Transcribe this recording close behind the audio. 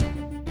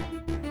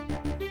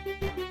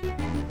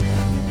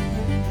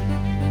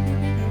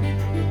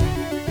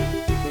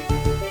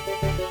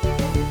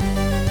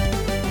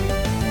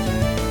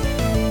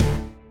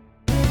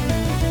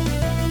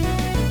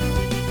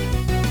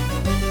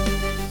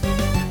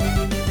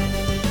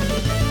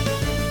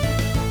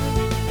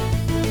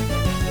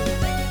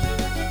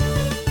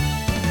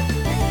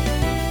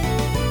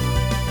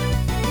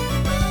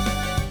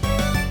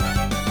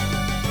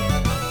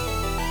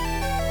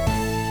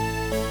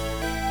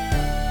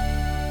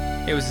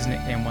It was his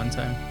nickname one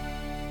time.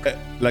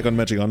 Like on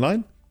Magic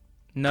Online?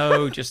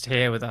 No, just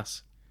here with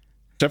us.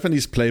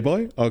 Japanese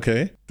Playboy?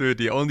 Okay. Dude,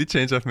 the only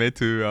change I've made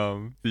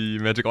to the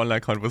Magic Online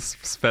account was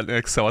spelling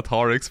like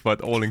Sawatarix,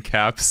 but all in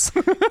caps.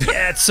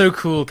 Yeah, it's so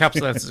cool.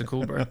 Capital letters are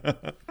cool, bro.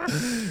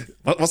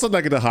 Was it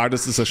like the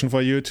hardest decision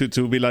for you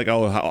to be like,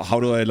 oh, how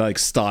do I like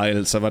style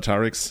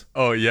Sawatarix?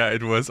 Oh yeah,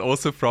 it was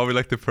also probably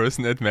like the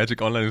person at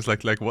Magic Online who's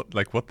like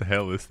what the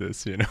hell is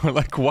this? You know,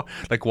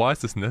 why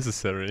is this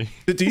necessary?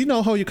 Do you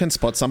know how you can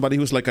spot somebody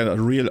who's like a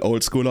real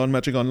old school on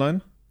Magic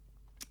Online?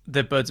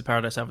 The Birds of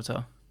Paradise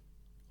avatar.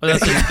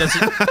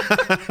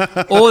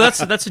 Oh,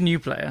 that's a new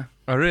player.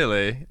 Oh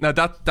really? No,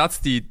 that's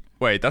the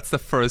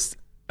first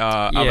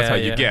avatar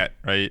you get,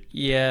 right?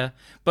 Yeah,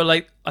 but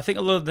like I think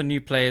a lot of the new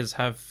players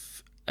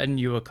have a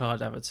newer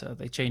card avatar.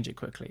 They change it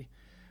quickly,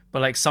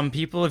 but like some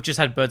people have just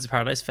had Birds of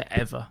Paradise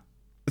forever.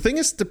 The thing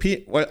is,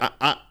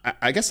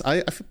 I guess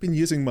I've been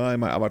using my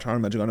avatar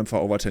on Magic Online for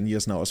over 10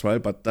 years now as well,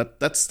 but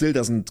that still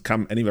doesn't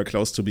come anywhere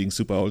close to being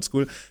super old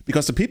school,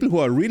 because the people who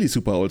are really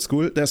super old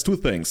school, there's two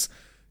things.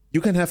 You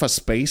can have a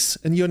space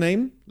in your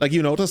name. Like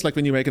you notice, like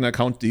when you make an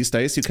account these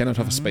days, you cannot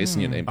have a space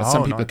in your name, but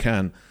some people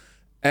can.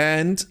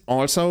 And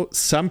also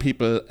some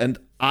people, and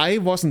I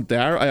wasn't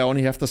there, I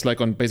only have this like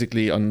on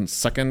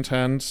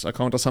second-hand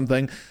account or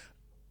something.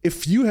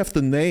 If you have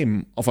the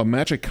name of a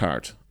Magic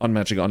card on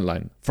Magic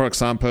Online, for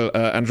example,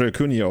 Andrea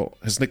Cuneo,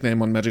 his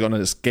nickname on Magic Online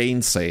is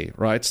Gainsay,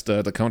 right?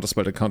 The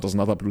counterspell that counters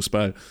another blue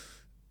spell.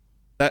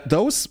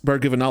 Those were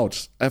given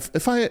out.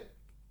 If I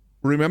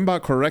remember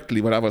correctly,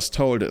 what I was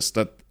told is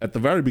that at the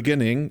very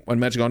beginning,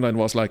 when Magic Online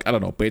was like, I don't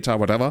know, beta,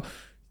 whatever,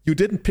 you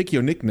didn't pick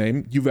your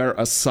nickname, you were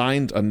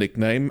assigned a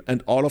nickname,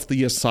 and all of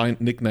the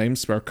assigned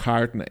nicknames were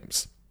card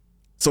names.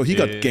 So he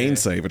got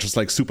Gainsay, which is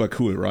like super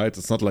cool, right?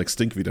 It's not like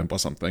Stinkweedump or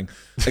something.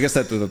 I guess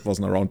that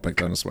wasn't around back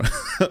then as well.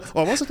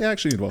 Or was it? Yeah,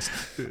 actually it was.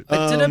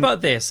 I don't know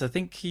about this. I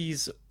think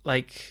he's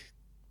like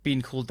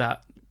been called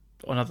that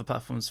on other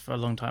platforms for a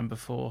long time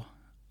before.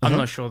 I'm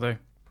not sure though.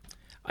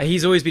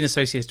 He's always been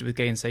associated with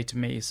Gainsay to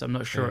me, so I'm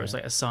not sure it's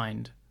like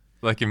assigned.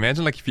 Like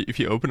imagine like if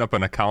you open up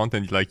an account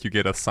and like you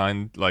get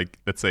assigned like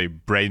let's say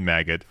Brain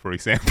Maggot for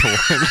example.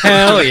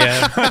 Hell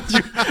yeah!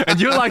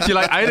 and you're like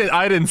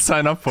I didn't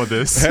sign up for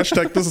this.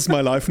 Hashtag this is my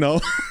life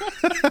now.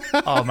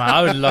 Oh man,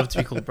 I would love to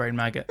be called Brain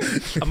Maggot.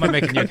 I might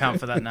make a new account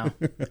for that now.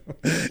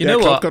 You know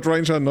what? Cloud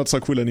Ranger not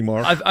so cool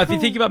anymore. I've been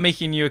thinking about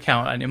making a new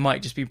account and it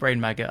might just be Brain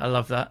Maggot. I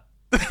love that.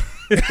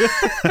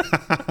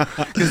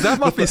 Because that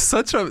must be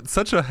such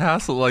a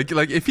hassle. Like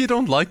if you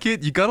don't like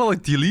it, you gotta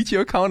like delete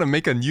your account and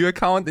make a new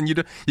account, and you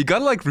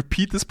gotta like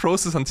repeat this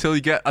process until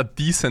you get a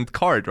decent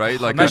card, right?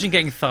 Like imagine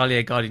getting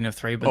Thalia, Guardian of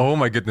Thraben. Oh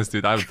my goodness,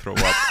 dude, I would throw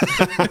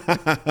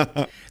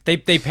up. They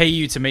pay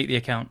you to make the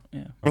account.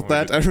 Yeah. With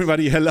that,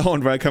 everybody, hello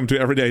and welcome to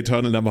Everyday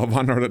Eternal number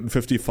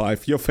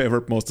 155, your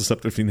favorite, most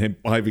deceptively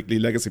named bi-weekly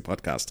legacy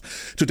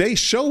podcast. Today's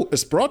show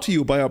is brought to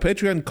you by our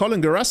Patreon,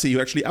 Colin Garassi, who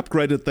actually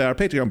upgraded their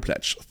Patreon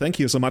pledge. Thank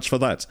you so much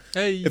for that.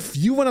 Hey. If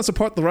you want to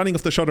support the running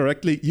of the show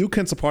directly, you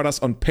can support us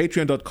on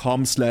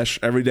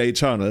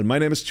patreon.com/everydayeternal. My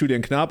name is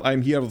Julian Knapp.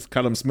 I'm here with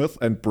Callum Smith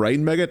and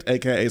Brain Maggot,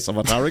 aka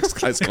Savatarix,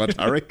 Kai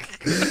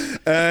Savatarik.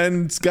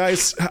 And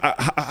guys,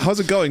 how's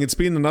it going? It's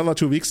been another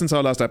 2 weeks since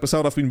our last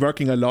episode. I've been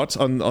working a lot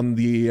on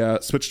the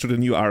switch to the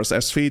new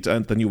RSS feed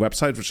and the new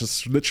website, which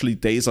is literally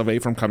days away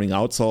from coming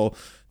out. So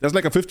there's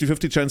like a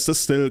 50-50 chance this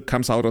still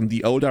comes out on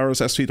the old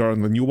RSS feed or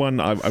on the new one.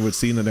 I will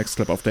see in the next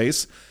couple of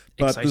days.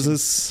 But exciting.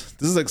 This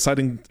is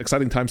exciting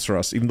times for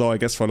us, even though I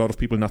guess for a lot of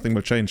people nothing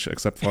will change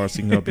except for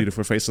seeing our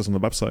beautiful faces on the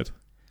website.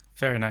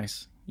 Very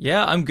nice.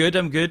 Yeah, I'm good.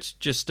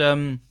 Just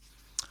I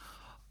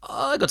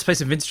got to play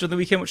some Vintage on the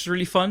weekend, which was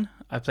really fun.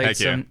 I played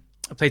some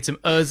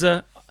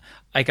Urza.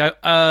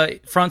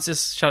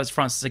 Francis, shout out to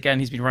Francis again.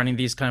 He's been running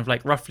these kind of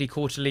like roughly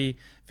quarterly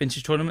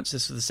Vintage tournaments.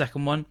 This was the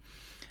second one.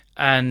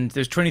 And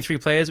there's 23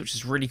 players, which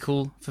is really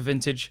cool for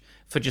Vintage,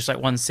 for just like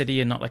one city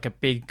and not like a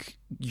big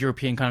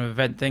European kind of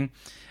event thing.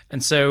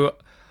 And so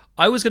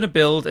I was going to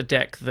build a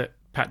deck that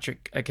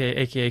Patrick,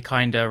 aka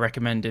Kinda,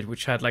 recommended,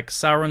 which had like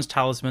Sauron's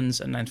Talismans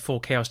and then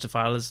 4 Chaos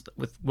Defilers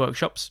with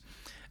workshops.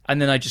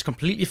 And then I just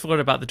completely forgot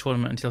about the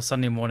tournament until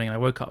Sunday morning, and I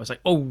woke up, I was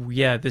like, oh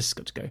yeah, this has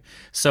got to go.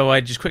 So I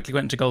just quickly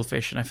went to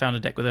Goldfish and I found a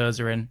deck with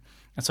Urza in.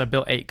 And so I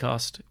built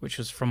 8cast, which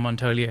was from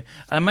Montolier,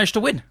 and I managed to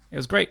win. It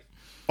was great.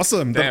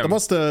 Awesome. That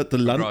was the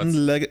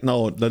London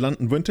the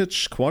London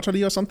Vintage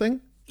Quarterly or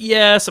something?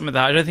 Yeah, some of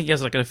that. I don't think he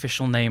has like an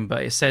official name,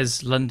 but it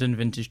says London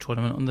Vintage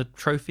Tournament on the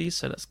trophies,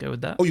 so let's go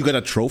with that. Oh, you got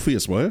a trophy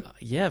as well?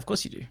 Yeah, of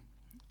course you do.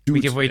 Dude,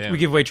 we give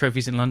away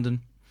trophies in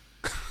London.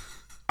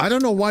 I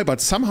don't know why, but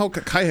somehow,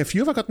 Kai, have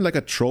you ever gotten like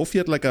a trophy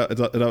at like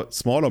a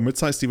small or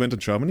mid-sized event in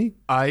Germany?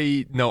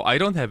 I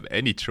don't have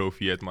any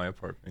trophy at my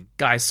apartment.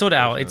 Guys, sort it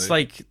out. It's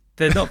like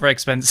they're not very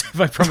expensive.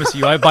 I promise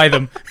you, I buy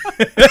them.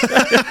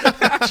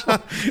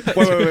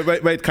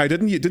 wait, Kai,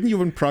 didn't you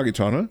win Prague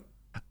Eternal?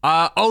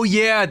 Oh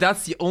yeah,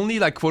 that's the only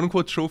like quote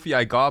unquote trophy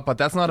I got, but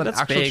that's not an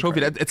actual big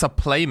trophy. Right? It's a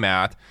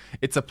playmat.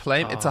 It's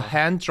a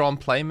hand drawn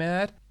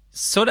playmat.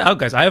 Sort it out,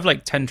 guys. I have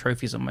like 10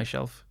 trophies on my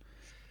shelf.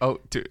 Oh,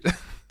 dude.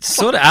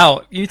 Sort it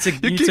out. You need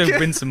to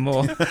win some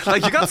more.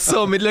 Like you got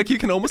so many, like you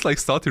can almost like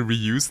start to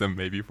reuse them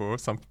maybe for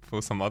some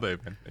other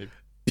event. Maybe.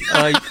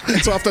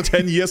 So after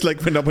 10 years,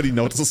 like when nobody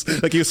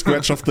notices, like you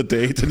scratch off the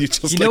date and you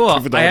just know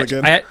what? give it out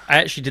again. I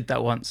actually did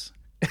that once.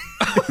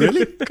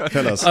 Really?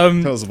 Tell us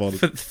about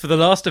it. For the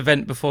last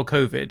event before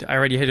COVID, I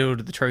already had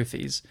ordered the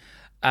trophies,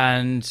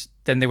 and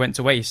then they went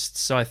to waste.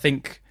 So I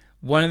think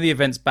one of the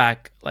events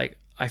back, like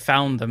I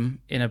found them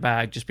in a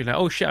bag, just be like,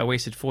 oh shit, I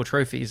wasted 4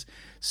 trophies.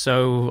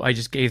 So I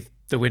just gave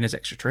the winners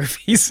extra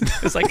trophies.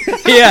 It's like,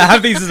 yeah,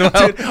 have these as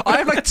well. Dude, I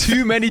have like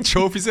too many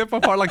trophies in my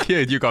part. Like,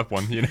 here, you got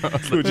one, you know?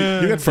 Dude,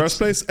 you got first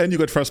place and you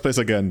got first place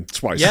again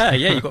twice. Yeah,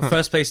 you got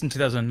first place in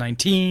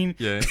 2019,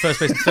 first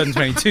place in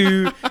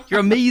 2022. You're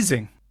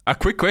amazing. A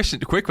quick question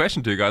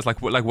to you guys.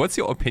 Like, what's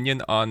your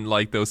opinion on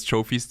like those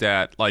trophies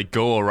that like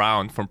go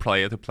around from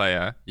player to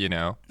player, you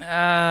know?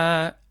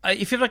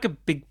 If you have like a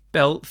big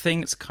belt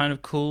thing, it's kind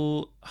of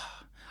cool.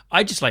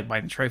 I just like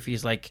buying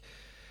trophies. Like,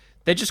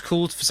 they're just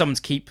cool for someone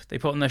to keep. They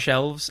put on their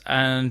shelves,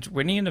 and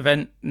winning an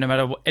event, no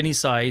matter what, any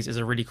size, is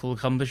a really cool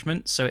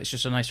accomplishment. So it's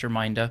just a nice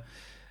reminder,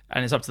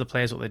 and it's up to the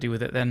players what they do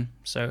with it then.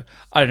 So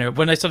I don't know.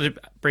 When I started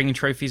bringing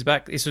trophies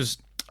back,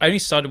 I only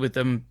started with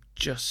them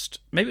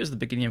maybe it was the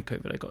beginning of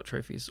COVID I got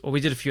trophies, or we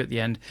did a few at the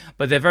end,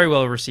 but they're very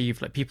well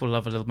received. Like, people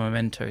love a little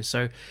memento.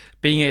 So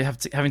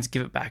having to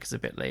give it back is a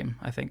bit lame,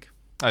 I think.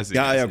 I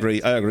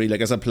agree. Like,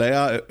 as a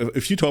player,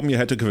 if you told me you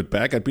had to give it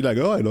back, I'd be like,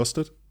 oh, I lost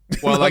it.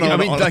 Well, like,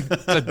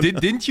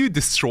 didn't you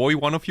destroy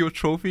one of your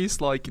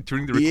trophies, like,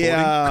 during the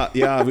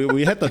recording? Yeah,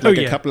 we had that, like,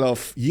 a couple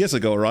of years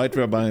ago, right,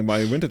 where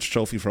my vintage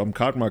trophy from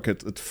Card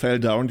Market, it fell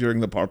down during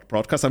the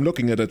broadcast. I'm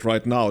looking at it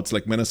right now. It's,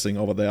 like, menacing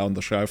over there on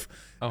the shelf.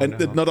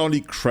 It not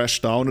only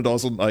crashed down, it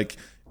also, like,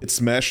 it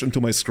smashed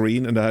into my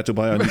screen, and I had to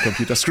buy a new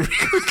computer screen.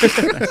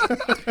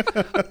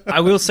 I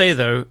will say,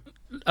 though,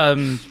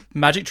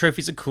 Magic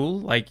trophies are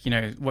cool. Like, you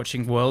know,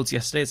 watching Worlds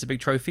yesterday, it's a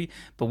big trophy,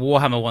 but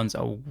Warhammer ones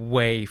are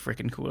way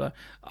freaking cooler.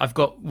 I've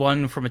got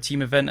one from a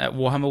team event at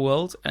Warhammer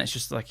World, and it's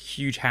just like a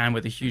huge hand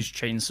with a huge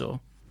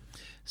chainsaw.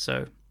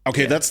 So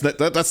okay, yeah.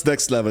 that's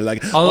next level.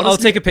 Like, I'll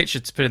take a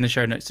picture to put in the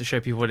show notes to show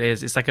people what it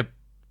is. It's like a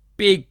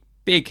big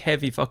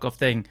heavy fuck off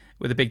thing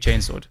with a big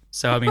chainsaw.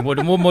 So I mean,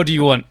 what more do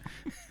you want?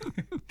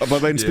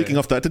 But when speaking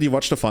of that, did you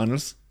watch the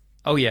finals?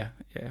 Oh yeah.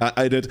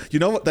 I did. You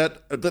know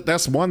that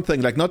there's one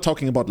thing, like, not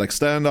talking about like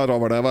standard or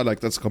whatever, like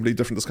that's a completely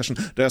different discussion.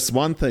 There's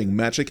one thing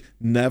Magic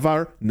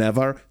never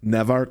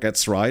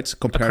gets right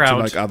compared to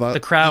like other. The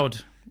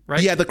crowd,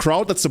 right? Yeah, the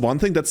crowd. That's the one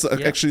thing. That's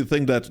actually the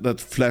thing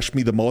that flashed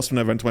me the most when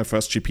I went to my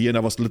first GP, and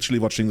I was literally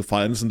watching the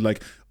finals, and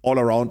like all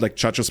around, like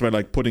judges were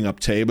like putting up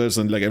tables,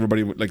 and like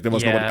everybody, like there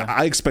was nobody.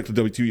 I expected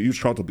there to be a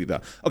huge crowd to be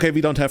there. Okay,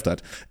 we don't have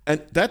that,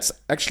 and that's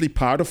actually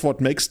part of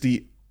what makes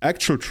the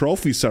actual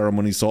trophy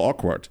ceremony so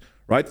awkward.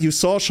 Right, you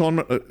saw Sean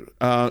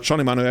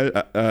Emmanuel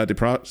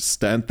Deprat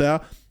stand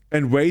there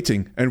and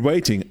waiting, and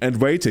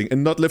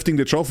not lifting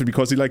the trophy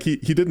because he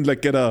didn't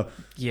like get a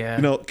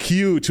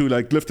cue to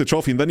like lift the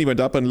trophy, and then he went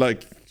up and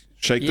like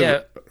shake.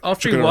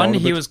 After he won,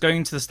 he was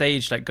going to the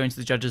stage, like going to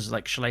the judges,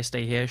 like, shall I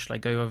stay here? Shall I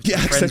go over to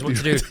my friends? What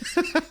to do?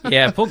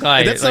 Yeah, poor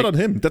guy. And that's not on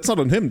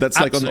him. That's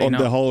like on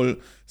the whole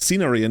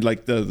scenery, and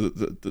like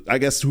the I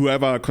guess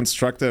whoever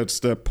constructed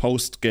the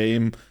post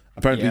game.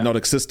 Apparently not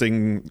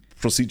existing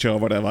procedure or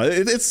whatever.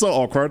 It's so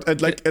awkward.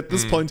 And like at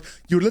this point,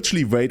 you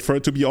literally wait for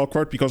it to be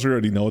awkward because you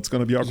already know it's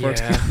going to be awkward.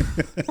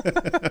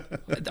 Yeah.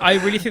 I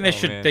really think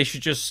they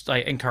should just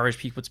like encourage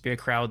people to be a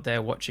crowd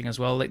there watching as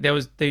well. Like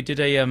they did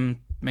a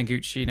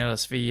Mengucci and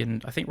LSV,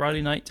 and I think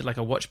Riley Knight did like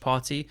a watch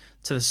party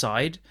to the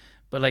side.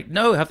 But like,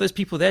 no, have those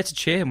people there to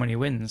cheer him when he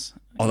wins.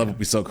 Oh, that would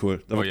be so cool.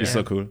 That would be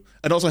so cool.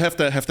 And also have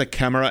the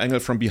camera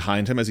angle from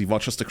behind him as he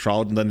watches the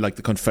crowd, and then like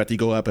the confetti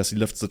go up as he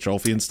lifts the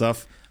trophy and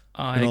stuff.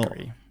 I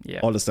agree.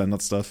 Yeah. All the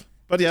standard stuff.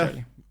 But yeah.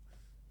 Totally.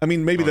 I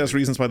mean, maybe there's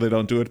reasons why they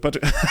don't do it, but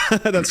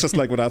that's just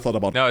like what I thought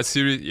about. No, it's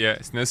serious. Yeah,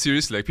 no,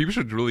 seriously, like people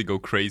should really go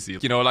crazy.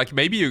 You know, like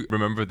maybe you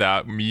remember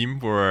that meme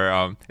where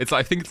I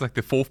think it's like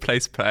the 4th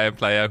place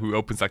player who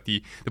opens like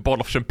the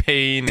bottle of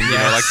champagne and you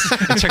know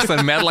like and checks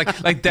the metal,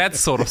 like that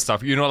sort of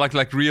stuff. You know,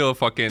 like real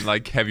fucking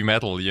like heavy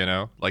metal. You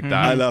know, like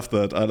that. I love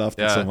that. I love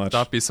that so much.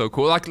 That'd be so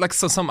cool. Like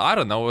some I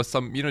don't know, or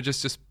some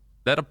just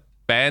let a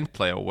band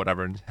play or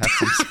whatever and have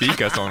some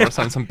speakers on or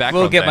some background.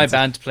 We'll get my dancing.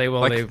 band to play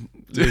while they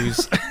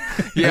lose.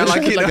 Yeah,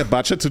 like a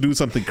budget to do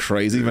something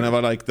crazy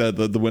whenever like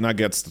the winner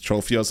gets the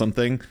trophy or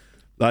something.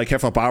 Like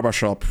have a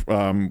barbershop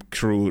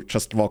crew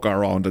just walk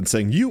around and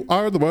saying, "You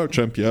are the world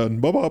champion."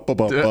 Ba, ba, ba,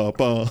 ba, ba,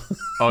 ba.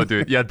 Oh,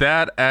 dude, yeah,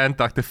 that and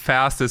like the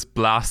fastest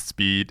blast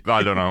speed.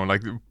 I don't know,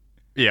 like.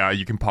 Yeah,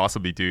 you can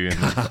possibly do.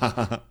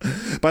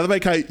 By the way,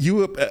 Kai,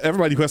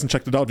 everybody who hasn't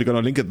checked it out, we're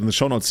gonna link it in the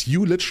show notes.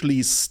 You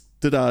literally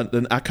did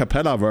an a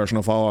cappella version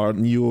of our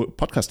new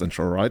podcast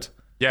intro, right?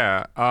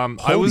 Yeah,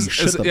 I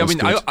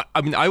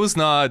was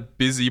not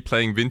busy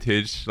playing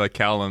vintage like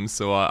Callum,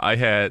 so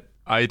I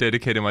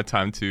dedicated my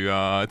time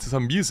to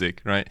some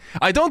music, right?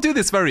 I don't do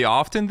this very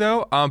often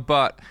though,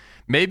 but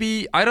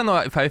maybe I don't know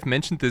if I've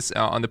mentioned this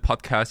on the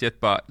podcast yet,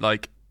 but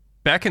like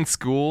back in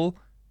school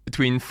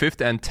between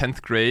 5th and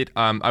 10th grade,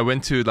 I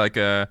went to like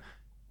a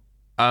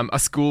a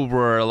school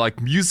where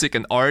like music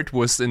and art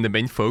was in the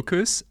main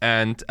focus,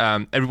 and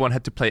everyone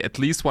had to play at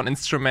least one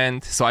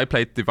instrument. So I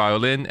played the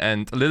violin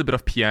and a little bit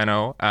of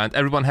piano, and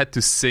everyone had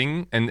to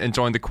sing and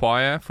join the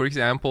choir, for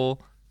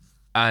example.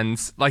 And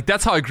like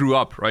that's how I grew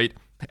up, right?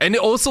 And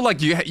also,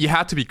 like you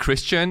had to be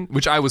Christian,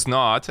 which I was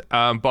not.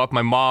 But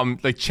my mom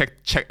like check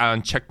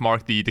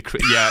marked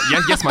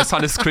yes, my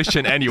son is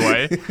Christian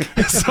anyway.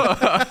 So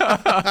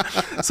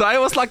I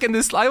was like in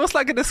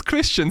this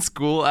Christian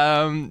school,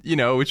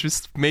 which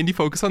was mainly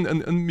focused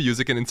on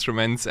music and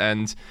instruments,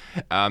 and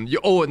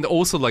and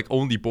also like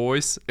only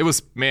boys. It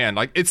was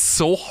like it's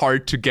so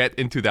hard to get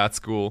into that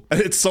school.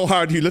 It's so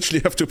hard. You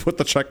literally have to put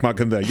the check mark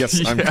in there. Yes,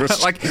 I'm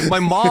Christian. Like my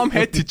mom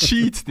had to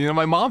cheat.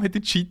 My mom had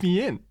to cheat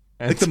me in.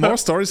 Like the more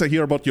stories I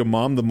hear about your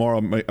mom, the more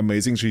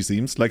amazing she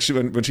seems. Like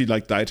when she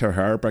like dyed her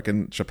hair back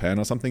in Japan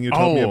or something. You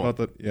told me about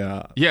that.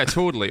 Yeah,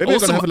 totally. Maybe we're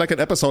gonna have like an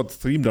episode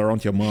themed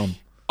around your mom.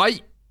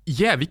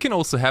 We can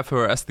also have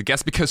her as the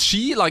guest, because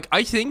she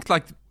I think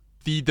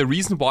the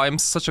reason why I'm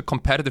such a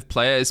competitive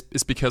player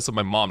is because of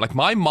my mom. Like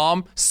my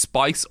mom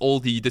spikes all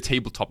the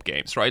tabletop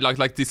games, right?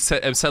 Like the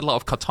Settler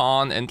of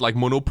Catan and like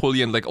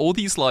Monopoly and like all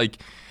these like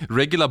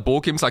regular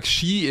board games. Like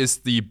she is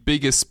the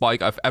biggest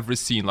spike I've ever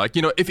seen. Like,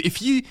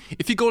 if you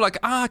go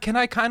like, can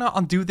I kind of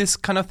undo this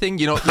kind of thing?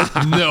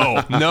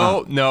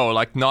 No,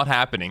 like not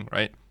happening,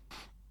 right?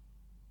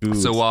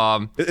 Dude. So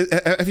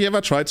have you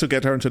ever tried to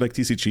get her into like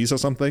TCGs or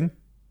something?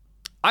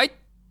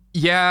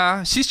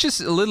 She's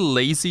just a little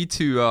lazy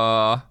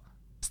to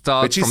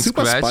start but she's from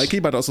super scratch. spiky,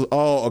 but also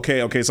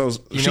okay. So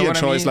she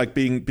enjoys like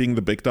being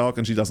the big dog,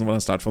 and she doesn't want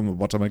to start from the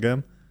bottom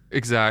again.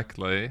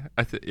 Exactly.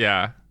 But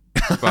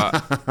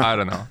I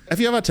don't know.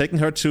 Have you ever taken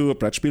her to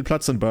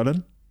Brettspielplatz in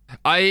Berlin?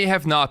 I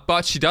have not,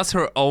 but she does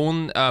her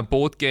own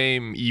board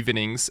game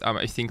evenings.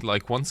 I think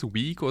like once a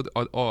week, or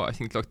I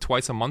think like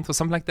twice a month or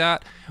something like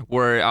that.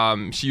 Where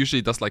she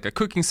usually does like a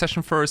cooking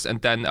session first, and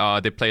then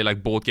they play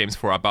like board games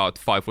for about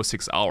 5 or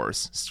 6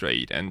 hours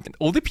straight. And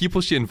all the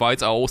people she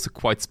invites are also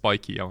quite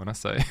spiky, I wanna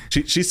say.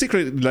 She's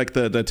secretly like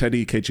the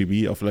Teddy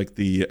KGB of like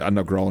the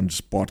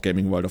underground board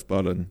gaming world of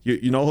Berlin.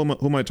 You know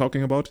who am I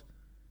talking about?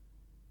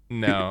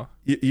 No,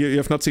 you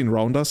have not seen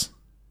Rounders?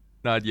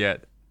 Not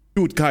yet.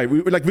 Dude, Kai,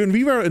 when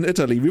we were in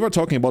Italy, we were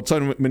talking about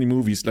so many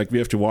movies like we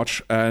have to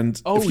watch, and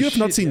if you have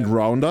not seen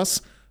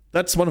Rounders,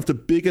 that's one of the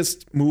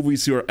biggest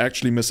movies you're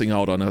actually missing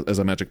out on as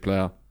a Magic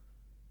player.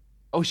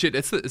 Oh shit!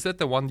 Is that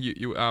the one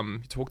you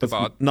talked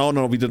about? No,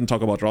 we didn't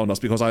talk about Rounders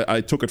because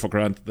I took it for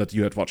granted that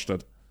you had watched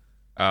it.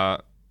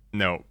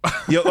 No.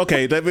 Yeah,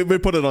 okay, we'll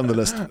put it on the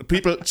list.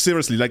 People,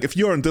 seriously, like if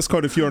you're on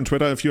Discord, if you're on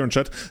Twitter, if you're in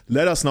chat,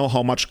 let us know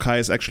how much Kai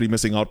is actually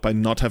missing out by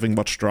not having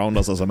watched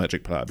Rounders as a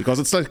Magic player, because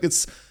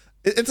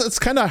it's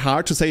kind of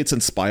hard to say it's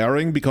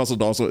inspiring, because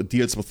it also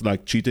deals with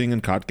like cheating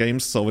in card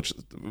games. So which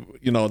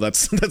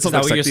that's not exactly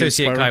what you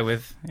associate inspiring. Kai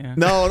with. Yeah.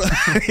 No,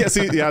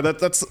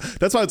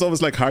 that's why it's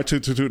always like hard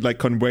to like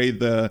convey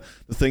the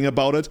thing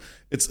about it.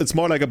 It's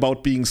more like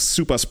about being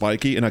super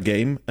spiky in a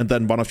game, and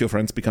then one of your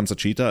friends becomes a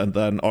cheater, and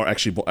then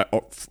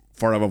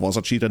forever was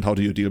a cheater, and how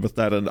do you deal with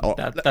that? And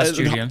that's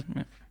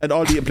Julian. And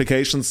all the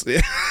implications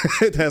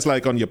it has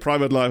like on your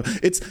private life.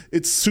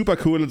 It's super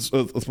cool. It's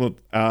with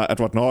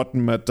Edward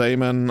Norton, Matt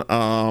Damon.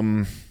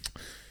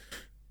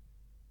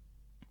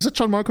 Is it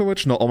John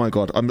Malkovich? No. Oh my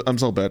god, I'm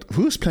so bad.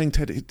 Who's playing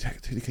Teddy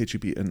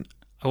KGB in?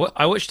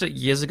 I watched it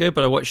years ago,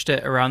 but I watched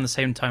it around the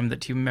same time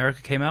that Team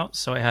America came out,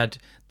 so I had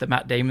the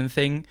Matt Damon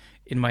thing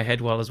in my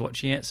head while I was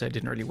watching it, so it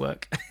didn't really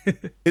work.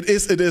 It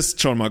is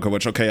John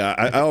Malkovich. Okay,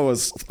 I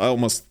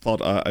almost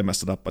thought I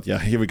messed it up, but yeah,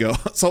 here we go.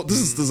 So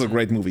this is a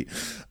great movie.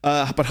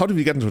 But how did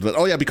we get into that?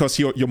 Oh yeah, because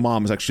your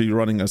mom is actually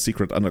running a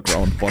secret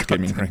underground board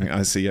gaming ring.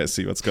 I see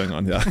what's going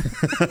on. Yeah.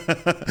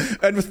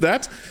 And with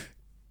that,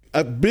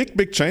 a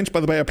big change. By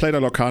the way, I played a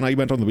Lorcana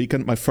event on the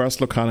weekend. My first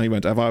Lorcana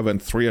event ever. I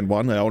went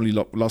 3-1. I only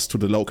lost to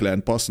the local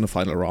end boss in the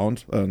final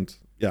round, and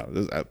yeah,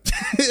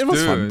 it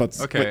was fun. But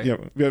yeah,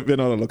 we're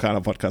not a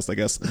Lorcana podcast, I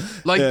guess.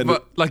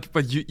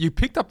 But you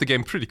picked up the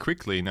game pretty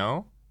quickly,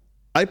 no?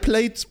 I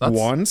played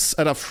once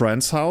at a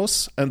friend's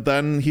house, and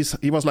then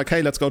he was like,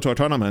 "Hey, let's go to a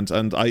tournament."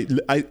 And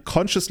I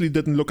consciously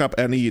didn't look up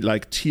any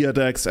like tier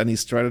decks, any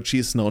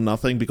strategies,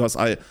 nothing, because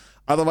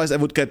otherwise I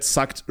would get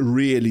sucked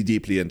really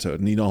deeply into it.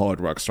 And you know how it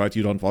works, right?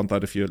 You don't want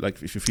that if you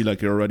feel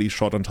like you're already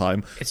short on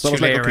time. It's too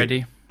late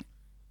already.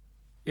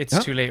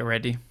 It's too late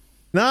already.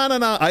 No.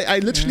 I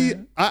literally,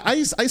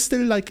 I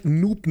still like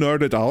noob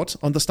nerded out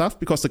on the stuff,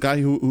 because the guy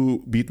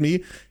who beat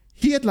me,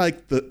 he had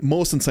like the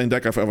most insane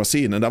deck I've ever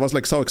seen, and I was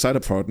like so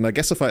excited for it. And I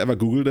guess if I ever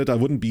Googled it, I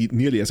wouldn't be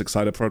nearly as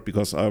excited for it,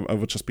 because I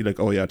would just be like,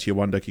 oh yeah, tier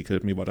 1 deck, he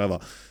killed me, whatever.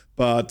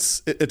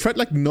 But it felt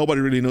like nobody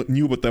really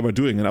knew what they were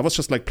doing, and I was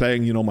just like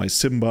playing, my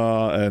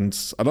Simba and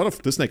a lot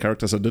of Disney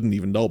characters I didn't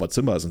even know, but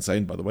Simba is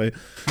insane, by the way.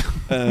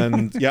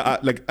 And yeah,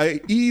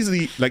 I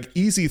easy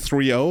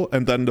 3-0,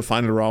 and then the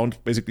final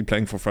round, basically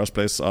playing for first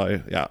place,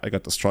 I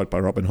got destroyed by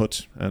Robin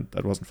Hood, and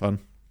that wasn't fun.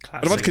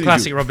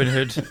 Classic Robin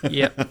Hood.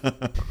 Yeah.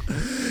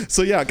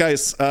 So yeah,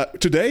 guys,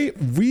 today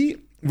we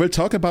we'll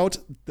talk about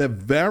the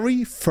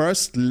very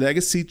first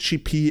Legacy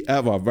GP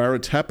ever, where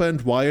it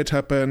happened, why it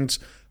happened,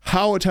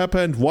 how it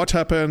happened, what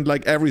happened,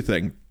 like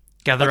everything.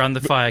 Gather around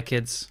the fire,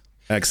 kids.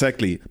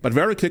 Exactly. But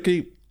very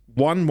quickly,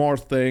 one more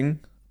thing.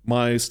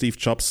 My Steve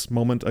Jobs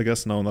moment, I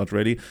guess. No, not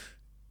really.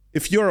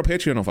 If you're a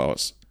Patreon of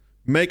ours,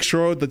 make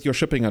sure that your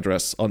shipping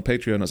address on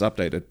Patreon is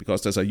updated,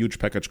 because there's a huge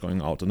package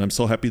going out. And I'm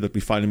so happy that we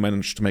finally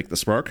managed to make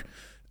this work.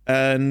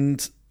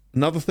 And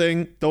another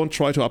thing, don't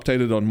try to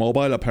update it on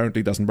mobile. Apparently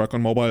it doesn't work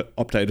on mobile.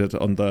 Update it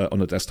on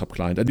the desktop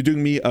client. And you're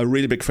doing me a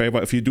really big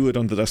favor if you do it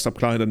on the desktop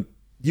client. And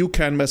you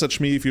can message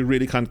me if you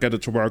really can't get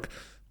it to work.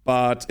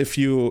 But if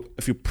you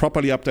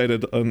properly update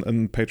it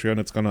on Patreon,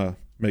 it's gonna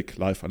make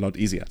life a lot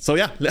easier. So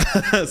yeah,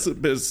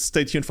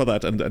 stay tuned for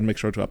that and make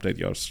sure to update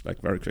yours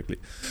like very quickly.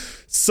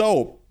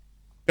 So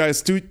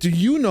guys, do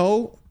you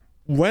know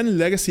when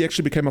Legacy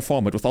actually became a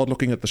format without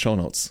looking at the show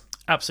notes?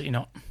 Absolutely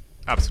not.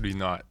 Absolutely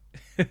not.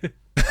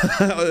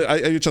 Are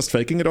you just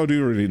faking it, or do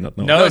you really not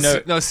know?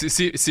 No.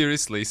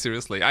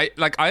 Seriously.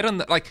 I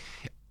don't like.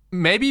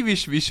 Maybe we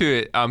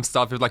should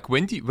start with like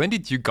when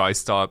did you guys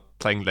start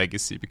playing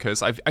Legacy?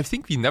 Because I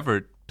think we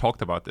never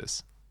talked about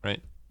this,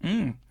 right?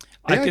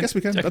 I guess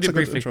we can. That's a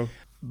good intro.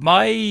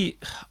 I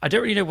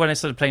don't really know when I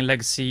started playing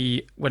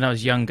Legacy when I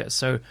was younger.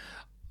 So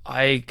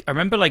I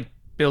remember like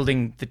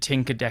building the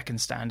Tinker deck in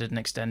Standard and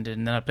Extended,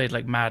 and then I played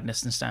like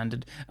Madness in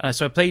Standard.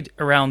 So I played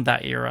around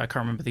that era. I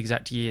can't remember the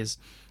exact years.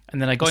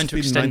 And then I got into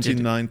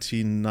Extended.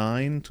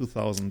 1999,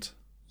 2000.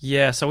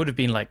 Yeah, so I would have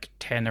been like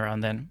 10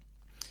 around then.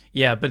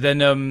 Yeah, but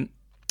then I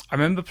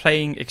remember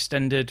playing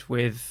Extended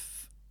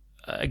with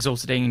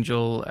Exalted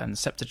Angel and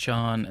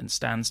Scepter-Chan and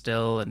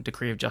Standstill and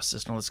Decree of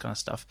Justice and all this kind of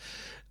stuff.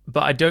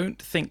 But I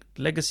don't think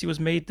Legacy was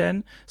made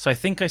then. So I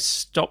think I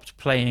stopped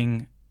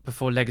playing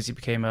before Legacy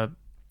became a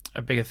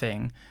bigger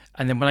thing.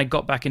 And then when I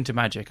got back into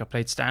Magic, I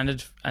played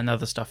Standard and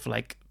other stuff for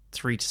like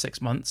 3 to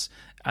 6 months.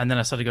 And then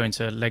I started going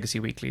to Legacy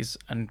weeklies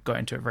and got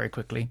into it very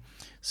quickly.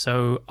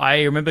 So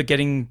I remember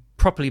getting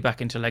properly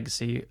back into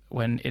Legacy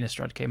when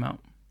Innistrad came out.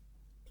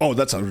 Oh,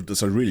 that's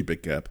a really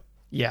big gap.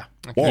 Yeah.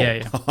 Okay.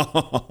 Yeah.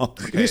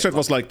 Innistrad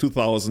was like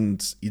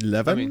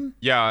 2011.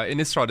 Yeah,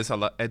 Innistrad is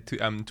at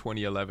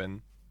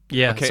 2011.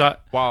 Yeah. Okay. So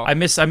Wow. I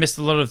missed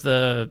a lot of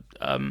the.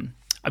 I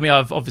mean,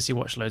 I've obviously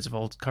watched loads of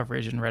old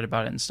coverage and read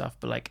about it and stuff,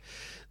 but like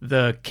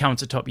the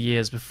countertop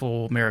years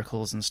before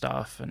Miracles and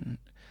stuff, and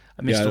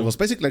I missed it was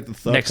basically like the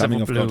third Next coming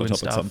Level of Blue and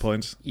countertop at some stuff.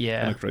 point.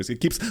 Yeah. Kinda crazy.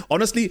 It keeps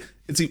honestly.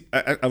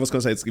 I was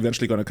gonna say it's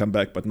eventually gonna come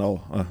back, but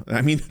no.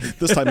 I mean,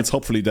 this time it's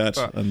hopefully dead.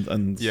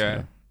 and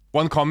yeah.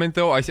 One comment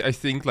though, I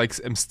think like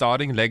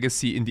starting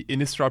Legacy in the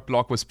Innistrad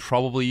block was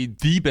probably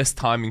the best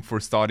timing for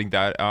starting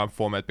that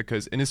format,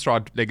 because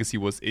Innistrad Legacy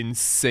was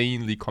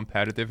insanely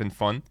competitive and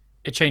fun.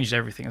 It changed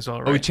everything as well,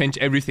 right? Oh, it changed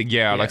everything,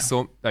 yeah. Like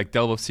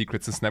Delve of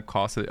Secrets and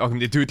Snapcaster. Oh,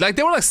 dude, like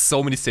there were like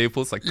so many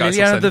staples, like Guys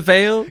Liliana the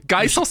Veil.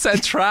 Guys of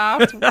Sand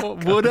Trapped.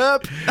 What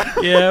up?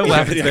 Yeah, what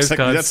happened to those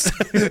exactly.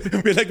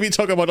 cards? we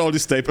talk about all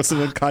these staples,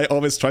 and then Kai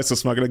always tries to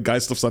smuggle a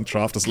Geist of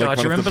Sundraft. It's like God,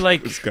 do you one of remember the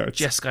like best cards.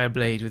 Jeskai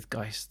Blade with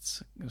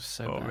Geists? It was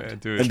so bad. Man,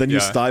 dude. And then you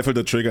yeah. stifle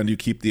the trigger and you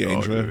keep the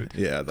angel. dude.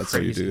 Yeah, that's how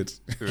you do it.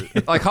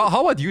 Dude. Like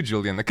how about you,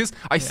 Julian? Because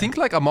I think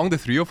like among the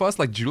three of us,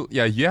 like you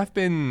have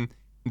been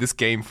in this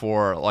game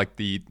for like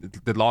the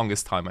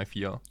longest time, I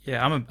feel.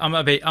 Yeah, I'm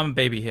a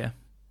baby here.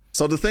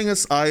 So the thing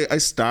is, I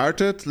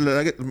started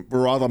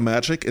rather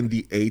Magic in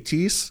the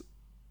 80s.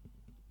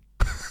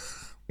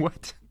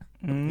 What?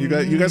 You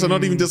guys are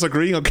not even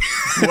disagreeing. Okay.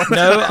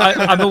 No,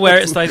 I'm aware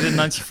it started in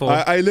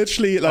 94. I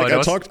literally like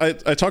Oh,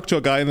 I talked to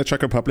a guy in the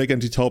Czech Republic,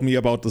 and he told me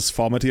about this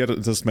format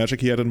this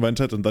Magic he had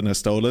invented, and then I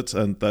stole it.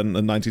 And then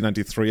in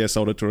 1993 I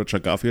sold it to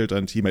Richard Garfield,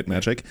 and he made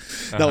Magic.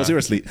 No,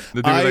 seriously,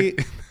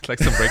 like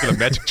some regular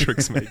Magic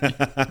tricks, maybe.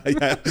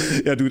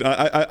 yeah, dude.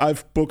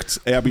 I've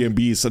booked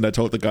Airbnbs, and I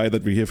told the guy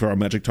that we're here for our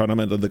Magic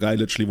tournament, and the guy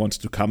literally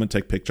wanted to come and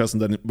take pictures.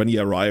 And then when he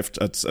arrived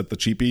at the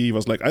GP, he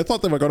was like, "I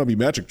thought there were gonna be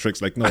Magic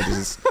tricks." Like, no, this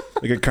is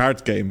like a card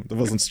game. That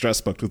was in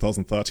Strasbourg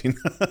 2013.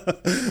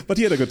 But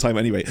he had a good time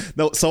anyway.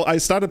 No, so I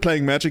started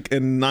playing Magic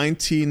in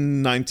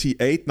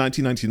 1998,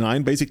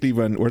 1999, basically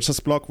when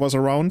Urza's block was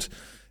around.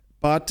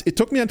 But it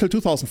took me until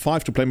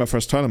 2005 to play my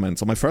first tournament.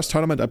 So my first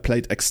tournament, I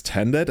played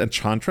Extended and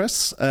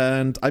Enchantress.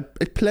 And I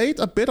played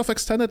a bit of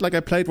Extended. Like I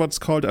played what's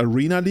called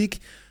Arena League.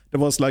 It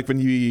was like when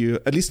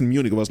at least in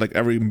Munich, it was like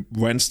every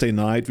Wednesday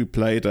night we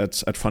played at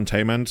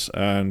Funtainment,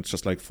 and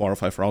just like 4 or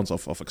 5 rounds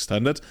of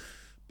Extended.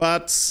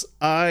 But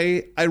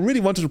I really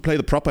wanted to play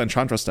the proper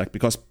Enchantress deck,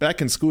 because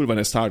back in school when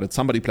I started,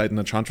 somebody played an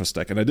Enchantress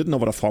deck, and I didn't know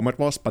what a format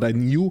was, but I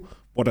knew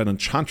what an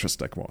Enchantress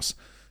deck was.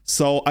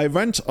 So I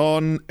went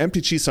on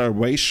MTG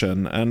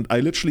Salvation, and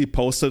I literally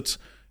posted,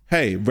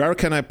 hey, where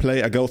can I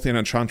play a Gothian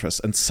Enchantress?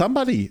 And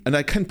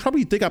I can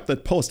probably dig up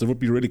that post, it would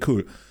be really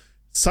cool.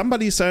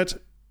 Somebody said,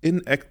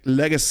 in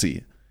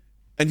Legacy.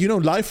 And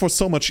life was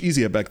so much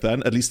easier back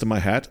then, at least in my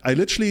head. I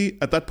literally,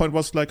 at that point,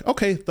 was like,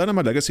 okay, then I'm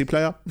a Legacy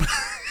player.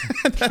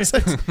 And that's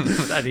it.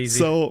 That easy.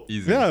 So,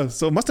 Easy. yeah,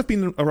 so it must have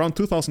been around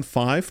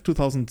 2005,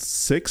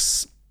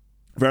 2006.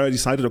 where I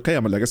decided, okay,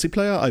 I'm a Legacy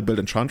player. I built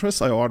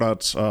Enchantress. I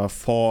ordered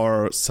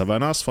 4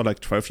 Savannas for like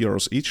 12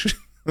 euros each.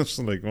 It's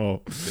like,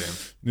 oh,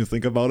 you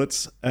think about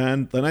it.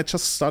 And then I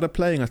just started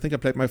playing. I think I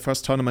played my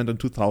first tournament in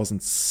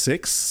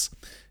 2006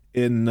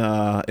 in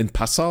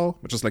Passau,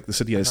 which is like the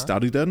city I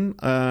studied in.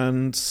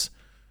 And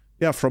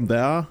yeah, from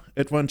there,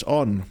 it went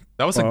on.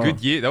 That was a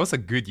good year. That was a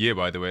good year,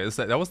 by the way.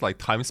 That was like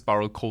Time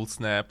Spiral, Cold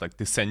Snap, like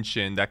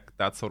Dissension,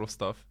 that sort of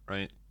stuff,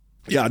 right?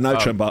 Yeah, Null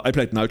Chamber. I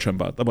played Null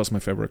Chamber. That was my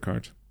favorite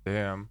card.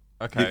 Damn.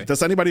 Okay.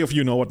 Does anybody of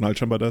you know what Null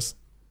Chamber does?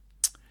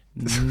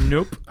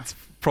 Nope. It's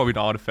probably an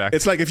artifact.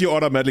 It's like if you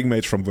order Meddling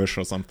Mage from Wish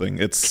or something.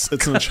 It's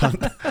an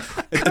enchantment.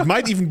 it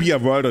might even be a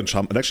world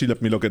enchantment. Actually,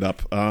 let me look it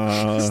up.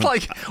 It's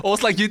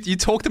like you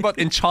talked about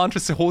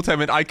Enchantress the whole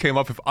time, and I came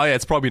up with, yeah,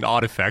 it's probably an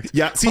artifact.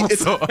 Yeah, see,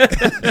 it's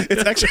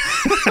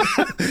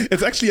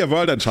actually a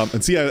world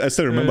enchantment. See, I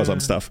still remember some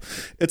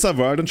stuff. It's a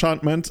world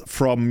enchantment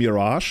from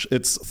Mirage.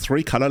 It's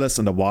 3 colorless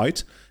and a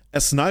white.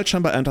 As Null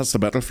Chamber enters the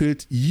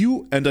battlefield,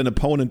 you and an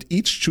opponent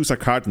each choose a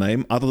card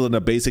name other than a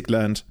basic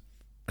land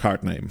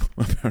card name,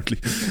 apparently.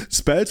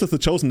 Spells with the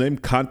chosen name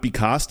can't be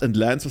cast, and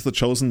lands with the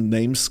chosen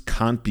names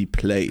can't be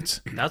played.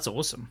 That's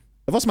awesome.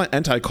 That was my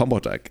anti-combo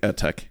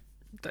attack.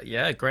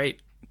 Yeah,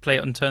 great. Play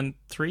it on turn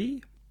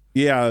 3?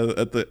 Yeah,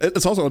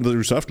 it's also on the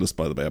reserved list,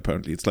 by the way,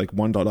 apparently. It's like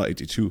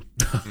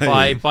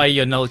 $1.82. Buy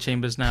your Null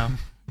Chambers now.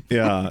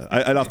 Yeah,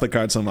 I love the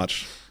card so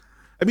much.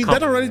 I mean,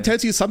 that already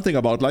tells you something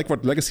about like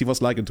what Legacy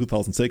was like in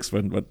 2006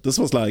 when this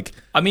was like...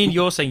 I mean,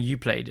 you're saying you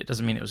played it.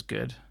 Doesn't mean it was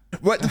good.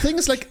 Well, the thing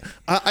is, like,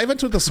 I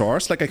went to the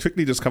source, like, I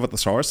quickly discovered the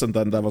source, and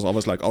then there was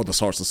always like, oh, the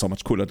source is so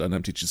much cooler than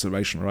MTG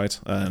Salvation, right?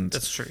 And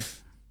that's true.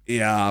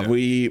 Yeah,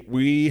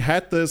 we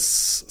had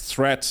this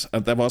thread,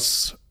 and there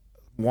was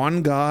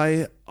one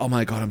guy, oh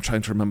my god, I'm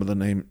trying to remember the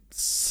name,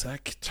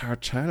 Zach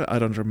Tartel? I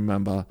don't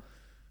remember.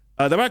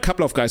 There were a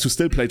couple of guys who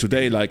still play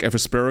today, like Every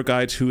Sparrow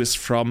Guide, who is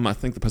from, I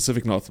think, the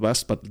Pacific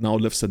Northwest, but now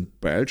lives in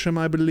Belgium,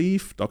 I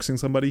believe. Doxing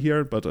somebody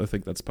here, but I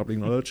think that's public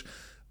knowledge.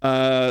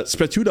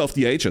 Splatoon of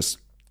the Ages,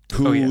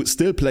 who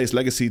still plays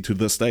Legacy to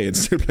this day and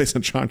still plays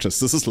Enchantress.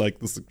 This is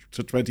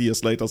 20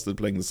 years later, still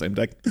playing the same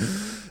deck.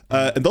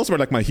 And those were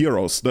like my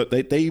heroes.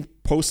 They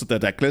posted their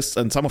deck lists,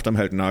 and some of them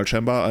held Null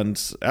Chamber. And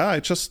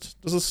this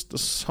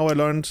is how I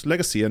learned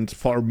Legacy. And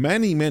for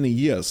many, many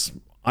years,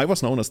 I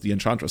was known as the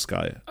Enchantress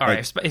guy. All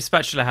right, if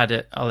Spatula had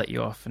it, I'll let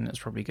you off, and it's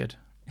probably good.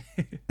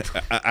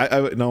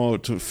 I know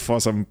for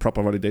some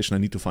proper validation, I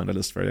need to find a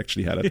list where he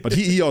actually had it. But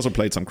he also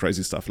played some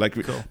crazy stuff. Like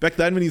cool. Back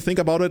then, when you think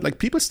about it, like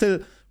people still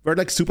were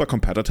like super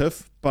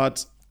competitive,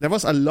 but there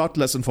was a lot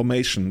less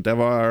information. There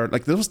were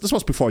like this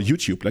was before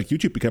YouTube. Like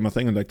YouTube became a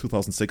thing in like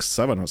 2006,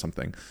 2007 or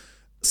something.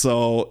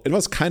 So it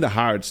was kind of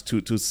hard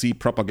to see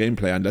proper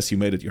gameplay unless you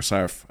made it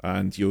yourself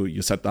and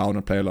you sat down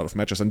and play a lot of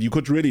matches. And you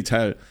could really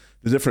tell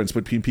the difference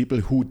between people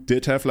who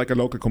did have like a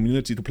local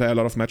community to play a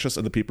lot of matches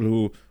and the people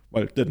who,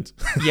 well, didn't.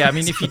 Yeah, I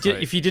mean,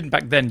 if you didn't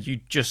back then,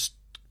 you just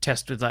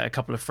test with like a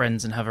couple of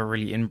friends and have a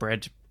really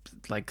inbred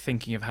like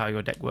thinking of how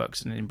your deck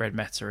works and an inbred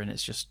meta, and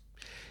it's just,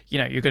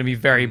 you're going to be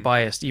very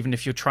biased even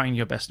if you're trying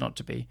your best not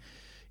to be.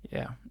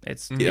 Yeah,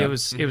 it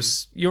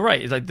was. You're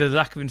right. Like the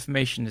lack of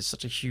information is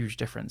such a huge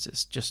difference.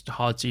 It's just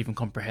hard to even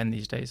comprehend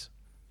these days.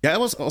 Yeah, I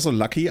was also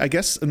lucky, I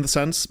guess, in the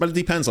sense. Well, it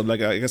depends on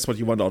like I guess what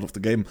you want out of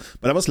the game.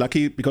 But I was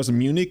lucky because in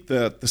Munich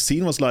the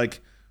scene was like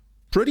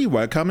pretty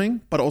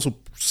welcoming, but also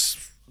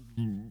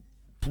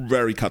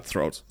very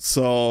cutthroat.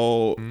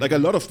 So like a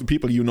lot of the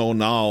people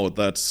now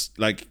that's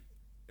like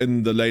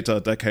in the later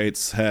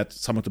decades had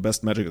some of the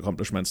best Magic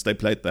accomplishments, they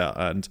played there.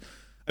 And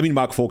I mean,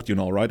 Mark Vogt,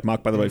 right?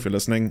 Mark, by the way, if you're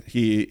listening,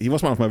 he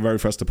was one of my very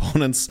first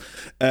opponents.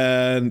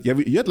 And yeah,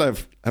 you had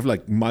have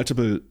like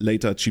multiple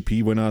later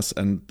GP winners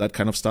and that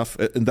kind of stuff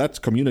in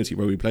that community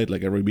where we played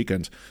like every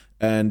weekend.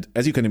 And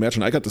as you can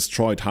imagine, I got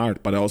destroyed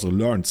hard, but I also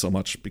learned so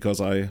much because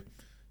I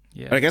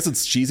guess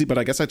it's cheesy, but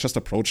I guess I just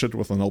approach it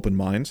with an open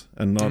mind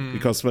and not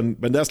because when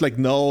there's like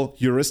no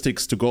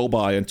heuristics to go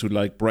by and to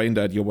like brain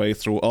dead your way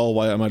through, oh,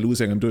 why am I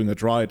losing? I'm doing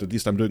it right. At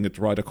least I'm doing it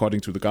right according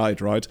to the guide,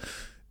 right?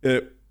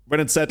 When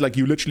it's said, like,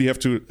 you literally have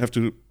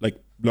to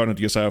like learn it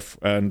yourself,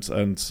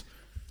 and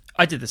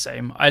I did the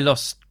same. I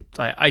lost.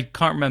 I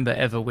can't remember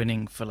ever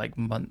winning for like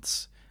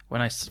months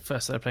when I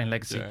first started playing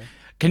Legacy. Yeah.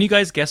 Can you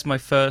guys guess my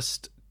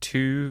first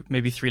 2,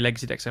 maybe 3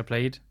 Legacy decks I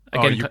played?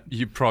 Again,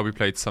 you probably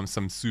played some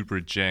super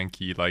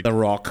janky like The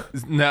Rock.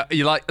 No,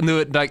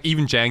 like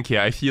even janky.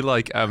 I feel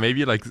like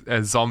maybe like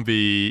a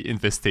zombie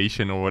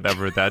infestation or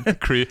whatever that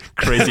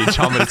crazy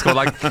enchantment is called.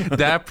 Like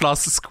that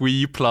plus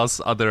squee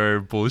plus other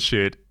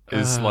bullshit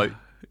is like.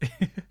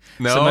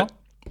 No,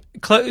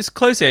 so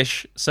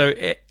close-ish. So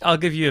I'll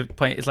give you a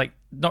point. It's like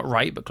not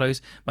right, but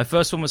close. My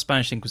first one was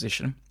Spanish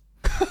Inquisition,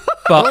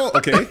 but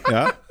okay,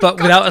 yeah, but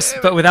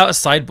without a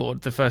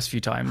sideboard the first few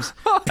times.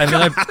 And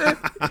then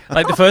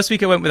like the first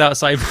week I went without a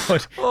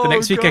sideboard. The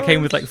next week I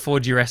came with like 4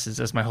 duresses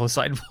as my whole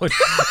sideboard.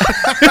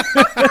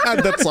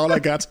 That's all I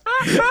got.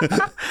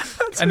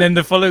 And then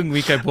the following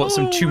week I bought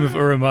some Tomb of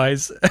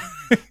Urumais.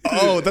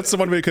 Oh, that's the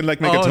one where you can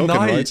like make a token,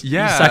 nice. right?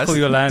 Yeah, you sack all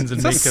your lands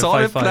and make a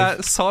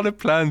 5/5. Solid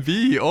plan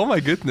B. Oh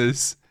my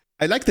goodness.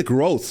 I like the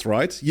growth,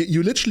 right?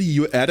 You literally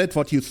you added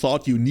what you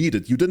thought you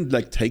needed. You didn't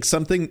like take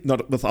something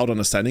not without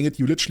understanding it.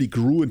 You literally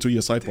grew into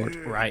your sideboard.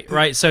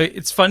 Right. So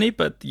it's funny,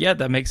 but yeah,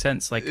 that makes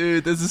sense. Like,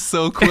 Dude, this is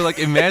so cool. Like,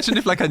 imagine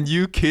if like a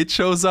new kid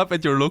shows up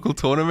at your local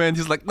tournament.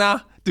 He's like,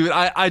 nah, dude,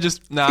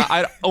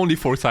 I only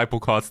 4 typo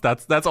cards.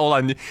 That's all I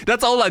need.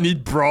 That's all I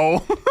need,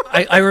 bro.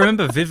 I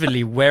remember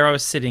vividly where I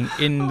was sitting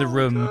in the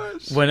room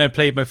when I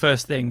played my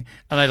first thing,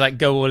 and I like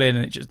go all in,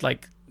 and it just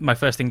like my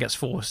first thing gets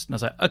forced, and I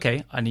was like,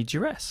 okay, I need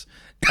duress.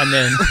 And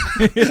then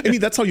I mean,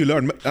 that's how you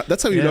learn.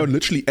 That's how you learn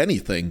literally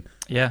anything.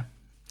 Yeah.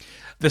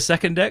 The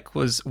second deck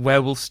was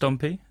Werewolf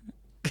Stompy.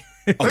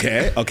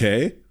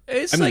 Okay.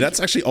 It's I mean, like, that's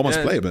actually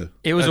almost playable.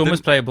 it was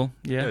almost playable.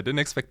 Yeah, I Yeah. didn't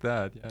expect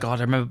that. Yeah. God,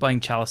 I remember buying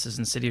chalices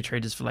in City of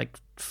Traders for like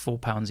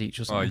 £4 each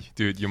or Oh, something.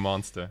 dude, you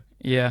monster.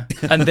 Yeah.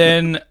 And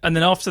then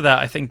after that,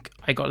 I think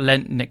I got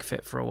lent Nick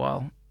Fit for a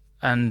while.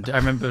 And I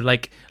remember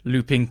like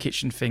looping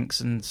Kitchen Finks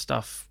and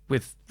stuff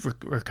with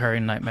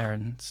recurring Nightmare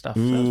and stuff.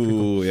 That was pretty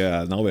cool. Ooh,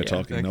 yeah. Now we're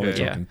talking. Now we're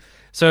Okay. talking.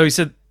 So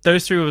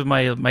those three were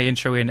my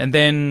intro in, and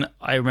then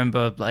I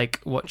remember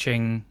like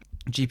watching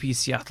GP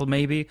Seattle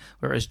maybe,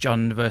 where it was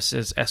John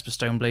versus Esper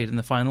Stoneblade in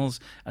the finals,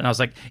 and I was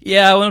like,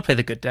 yeah, I want to play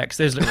the good decks.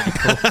 Those look really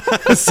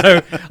cool.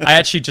 So I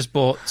actually just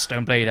bought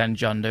Stoneblade and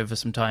John over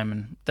some time,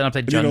 and then I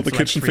played John. You know, the for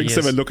kitchen like 3 things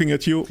years. they were looking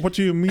at you. What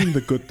do you mean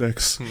the good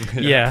decks?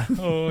 Yeah.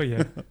 Oh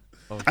yeah.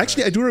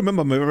 Actually, I do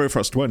remember my very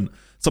first win.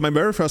 So my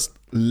very first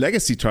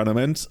Legacy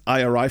tournament,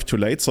 I arrived too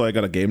late, so I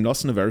got a game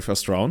loss in the very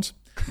first round.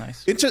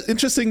 Nice.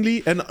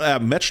 Interestingly, and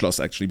match loss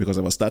actually, because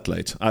I was that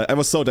late. I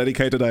was so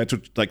dedicated, I had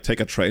to like take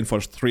a train for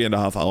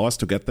 3.5 hours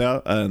to get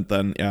there, and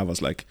then I was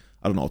like,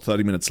 I don't know,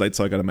 30 minutes late,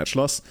 so I got a match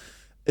loss.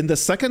 In the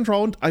second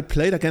round, I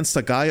played against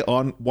a guy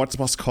on what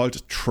was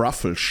called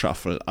Truffle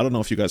Shuffle. I don't know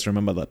if you guys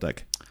remember that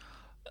deck.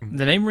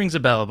 The name rings a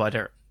bell, but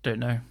I don't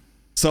know.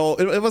 So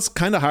it was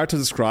kind of hard to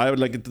describe.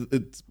 Like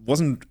it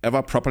wasn't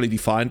ever properly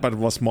defined, but it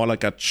was more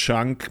like a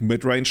chunk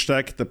mid-range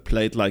deck that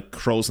played like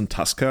Crows and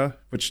Tusker,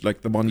 which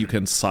like the one you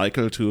can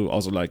cycle to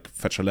also like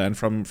fetch a land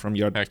from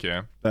your Heck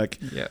yeah. deck.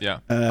 Yeah.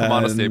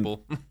 Commander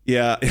stable.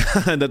 Yeah,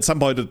 and at some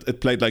point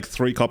it played like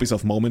 3 copies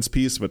of Moments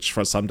Piece, which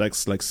for some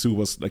decks like Sue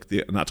was like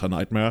the utter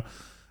nightmare.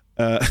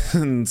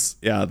 And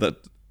yeah, that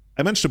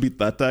I managed to beat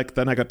that deck.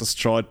 Then I got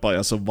destroyed by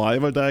a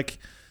survival deck.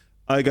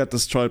 I got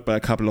destroyed by a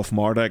couple of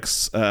more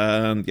decks,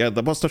 and yeah,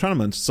 that was the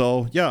tournament.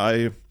 So yeah,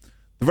 the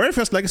very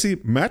first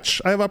Legacy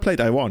match I ever played,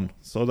 I won.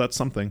 So that's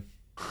something.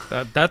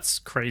 That's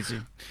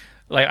crazy.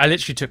 Like I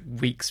literally took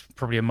weeks,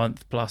 probably a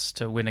month plus,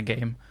 to win a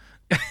game.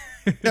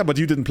 Yeah, but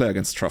you didn't play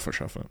against Truffle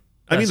Shuffle.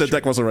 I mean, That's the true.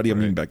 deck was already a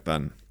meme back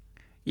then.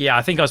 Yeah,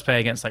 I think I was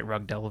playing against like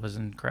Rug Delvers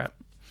and crap.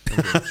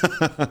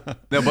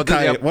 No, but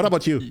Kai, yeah, what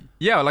about you?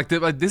 yeah, like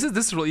this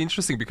is really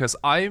interesting because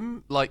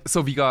I'm like,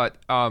 so we got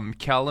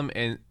Callum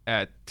in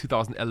at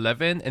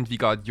 2011, and we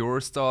got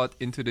your start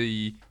into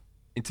the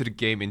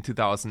game in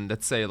 2000.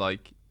 Let's say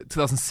like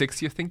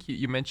 2006. You think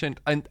you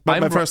mentioned, and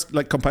My first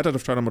like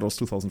competitive tournament was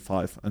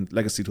 2005 and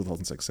Legacy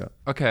 2006. Yeah.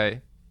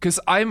 Okay, because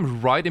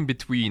I'm right in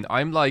between.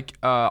 I'm like,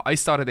 I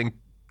started in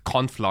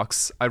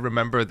Conflux. I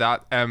remember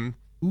that.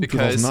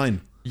 Because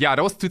 2009. Yeah,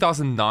 that was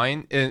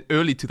 2009,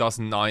 early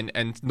 2009,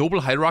 and Noble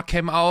Hierarch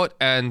came out,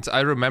 and I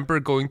remember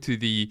going to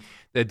the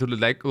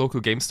local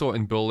game store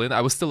in Berlin.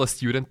 I was still a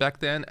student back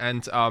then,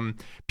 and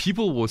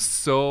people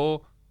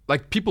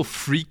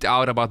freaked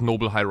out about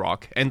Noble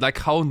Hierarch, and like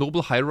how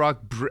Noble Hierarch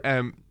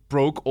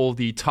broke all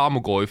the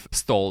Tarmogoyf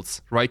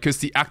stalls, right? Because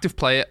the active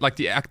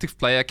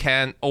player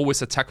can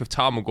always attack with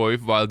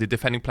Tarmogoyf, while the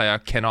defending player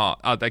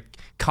cannot,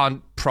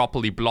 can't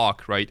properly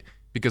block, right?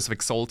 Because of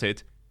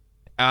Exalted.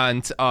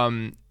 And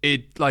Unless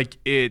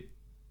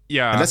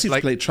you've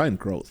played Giant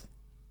Growth.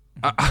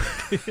 I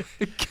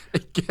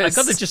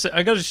guess.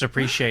 I gotta just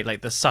appreciate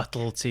like the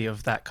subtlety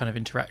of that kind of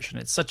interaction.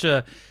 It's such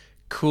a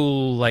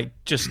cool, like,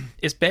 just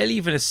it's barely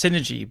even a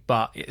synergy,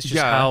 but it's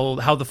just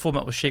how the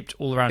format was shaped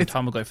all around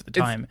Tarmogoyf at the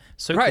time.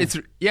 So right,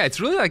 cool. it's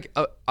really like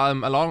a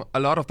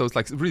lot of those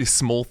like really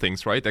small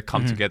things, right, that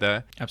come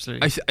together.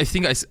 Absolutely. I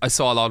think I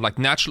saw a lot of like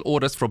natural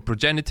orders from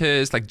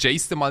Progenitors, like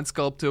Jace the Mind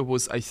Sculptor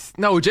was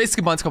Jace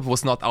the Mind Sculptor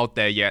was not out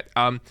there yet.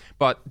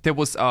 But there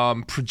was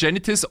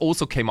Progenitors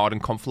also came out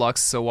in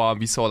Conflux, so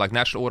we saw like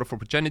natural order for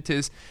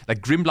Progenitors,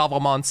 like Grim Lava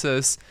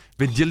Monsters.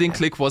 Vendilion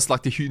Click was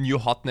like the new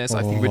hotness,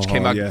 I think, which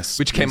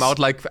came out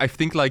like I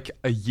think like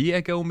a year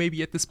ago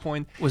maybe at this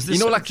point. Was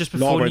this like just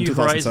before Laura in New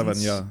 2007,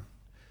 Horizons? yeah.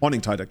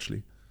 Morning Tide,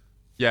 actually.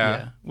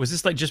 Yeah. Was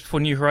this like just before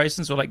New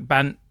Horizons, or like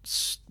Bant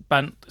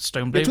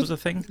Stoneblade was a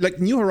thing? Like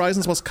New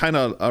Horizons was kind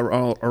of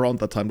around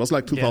that time. It was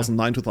like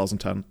 2009,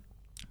 2010.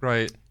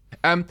 Right.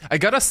 I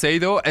gotta say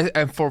though,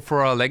 and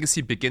for a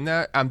legacy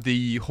beginner,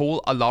 the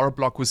whole Alara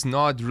block was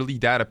not really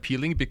that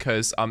appealing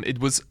because it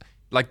was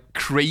like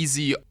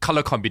crazy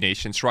color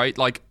combinations, right?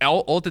 Like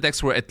all the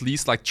decks were at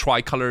least like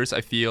tricolors. I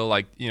feel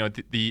like, you know,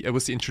 it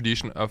was the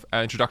introduction of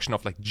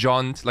like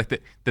Jund, like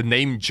the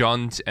name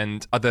Jund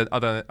and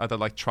other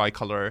like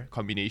tricolor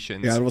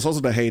combinations. Yeah, it was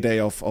also the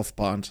heyday of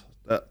Bant.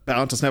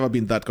 Bant has never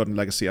been that good in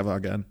Legacy ever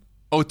again.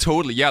 Oh,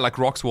 totally. Yeah, like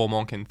Rock's War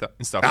Monk and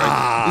stuff.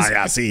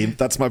 Yeah, see,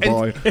 that's my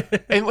boy.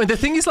 And the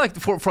thing is, like,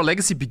 for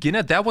Legacy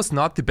Beginner, that was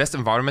not the best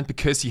environment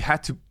because you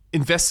had to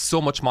invest so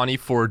much money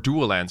for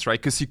dual lands, right?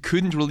 Because you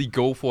couldn't really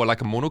go for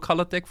like a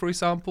monocolored deck, for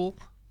example,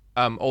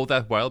 all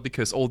that well,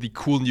 because all the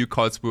cool new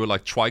cards were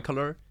like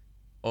tricolor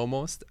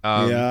almost.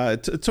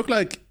 It took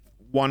like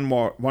one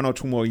or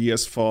two more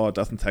years for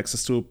Death in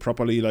Texas to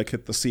properly like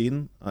hit the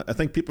scene. I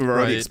think people were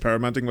already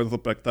experimenting with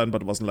it back then,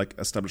 but it wasn't like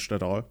established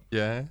at all.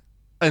 Yeah.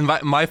 And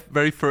my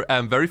very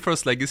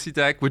first Legacy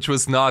deck, which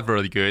was not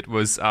really good,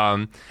 was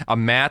a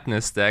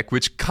Madness deck,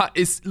 which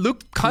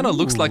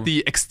looks like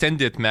the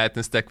extended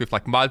Madness deck with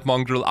like Mild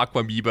Mongrel,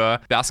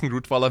 Aquamoeba, Basking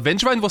Rootwaller.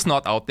 Vengevine was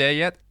not out there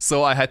yet,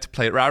 so I had to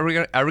play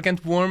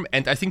Arrogant Worm,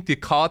 and I think the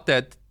card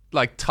that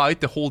like tied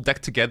the whole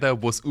deck together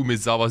was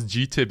Umezawa's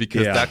Jite,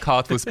 because that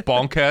card was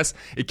bonkers.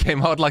 It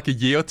came out like a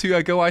year or two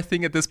ago, I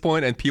think, at this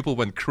point, and people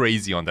went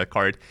crazy on that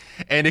card.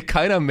 And it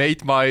kind of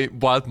made my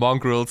Wild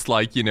Mongrels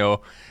like,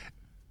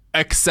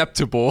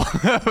 acceptable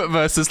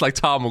versus like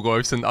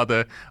Tarmogoyfs and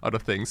other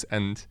things.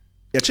 And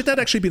Jit had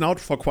actually been out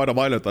for quite a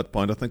while at that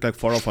point. I think like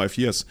 4 or 5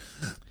 years.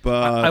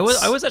 But I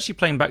was actually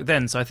playing back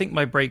then, so I think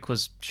my break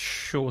was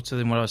shorter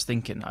than what I was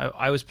thinking.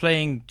 I was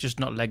playing just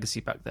not Legacy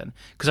back then,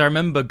 because I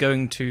remember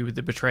going to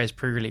the Betrayers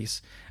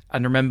pre-release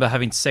and remember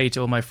having to say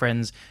to all my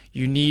friends,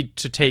 you need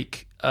to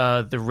take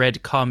the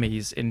red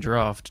Kamis in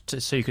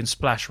draft so you can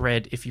splash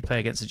red if you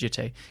play against a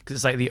Jite, because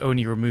it's like the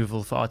only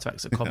removal for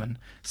artifacts at common,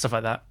 stuff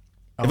like that.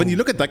 When you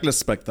look at deck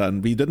lists back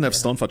then, we didn't have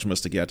Stoneforge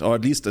Mystic yet, or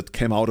at least it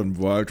came out in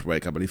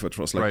Worldbreak, I believe it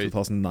was like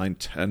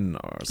 2009-10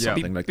 or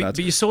something like that.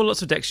 But you saw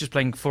lots of decks just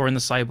playing 4 in the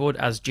sideboard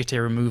as Jite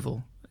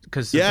removal.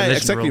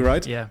 Exactly rule.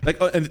 right. Yeah.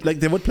 And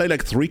they would play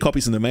like 3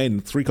 copies in the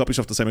main, 3 copies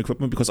of the same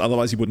equipment, because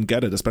otherwise you wouldn't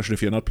get it, especially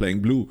if you're not playing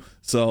blue.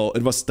 So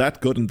it was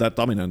that good and that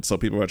dominant. So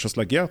people were just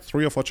like,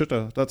 3 or 4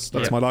 Jite,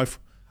 that's my life.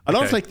 A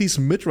lot of like these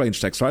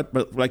mid-range decks, right?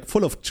 But like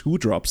full of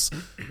 2-drops.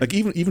 Like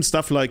even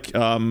stuff like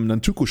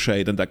Nantuku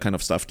Shade and that kind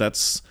of stuff.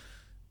 That's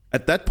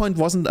at that point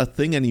wasn't a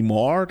thing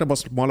anymore. That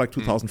was more like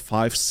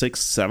 2005,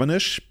 6,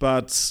 7-ish.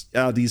 But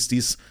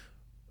these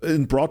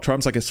in broad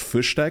terms, I guess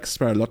fish decks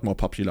were a lot more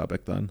popular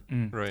back then.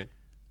 Right.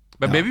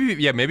 But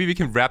maybe we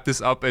can wrap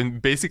this up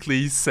and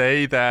basically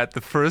say that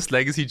the first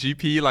Legacy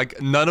GP, like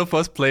none of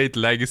us played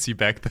Legacy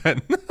back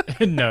then.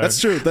 No, that's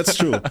true.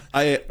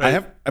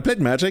 I played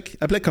Magic.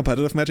 I played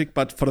competitive Magic,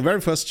 but for the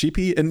very first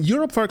GP in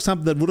Europe, for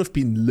example, that would have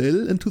been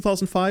Lille in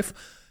 2005.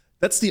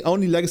 That's the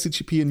only Legacy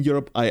GP in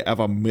Europe I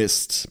ever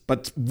missed.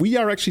 But we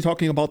are actually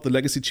talking about the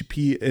Legacy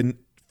GP in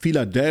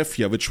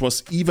Philadelphia, which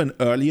was even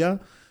earlier.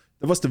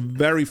 That was the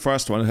very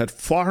first one. It had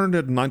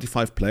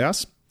 495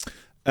 players.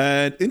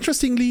 And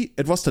interestingly,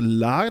 it was the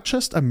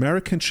largest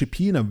American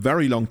GP in a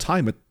very long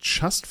time at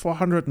just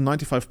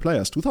 495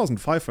 players.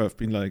 2005 have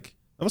been like,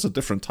 that was a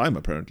different time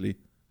apparently.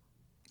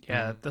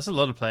 Yeah, that's a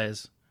lot of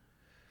players.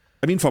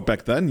 I mean, for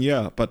back then,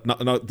 yeah. But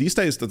now these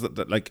days,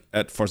 like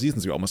at 4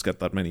 Seasons, you almost get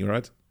that many,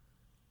 right?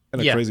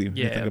 Kind of crazy when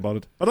you think about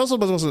it. But also,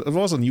 it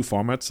was a new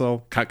format,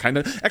 so kind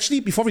of. Actually,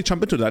 before we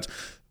jump into that,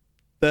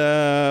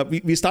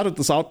 we started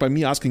this out by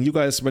me asking you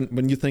guys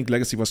when you think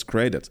Legacy was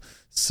created.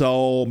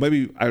 So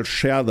maybe I'll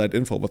share that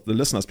info with the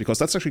listeners, because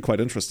that's actually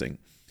quite interesting.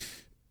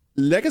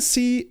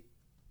 Legacy,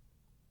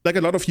 like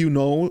a lot of you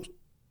know,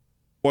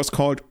 was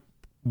called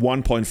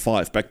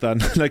 1.5 back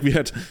then. Like we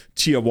had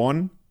tier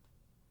 1.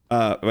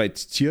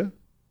 Tier?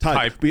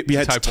 Type. We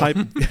had type.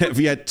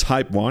 We had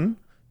type 1.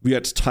 We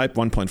had type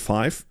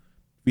 1.5.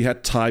 We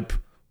had type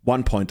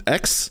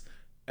 1.x.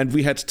 And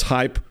we had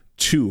type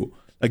 2.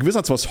 Like,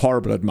 Wizards was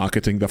horrible at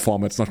marketing their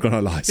formats, not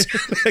gonna lie.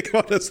 Like,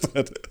 what is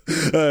that?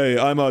 Hey,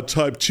 I'm a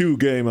Type 2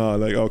 gamer.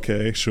 Like,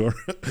 okay, sure.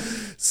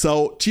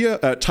 So,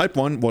 Type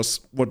 1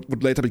 was what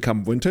would later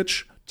become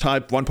Vintage.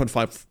 Type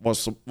 1.5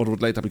 was what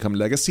would later become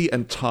Legacy.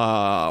 And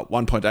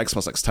 1.x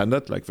was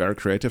extended, like very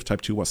creative. Type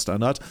 2 was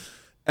standard.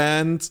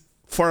 And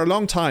for a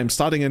long time,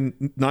 starting in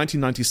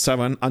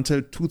 1997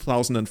 until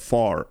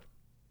 2004,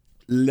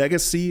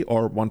 Legacy,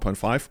 or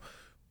 1.5,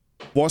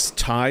 was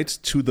tied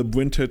to the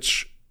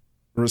Vintage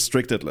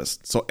restricted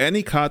list. So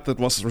any card that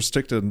was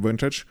restricted in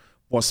Vintage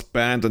was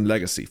banned in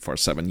Legacy for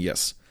 7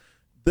 years.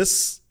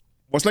 This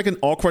was like an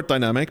awkward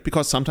dynamic,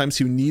 because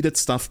sometimes you needed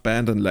stuff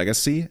banned in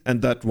Legacy,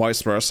 and that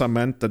vice versa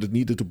meant that it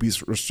needed to be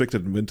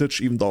restricted in Vintage,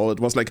 even though it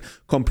was like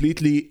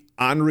completely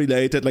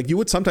unrelated. Like you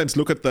would sometimes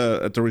look at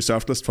the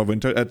reserved list for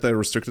Vintage, at the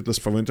restricted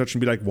list for Vintage,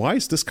 and be like, why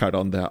is this card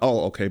on there?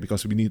 Oh, okay,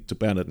 because we need to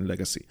ban it in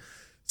Legacy.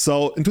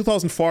 So in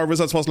 2004,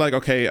 Wizards was like,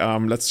 okay,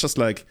 let's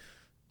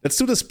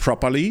do this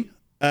properly.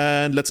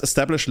 And let's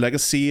establish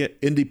Legacy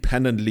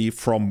independently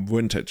from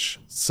Vintage.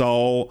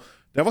 So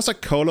there was a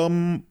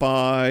column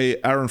by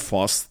Aaron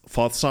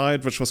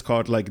Forsyth, which was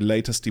called like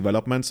Latest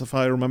Developments, if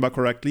I remember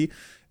correctly.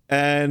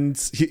 And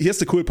here's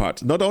the cool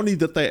part. Not only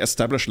did they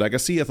establish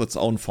Legacy as its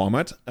own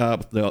format,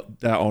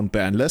 their own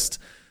ban list,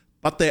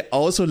 but they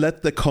also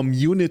let the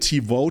community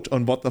vote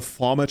on what the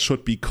format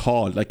should be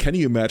called. Like, can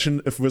you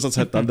imagine if Wizards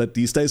had done that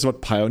these days,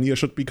 what Pioneer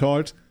should be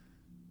called?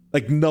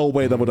 Like, no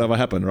way that would ever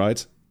happen,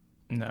 right?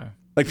 No.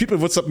 Like people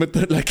would submit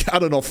like, I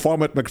don't know,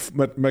 format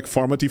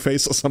McFormity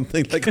face or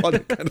something, like all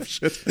that kind of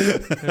shit.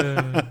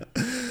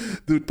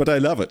 Dude, but I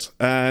love it.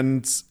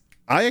 And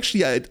I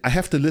actually I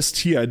have the list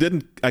here.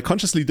 I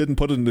consciously didn't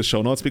put it in the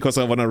show notes because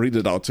I want to read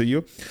it out to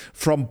you.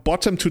 From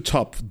bottom to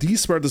top,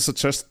 these were the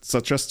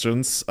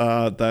suggestions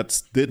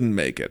that didn't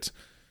make it.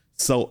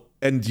 So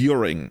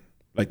Enduring,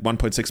 like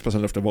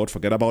 1.6% of the vote,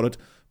 forget about it.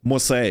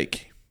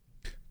 Mosaic,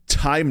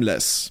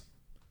 Timeless,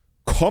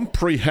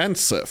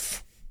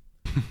 Comprehensive,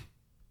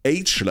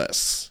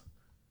 Ageless,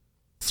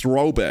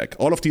 Throwback.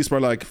 All of these were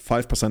like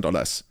 5% or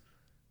less.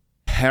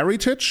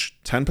 Heritage,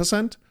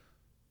 10%.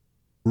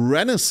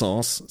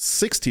 Renaissance,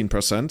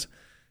 16%.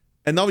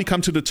 And now we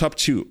come to the top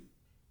 2.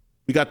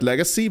 We got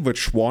Legacy,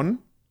 which won.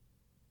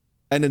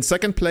 And in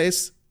second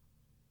place,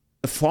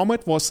 the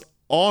format was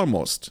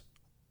almost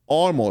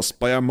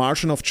by a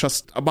margin of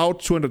just about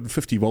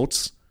 250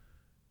 votes,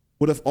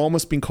 would have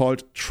almost been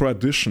called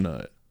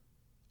Traditional.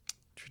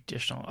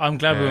 I'm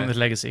glad we went with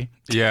Legacy.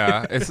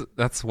 Yeah,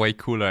 that's way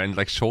cooler and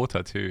like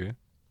shorter too.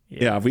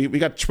 Yeah, we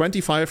got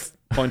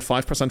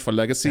 25.5% for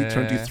Legacy,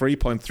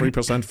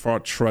 23.3% for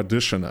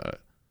Traditional.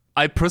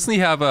 I personally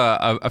have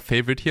a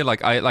favorite here.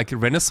 Like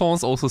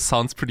Renaissance also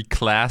sounds pretty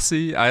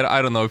classy.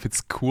 I don't know if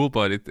it's cool,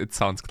 but it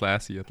sounds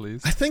classy at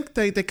least. I think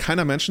they kind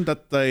of mentioned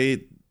that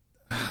they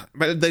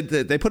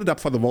put it up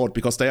for the vote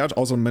because they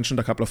also mentioned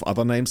a couple of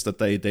other names that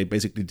they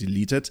basically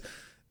deleted.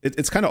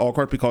 It's kind of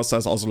awkward because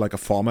there's also like a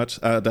format.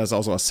 There's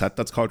also a set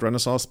that's called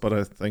Renaissance, but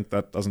I think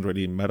that doesn't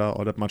really matter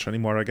all that much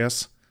anymore, I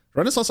guess.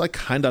 Renaissance I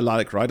kind of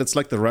like, right? It's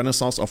like the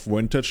Renaissance of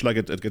vintage. Like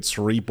it gets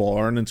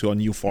reborn into a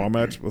new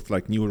format with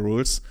like new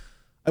rules.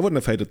 I wouldn't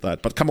have hated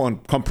that. But come on,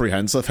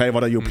 Comprehensive. Hey,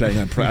 what are you playing?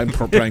 I'm playing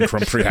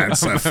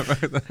Comprehensive.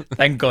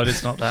 Thank God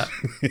it's not that.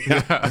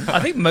 Yeah. I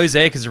think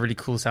Mosaic is a really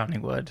cool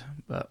sounding word.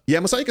 But yeah,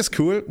 Mosaic is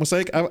cool.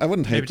 Mosaic, I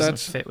wouldn't hate that. Maybe it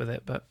doesn't fit with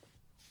it, but...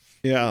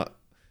 Yeah.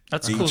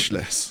 That's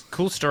Ageless.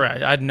 Cool story.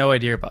 I had no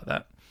idea about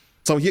that.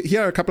 So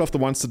here are a couple of the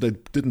ones that they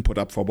didn't put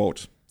up for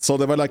vote. So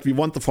they were like, we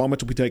want the format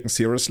to be taken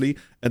seriously,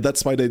 and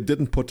that's why they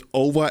didn't put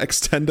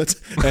overextended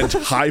and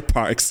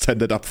hyper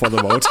extended up for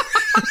the vote.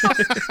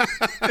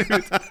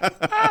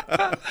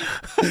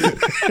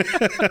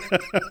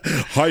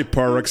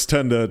 Hyper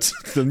extended,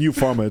 the new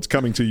format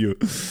coming to you.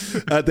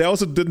 They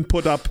also didn't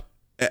put up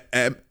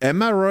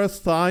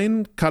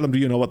Amaranthine. Callum, do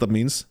you know what that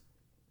means?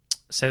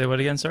 Say the word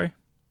again, sorry.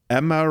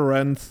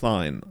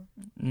 Amaranthine.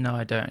 No,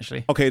 I don't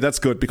actually. Okay, that's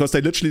good because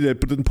they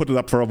didn't put it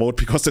up for a vote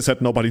because they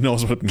said nobody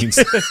knows what it means.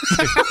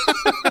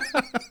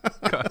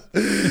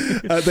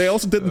 They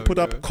also didn't put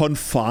up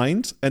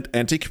confined and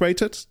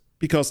antiquated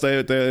because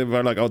they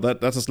were like, oh,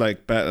 that is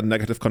like a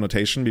negative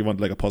connotation. We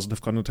want like a positive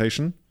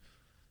connotation.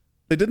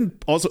 They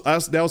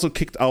also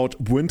kicked out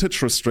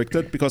vintage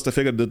restricted because they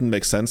figured it didn't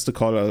make sense to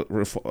call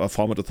a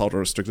format without a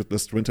restricted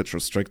list vintage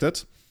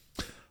restricted.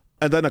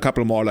 And then a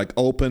couple more like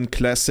Open,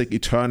 Classic,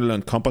 Eternal,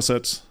 and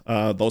Composite.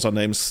 Those are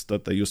names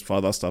that they used for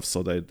other stuff,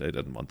 so they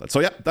didn't want that. So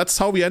yeah, that's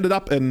how we ended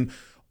up on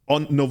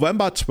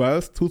November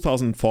 12th,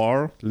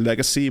 2004,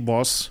 Legacy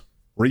was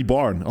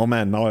reborn. Oh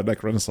man, now I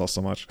like Renaissance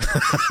so much.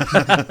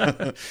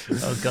 Oh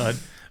god.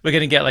 We're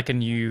going to get like a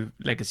new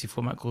Legacy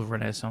format called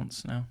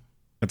Renaissance now.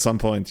 At some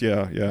point,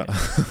 yeah.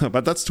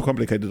 But that's too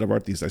complicated a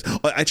word these days.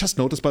 I just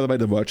noticed, by the way,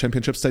 the World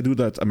Championships, they do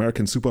that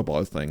American Super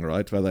Bowl thing,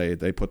 right? Where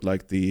they put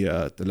like the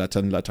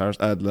Latin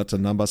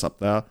numbers up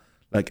there,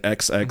 like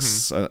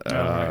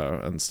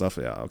XX and stuff.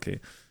 Yeah, okay.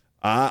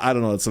 I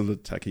don't know. It's a little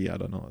tacky. I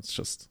don't know. It's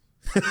just...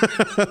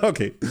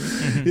 Okay,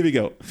 here we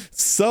go.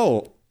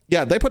 So,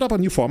 yeah, they put up a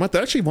new format. They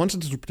actually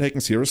wanted it to be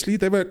taken seriously.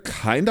 They were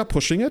kind of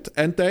pushing it.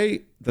 And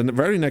the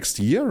very next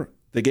year,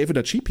 they gave it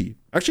a GP.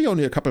 Actually,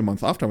 only a couple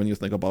months after when you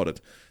think about it.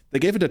 They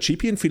gave it a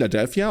GP in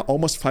Philadelphia.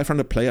 Almost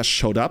 500 players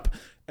showed up.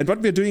 And what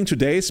we're doing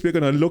today is we're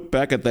going to look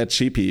back at that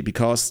GP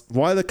because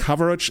while the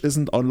coverage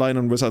isn't online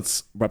on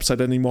Wizards'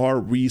 website anymore,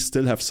 we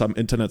still have some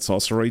internet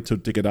sorcery to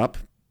dig it up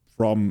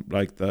from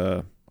like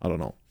I don't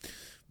know.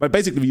 But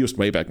basically, we used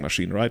Wayback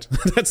Machine, right?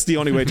 That's the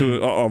only way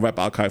to, or Web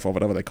Archive or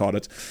whatever they call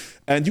it.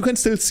 And you can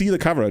still see the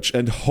coverage.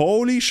 And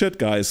holy shit,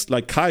 guys.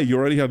 Like, Kai, you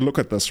already had a look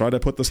at this, right? I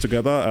put this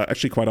together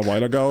actually quite a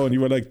while ago. And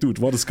you were like, dude,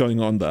 what is going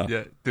on there?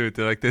 Yeah, dude,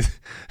 like this,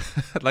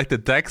 like the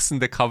decks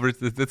and the coverage,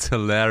 that's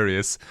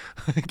hilarious.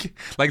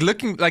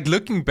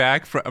 looking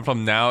back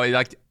from now,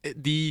 like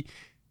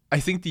I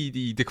think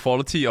the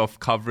quality of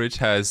coverage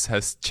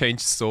has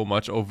changed so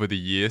much over the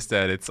years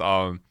that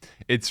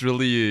it's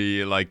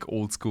really like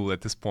old school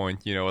at this point,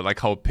 you know, like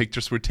how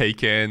pictures were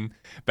taken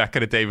back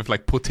in the day with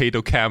like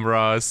potato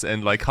cameras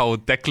and like how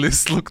deck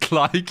lists looked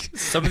like.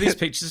 Some of these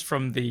pictures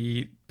from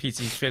the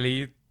PT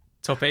Philly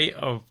top 8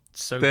 are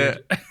so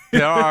good.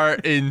 They are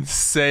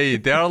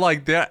insane. They're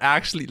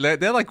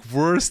like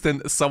worse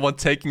than someone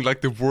taking like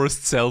the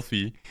worst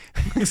selfie.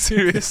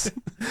 Serious.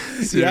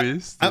 Yeah.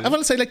 I want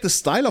to say like the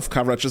style of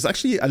coverage is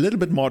actually a little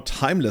bit more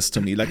timeless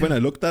to me. Like when I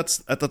looked at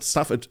that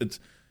stuff,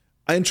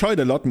 I enjoyed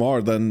it a lot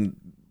more than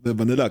the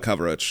vanilla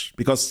coverage,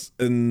 because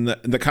in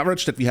the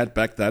coverage that we had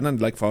back then and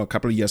like for a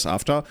couple of years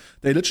after,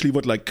 they literally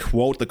would like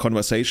quote the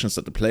conversations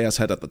that the players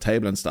had at the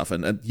table and stuff,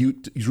 and you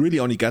really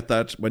only get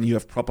that when you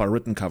have proper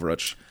written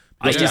coverage.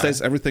 Because these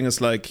days everything is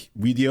like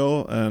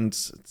video, and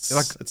it's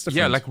different.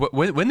 Yeah, like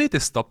when did they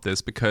stop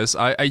this? Because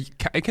I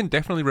can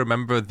definitely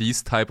remember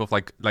these type of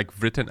like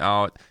written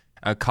out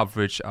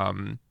coverage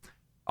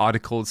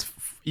articles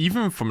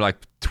even from like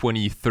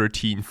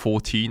 2013,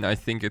 14, I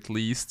think at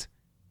least.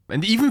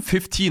 And even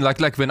 15,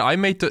 like when I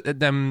made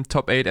them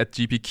top 8 at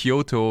GP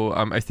Kyoto,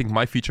 I think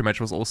my feature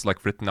match was also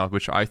like written out,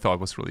 which I thought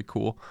was really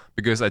cool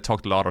because I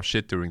talked a lot of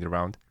shit during the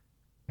round.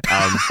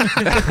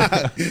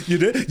 You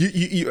did?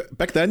 You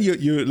back then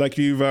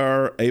you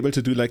were able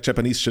to do like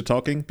Japanese shit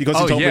talking because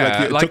you told me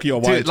like it took you a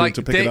while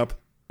to pick it up.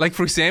 Like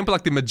for example,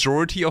 like the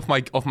majority of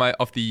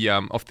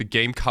the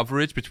game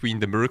coverage between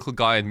the Miracle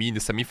guy and me in the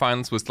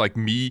semifinals was like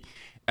me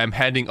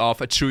handing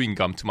off a chewing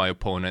gum to my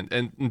opponent,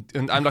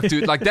 and I'm like,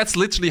 dude, like that's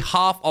literally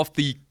half of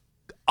the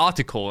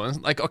article.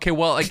 And like, okay,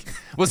 well, like,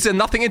 was there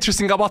nothing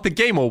interesting about the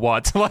game or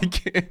what?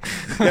 Like,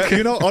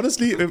 yeah,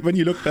 honestly, when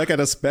you look back at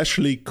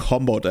especially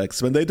combo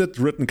decks, when they did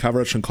written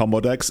coverage on combo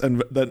decks,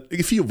 and then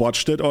if you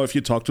watched it or if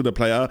you talked to the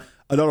player,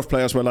 a lot of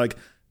players were like,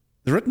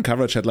 the written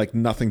coverage had like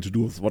nothing to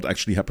do with what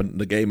actually happened in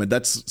the game, and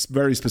that's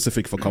very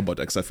specific for combo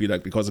decks, I feel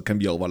like, because it can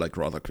be over like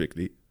rather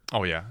quickly.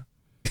 Oh yeah.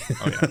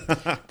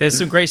 There's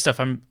some great stuff.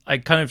 I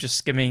kind of just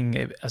skimming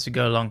it as we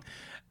go along,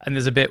 and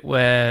there's a bit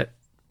where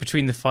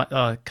between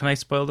the can I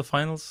spoil the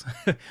finals?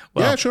 Well,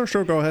 yeah, sure,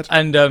 go ahead.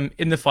 And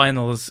in the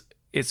finals,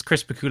 it's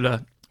Chris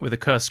Bakula with a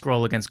cursed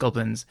scroll against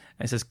goblins,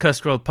 and it says cursed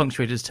scroll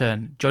punctuated his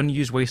turn. John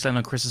used wasteland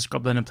on Chris's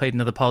goblin and played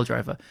another pile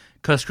driver.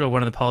 Cursed scroll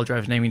one of the pile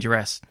drivers naming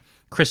duress.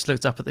 Chris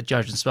looked up at the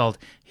judge and spelled,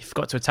 he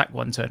forgot to attack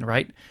one turn,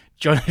 right?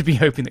 John had been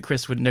hoping that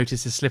Chris would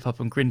notice his slip up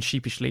and grinned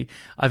sheepishly.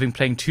 I've been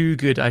playing too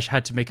good, I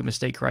had to make a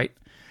mistake, right?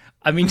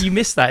 I mean, you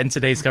miss that in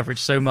today's coverage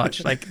so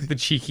much, like the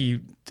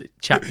cheeky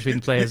chat between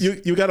players.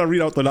 You gotta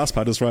read out the last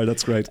part as well.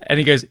 That's great. And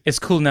he goes, "It's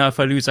cool now.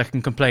 If I lose, I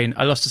can complain.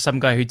 I lost to some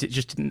guy who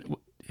just didn't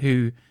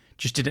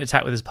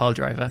attack with his pile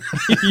driver."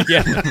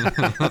 Yeah,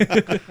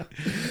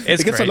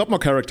 it gets a lot more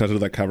character to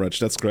that coverage.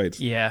 That's great.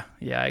 Yeah,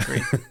 I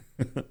agree.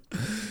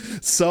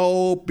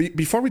 So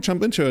before we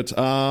jump into it,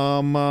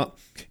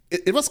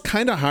 it was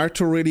kind of hard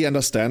to really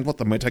understand what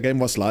the metagame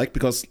was like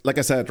because, like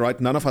I said, right,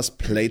 none of us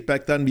played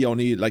back then. We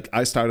only, like,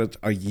 I started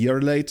a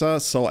year later,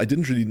 so I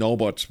didn't really know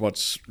what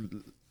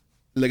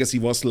Legacy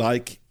was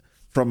like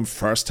from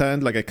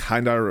firsthand. Like, I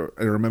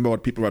remember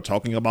what people were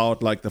talking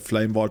about, like the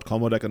Flame Vault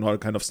combo deck and all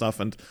that kind of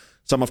stuff, and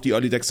some of the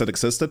early decks that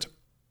existed.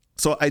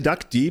 So I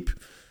dug deep.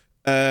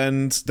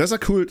 And there's a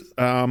cool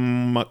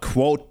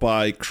quote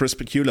by Chris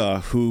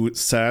Bakula, who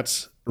said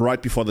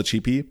right before the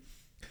GP,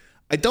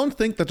 I don't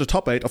think that the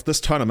top 8 of this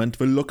tournament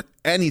will look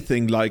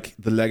anything like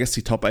the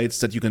Legacy top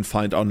 8s that you can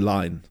find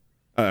online.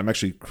 I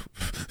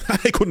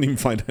couldn't even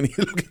find any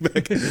looking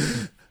back.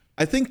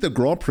 I think the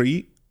Grand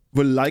Prix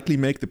will likely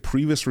make the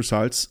previous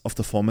results of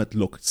the format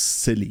look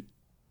silly.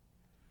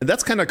 And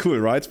that's kind of cool,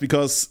 right?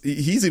 Because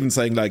he's even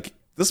saying, like,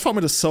 this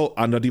format is so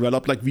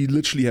underdeveloped, like we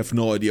literally have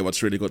no idea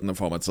what's really good in the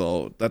format.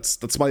 So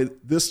that's why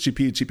this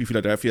GP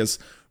Philadelphia is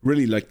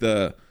really like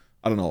the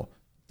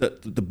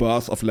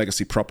birth of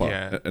Legacy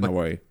proper in a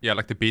way. Yeah,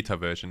 like the beta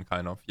version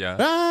kind of.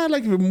 Yeah.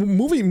 Like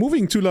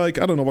moving to like,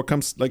 I don't know what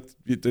comes, like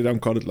they don't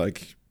call it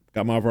like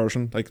Gamma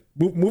version, like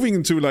moving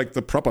into like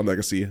the proper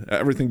Legacy.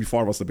 Everything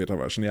before was the beta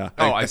version. Yeah.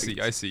 I see.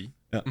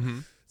 Yeah. Mm-hmm.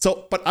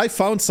 So, but I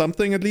found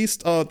something at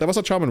least. There was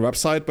a German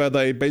website where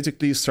they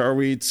basically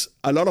surveyed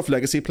a lot of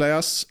Legacy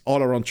players,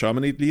 all around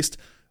Germany at least,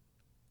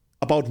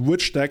 about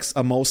which decks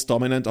are most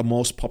dominant or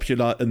most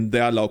popular in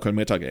their local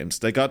metagames.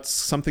 They got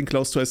something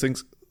close to, I think,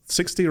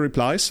 60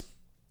 replies.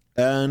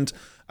 And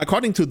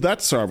according to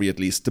that survey at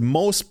least, the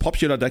most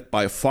popular deck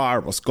by far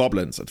was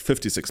Goblins at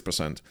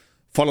 56%,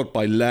 followed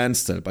by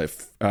Landstill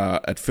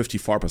at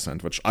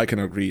 54%, which I can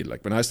agree.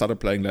 Like when I started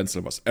playing,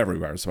 Landstill was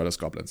everywhere as well as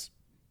Goblins.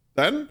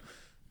 Then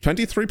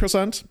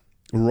 23%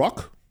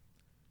 Rock,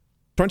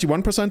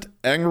 21%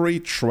 Angry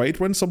Trade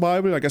Wind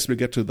Survival. I guess we'll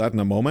get to that in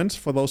a moment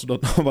for those who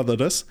don't know what that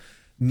is.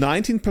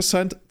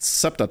 19%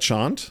 Scepter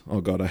Chant.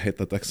 Oh god, I hate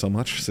that deck so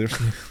much.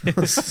 Seriously.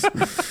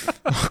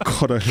 Oh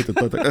god, I hate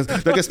that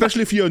deck. Like,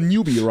 especially if you're a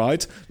newbie,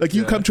 right? Like,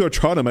 you come to a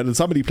tournament and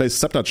somebody plays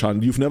Scepter Chant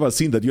and you've never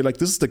seen that. You're like,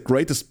 this is the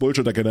greatest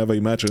bullshit I can ever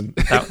imagine.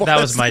 That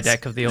was my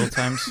deck of the old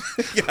times.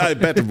 Yeah, I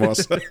bet it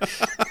was.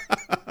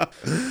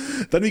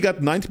 Then we got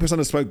 90%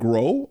 as well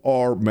Grow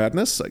or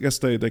Madness. I guess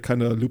they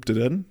kind of looped it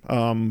in.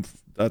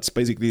 That's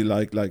basically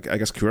like I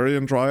guess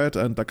Quirion Dryad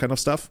and that kind of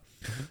stuff.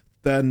 Mm-hmm.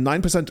 Then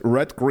 9%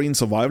 Red-Green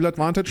Survival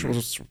Advantage, which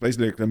is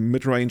basically like a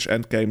mid-range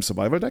endgame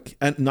survival deck.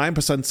 And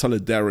 9%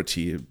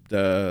 Solidarity,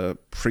 the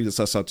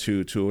predecessor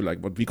to like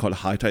what we call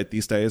High Tide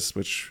these days,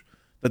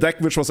 the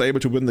deck which was able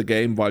to win the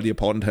game while the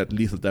opponent had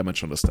lethal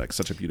damage on this deck.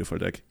 Such a beautiful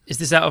deck. Is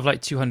this out of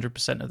like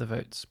 200% of the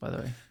votes, by the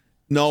way?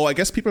 No, I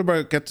guess people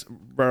were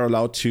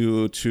allowed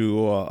to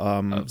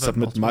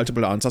submit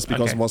multiple answers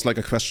because it was like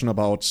a question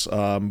about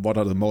what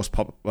are the most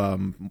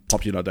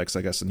popular decks,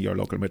 I guess, in your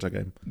local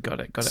metagame. Got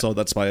it. So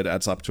that's why it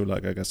adds up to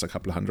like, I guess, a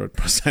couple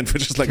 100%,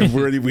 which is like a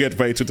really weird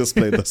way to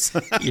display this.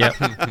 Yeah.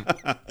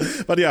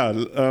 But yeah,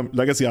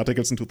 legacy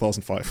articles in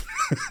 2005.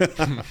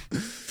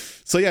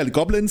 So yeah,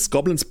 goblins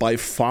by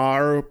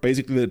far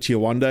basically the tier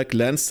 1 deck.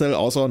 Landstill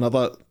also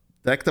another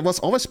deck that was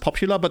always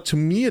popular, but to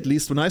me, at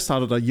least when I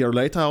started a year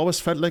later, I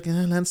always felt like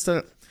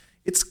Landstill,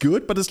 it's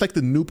good, but it's like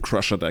the noob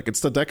crusher deck.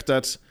 It's the deck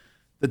that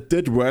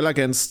did well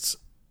against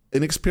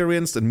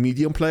inexperienced and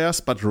medium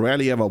players, but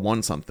rarely ever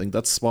won something.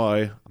 That's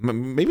why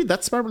maybe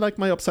that's where like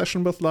my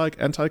obsession with like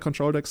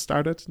anti-control decks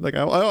started. Like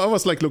I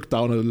was like looked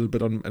down a little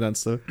bit on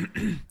Landstill.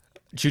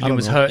 Julian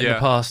was hurt in the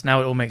past.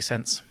 Now it all makes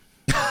sense.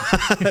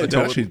 It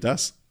actually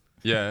does.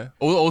 Yeah.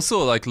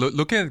 Also, like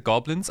looking at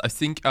goblins, I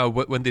think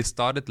when they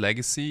started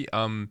Legacy,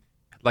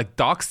 like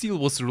Darksteel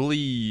was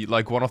really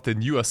like one of the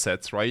newer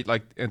sets, right?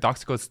 Like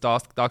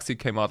Darksteel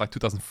came out like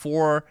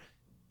 2004,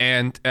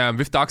 and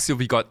with Darksteel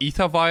we got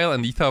Ether Vial,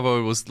 and Ether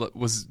Vial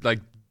was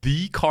like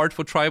the card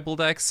for tribal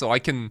decks. So I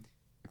can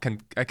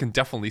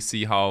definitely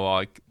see how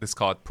like this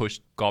card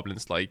pushed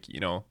goblins like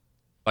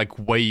like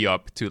way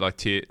up to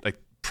like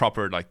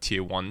proper like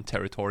tier 1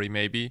 territory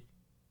maybe.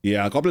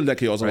 Yeah, Goblin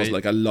Decky also was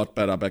like a lot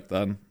better back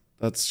then.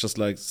 That's just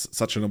like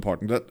such an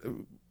important.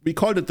 We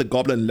called it the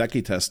Goblin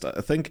Lecky test.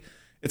 I think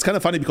it's kind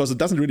of funny because it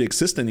doesn't really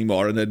exist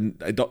anymore, and then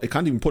I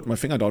can't even put my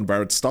finger down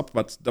where it stopped.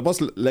 But there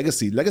was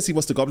Legacy. Legacy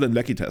was the Goblin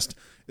Lecky test.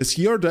 Is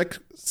your deck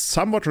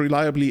somewhat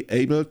reliably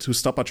able to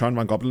stop a turn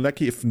 1 Goblin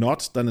Lecky? If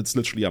not, then it's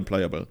literally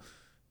unplayable.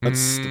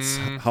 That's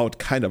how it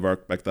kind of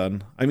worked back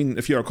then. I mean,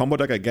 if you're a combo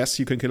deck, I guess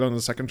you can kill on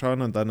the second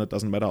turn, and then it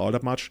doesn't matter all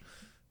that much.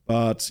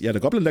 But yeah, the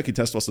Goblin Lecky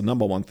test was the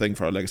number one thing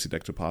for a Legacy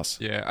deck to pass.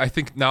 Yeah, I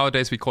think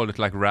nowadays we call it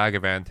like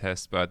Ragavan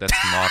test, but that's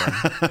modern.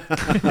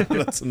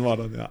 That's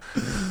modern, yeah.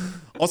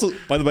 Also,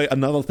 by the way,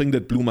 another thing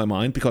that blew my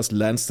mind, because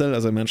Landstill,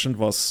 as I mentioned,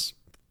 was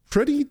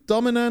pretty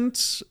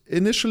dominant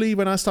initially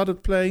when I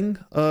started playing,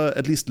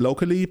 at least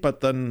locally.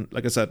 But then,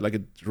 like I said, like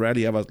it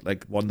rarely ever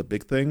like won the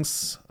big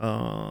things.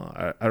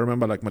 I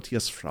remember like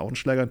Matthias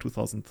Frauenschläger in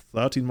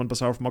 2013 won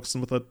Bazaar of Moxon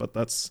with it, but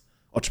that's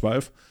or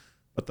 12.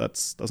 But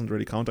that doesn't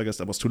really count. I guess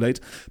that was too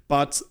late.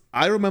 But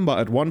I remember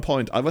at one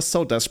point, I was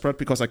so desperate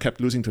because I kept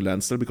losing to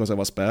Landstill because I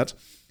was bad.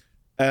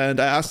 And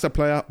I asked the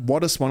player,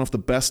 what is one of the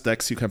best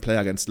decks you can play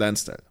against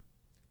Landstill?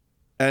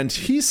 And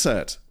he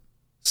said,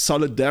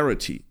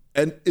 Solidarity.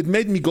 And it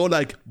made me go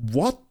like,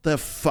 what the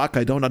fuck?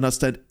 I don't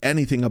understand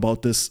anything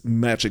about this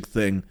magic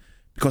thing.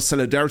 Because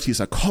Solidarity is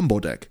a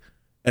combo deck.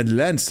 And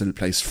Landstill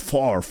plays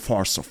 4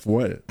 Force of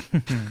Will.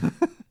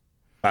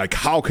 Like,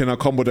 how can a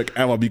combo deck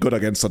ever be good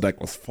against a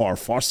deck with 4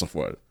 Force of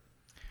Will?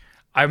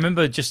 I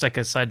remember, just like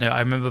a side note, I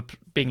remember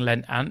being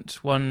lent Ant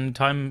one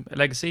time at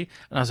Legacy,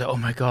 and I was like, oh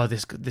my god,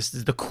 this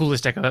is the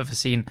coolest deck I've ever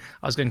seen.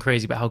 I was going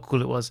crazy about how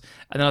cool it was.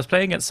 And then I was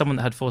playing against someone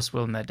that had Force of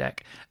Will in their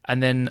deck,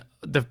 and then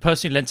the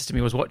person who lent it to me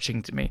was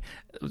watching to me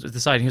the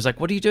side, and he was like,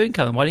 what are you doing,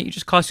 Callum? Why don't you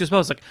just cast your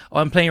spells? Like, oh,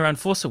 I'm playing around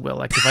Force of Will.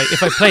 Like,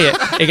 if I play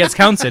it, it gets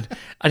countered.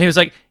 And he was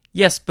like,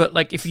 yes, but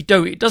like if you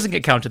don't, it doesn't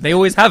get countered. They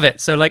always have it.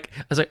 So like,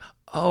 I was like,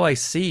 oh, I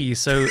see.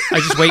 So I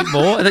just wait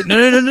more. Like,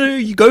 no,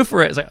 you go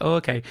for it. It's like, oh,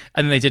 okay.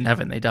 And then they didn't have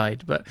it and they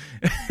died. But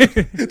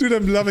dude,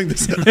 I'm loving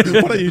this.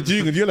 What are you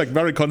doing? And you're like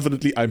very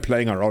confidently, I'm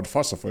playing around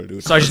Fossil,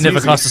 dude. So I just never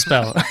cast a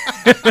spell.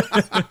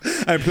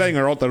 I'm playing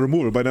around the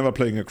removal by never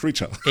playing a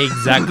creature.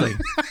 Exactly.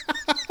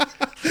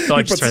 So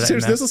I just but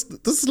seriously,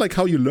 this is like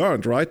how you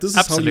learned, right? This is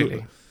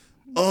absolutely.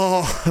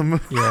 How you...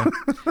 yeah.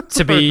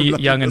 To be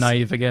young and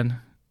naive again.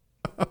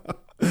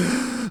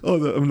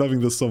 Oh, I'm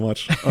loving this so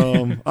much.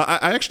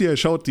 I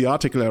showed the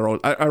article I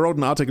wrote. I wrote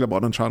an article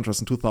about Enchantress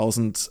in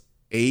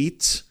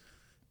 2008,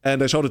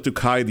 and I showed it to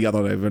Kai the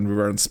other day when we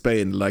were in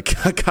Spain. Like,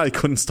 Kai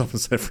couldn't stop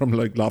himself from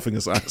like laughing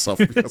his ass off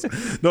because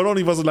not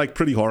only was it like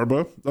pretty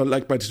horrible,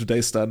 like by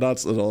today's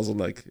standards, it also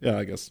like, yeah,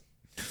 I guess.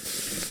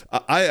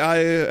 I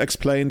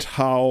explained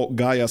how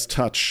Gaia's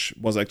Touch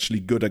was actually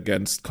good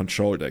against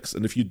control decks,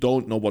 and if you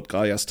don't know what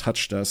Gaia's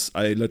Touch does,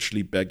 I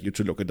literally beg you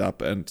to look it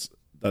up, and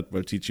that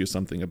will teach you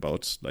something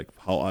about like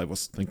how I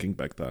was thinking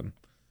back then.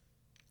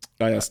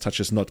 Gaia's Touch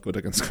is not good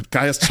against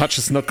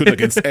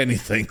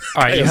anything.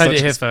 All right, you heard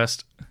it here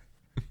first.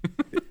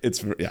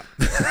 It's yeah.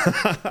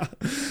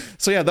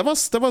 So yeah, that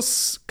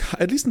was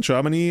at least in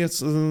Germany.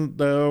 It's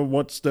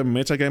what the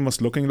metagame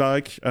was looking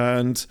like,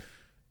 and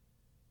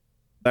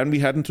then we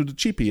head into the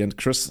GP. And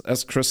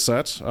as Chris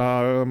said,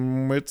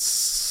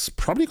 it's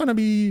probably going to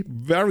be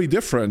very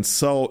different.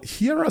 So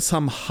here are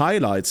some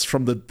highlights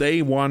from the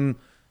day one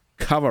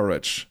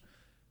coverage.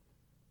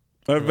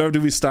 Where do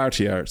we start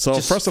here? So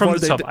just first of all,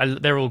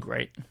 they're all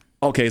great.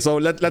 Okay, so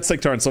let's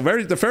take turns. So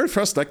the very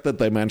first deck that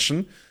they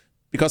mention,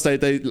 because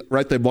they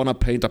want to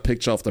paint a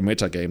picture of the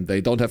metagame.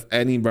 They don't have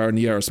anywhere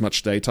near as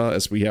much data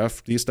as we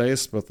have these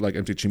days with like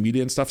MTG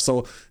Media and stuff.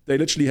 So they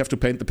literally have to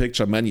paint the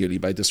picture manually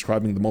by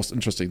describing the most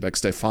interesting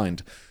decks they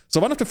find. So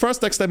one of the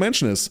first decks they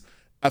mention is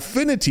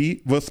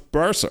Affinity with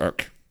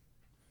Berserk.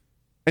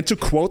 And to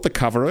quote the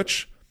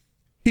coverage,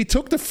 He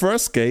took the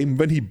first game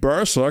when he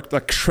berserked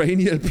a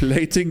cranial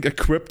plating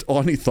equipped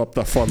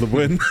ornithopter for the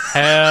win.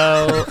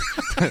 Hell,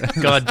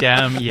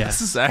 goddamn, yes.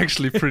 This is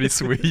actually pretty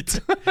sweet.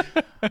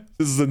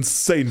 This is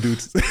insane,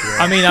 dude.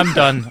 I mean, I'm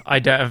done. I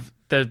don't have.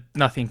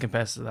 Nothing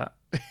compares to that.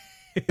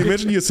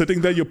 Imagine you're sitting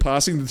there, you're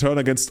passing the turn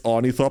against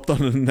ornithopter,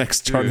 and the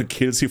next turn it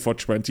kills you for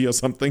 20 or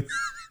something.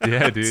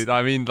 Yeah, dude.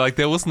 I mean, like,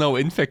 there was no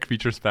infect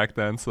creatures back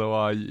then,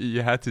 so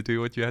you had to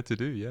do what you had to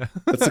do, yeah.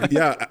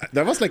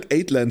 There was like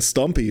 8-land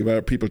Stompy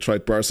where people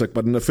tried Berserk,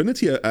 but in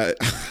Affinity,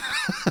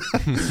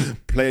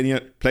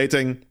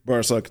 plating,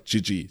 Berserk,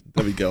 GG.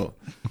 There we go.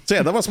 So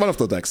yeah, that was one of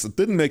the decks. It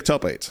didn't make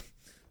top 8.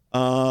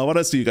 What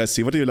else do you guys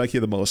see? What do you like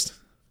here the most?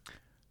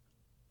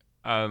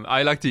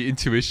 I like the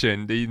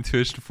intuition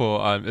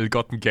for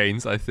ill-gotten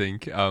gains, I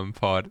think,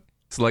 part.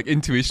 So like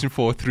intuition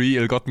for 3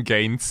 ill-gotten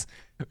gains.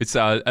 It's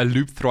a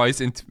loop thrice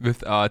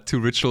with 2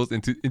 rituals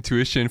into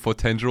intuition for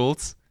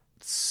tendrils.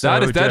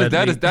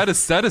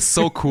 That is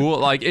so cool.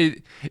 Like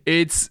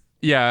it's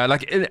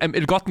like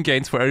ill-gotten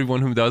gains for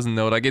everyone who doesn't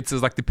know. Like it's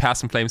just like the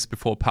Past in Flames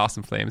before Past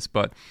in Flames,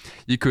 but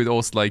you could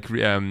also like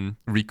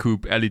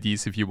recoup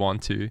LEDs if you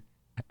want to.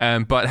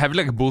 But having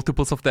like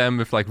multiples of them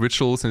with like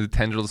rituals and the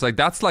tendrils, like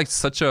that's like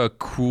such a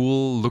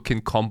cool looking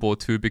combo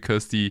too,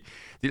 because the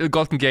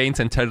ill-gotten gains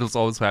and tendrils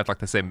also have like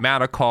the same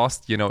mana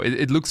cost. You know,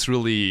 it looks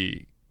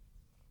really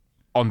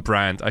on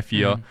brand, I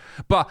feel.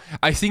 But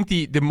I think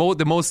the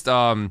most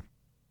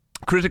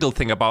critical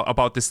thing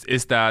about this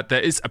is that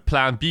there is a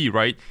plan B,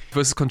 right?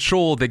 Versus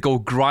Control, they go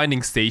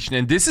grinding station,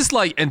 and this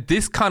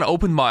kind of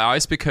opened my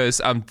eyes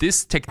because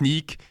this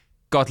technique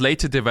got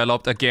later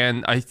developed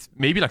again.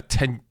 Maybe like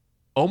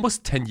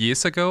almost 10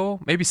 years ago,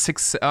 maybe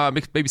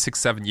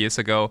 6-7 years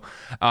ago.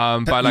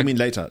 You mean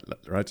later,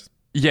 right?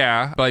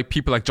 Yeah, like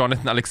people like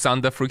Jonathan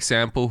Alexander, for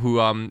example, who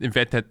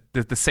invented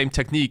the same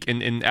technique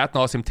in Ad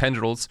Nauseam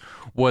Tendrils,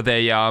 where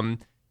they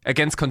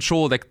against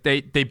Control, like they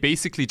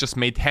basically just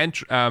made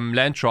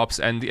land drops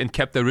and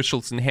kept their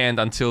rituals in hand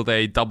until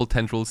they double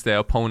tendrils their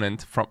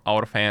opponent from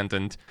out of hand.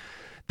 And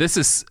this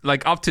is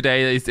like up to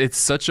date. It's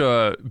such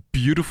a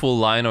beautiful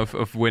line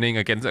of winning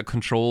against a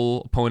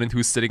Control opponent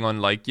who's sitting on,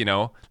 like, you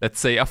know, let's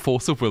say a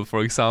Force of Will,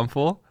 for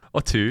example,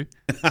 or 2.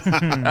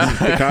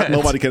 The card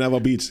nobody can ever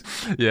beat.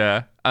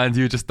 Yeah, and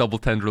you just double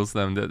tendrils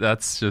them.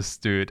 That's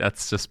just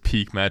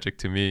peak magic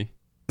to me.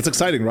 It's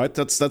exciting, right?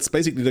 That's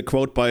basically the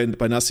quote by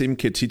Nassim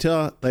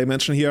Ketita they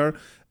mention here.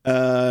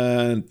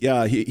 And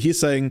yeah, he's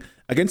saying,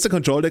 against the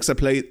Control decks, I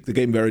play the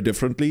game very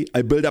differently.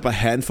 I build up a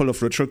handful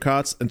of ritual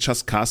cards and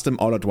just cast them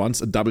all at once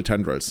and double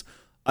tendrils.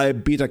 I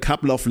beat a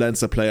couple of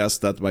Lancer players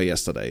that way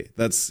yesterday.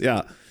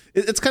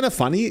 It's kind of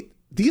funny.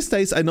 These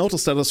days, I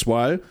noticed that as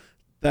well,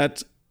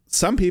 that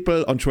some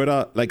people on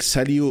Twitter like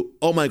sell you,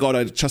 oh my god,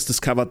 I just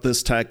discovered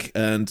this tech,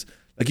 and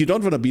like you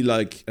don't want to be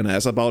like an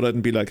ass about it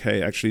and be like,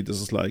 hey, actually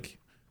this is like,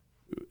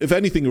 if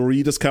anything,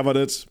 rediscovered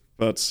it.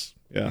 But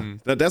yeah,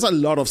 there's a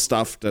lot of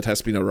stuff that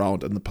has been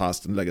around in the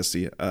past in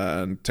Legacy,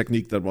 and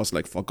technique that was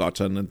like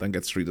forgotten and then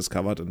gets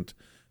rediscovered, and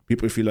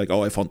people feel like,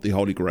 oh, I found the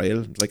Holy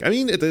Grail. It's like, I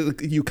mean,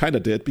 you kind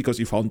of did, because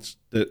you found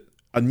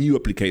a new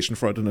application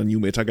for it in a new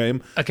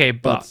metagame. Okay,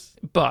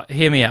 but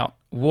hear me out.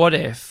 What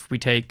if we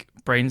take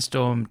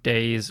Brainstorm,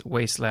 Daze,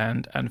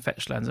 Wasteland, and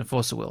Fetchlands and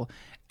Force of Will,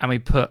 and we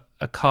put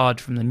a card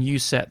from the new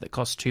set that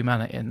costs 2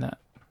 mana in that?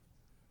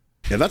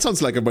 Yeah, that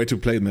sounds like a way to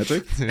play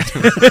Magic.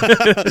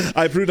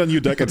 I brewed a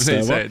new deck at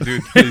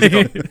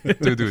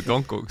Starbucks. Dude,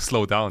 don't go,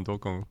 slow down, don't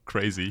go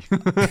crazy.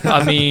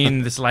 I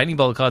mean, this Lightning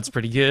Bolt card's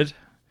pretty good.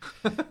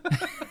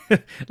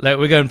 Like,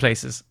 we're going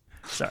places.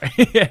 Sorry.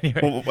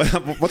 Anyway.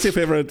 What's your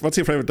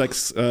favorite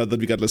decks that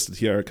we got listed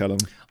here, Callum?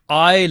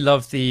 I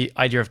love the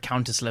idea of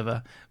Counter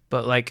Sliver,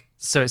 but like,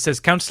 so it says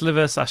Counter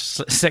Sliver /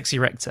 Sexy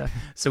Rector.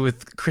 So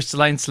with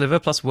Crystalline Sliver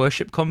plus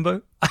Worship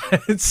combo,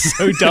 it's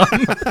so dumb.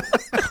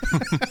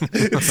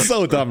 It's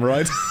so dumb,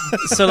 right?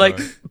 So like,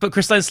 but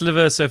Crystalline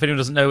Sliver, so if anyone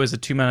doesn't know, is a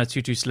 2-mana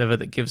 2/2 sliver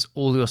that gives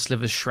all your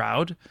slivers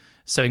shroud,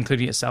 so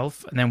including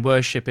itself. And then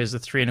Worship is a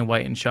 3 and a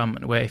white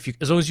enchantment where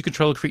as long as you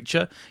control a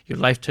creature, your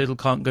life total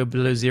can't go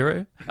below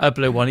 0,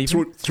 below 1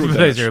 even. Through below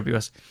damage. 0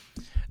 because,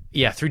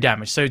 yeah, through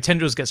damage. So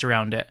Tendrils gets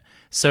around it.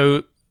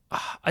 So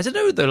I don't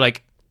know though,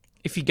 like,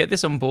 if you get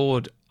this on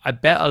board, I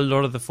bet a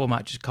lot of the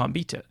format just can't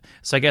beat it.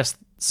 So I guess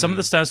some of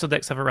the standstill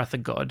decks have a Wrath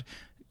of God.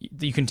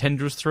 You can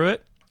Tendrils through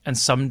it, and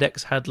some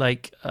decks had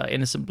like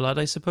Innocent Blood,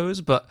 I suppose.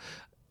 But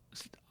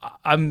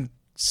I'm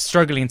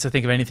struggling to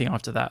think of anything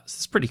after that. So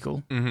it's pretty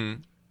cool.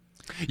 Mm-hmm.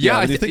 Yeah,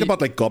 when you think about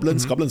like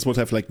goblins, goblins would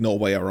have like no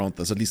way around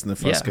this, at least in the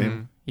first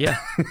game. Yeah.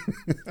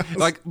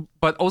 Like,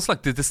 but also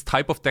like this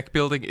type of deck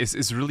building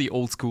is really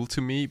old school to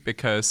me,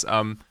 because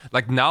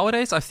like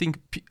nowadays I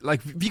think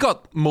like we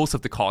got most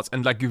of the cards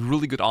and like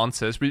really good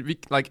answers. We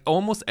like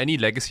almost any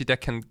Legacy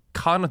deck can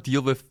kind of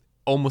deal with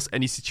almost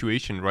any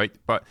situation, right?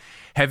 But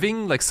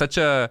having like such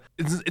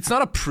it's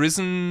not a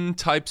prison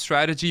type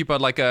strategy,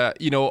 but like a,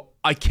 you know,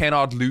 I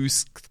cannot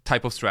lose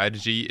type of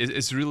strategy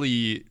is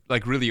really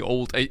like really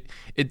old.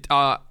 It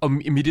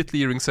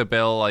immediately rings a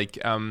bell, like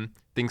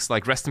things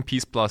like Rest in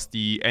Peace plus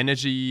the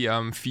energy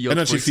field,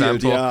 Energy for example.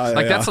 field, yeah,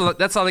 like yeah.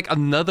 that's like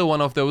another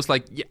one of those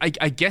like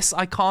I guess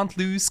I can't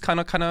lose kind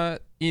of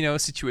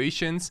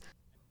situations.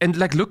 And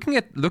like looking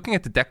at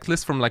the deck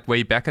list from like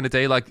way back in the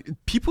day, like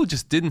people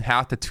just didn't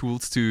have the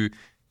tools to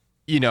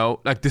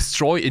like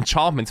destroy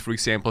enchantments, for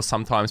example,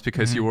 sometimes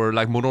because you were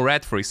like mono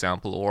red, for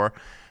example, or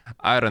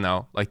I don't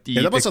know, like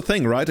that was a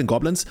thing, right? In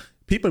Goblins,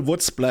 people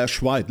would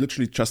splash white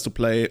literally just to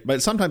play,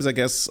 but sometimes I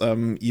guess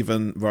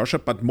even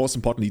worship, but most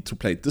importantly to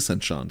play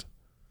disenchant.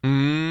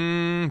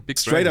 Big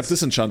Straight up strengths.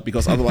 disenchant,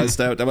 because otherwise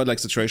there were like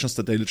situations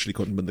that they literally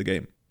couldn't win the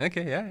game.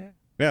 Okay, yeah.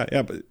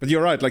 Yeah, but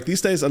you're right. Like these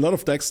days, a lot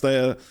of decks,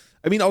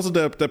 also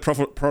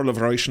the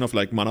proliferation of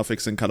like mana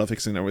fixing, color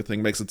fixing, and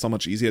everything makes it so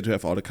much easier to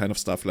have all the kind of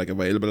stuff like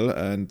available.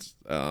 And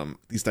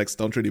these decks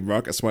don't really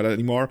work as well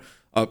anymore.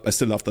 I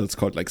still love that it's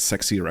called like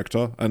Sexy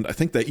Rector, and I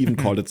think they even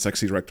called it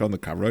Sexy Rector on the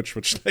coverage,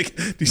 which like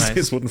these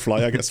days wouldn't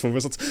fly, I guess, for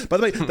Wizards. By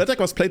the way, that deck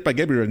was played by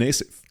Gabriel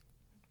Nassif.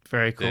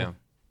 Very cool. Yeah.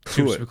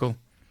 Super cool.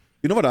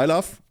 You know what I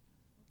love?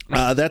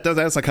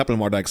 There's a couple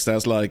more decks.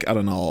 There's like, I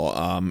don't know,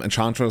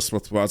 Enchantress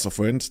with Words of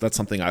Wind. That's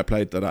something I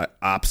played that I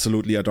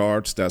absolutely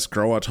adored. There's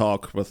Grower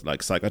Talk with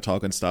like Psycho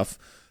Talk and stuff.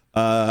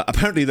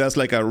 Apparently there's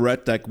like a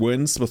red deck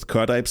wins with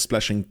Kurdape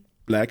splashing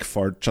black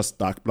for just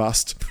Dark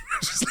Blast.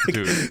 Just like,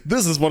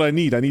 this is what I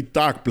need. I need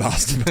Dark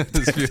Blast.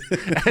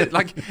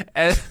 Like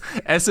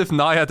as if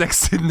Naya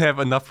decks didn't have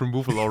enough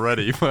removal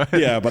already.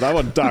 Yeah, but I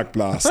want Dark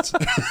Blast.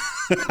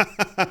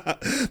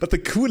 But the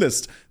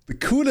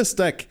coolest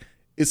deck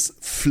is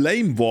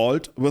Flame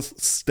Vault with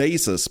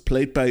Stasis,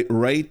 played by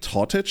Ray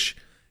Tottich,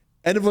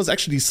 and it was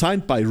actually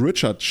signed by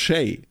Richard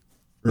Shea,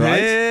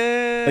 right?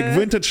 Yeah. Like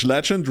vintage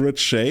legend Rich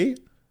Shea.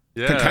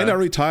 Yeah. Kind of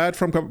retired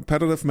from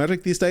competitive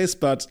Magic these days,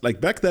 but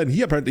like back then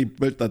he apparently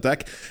built the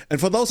deck.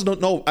 And for those who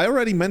don't know, I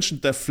already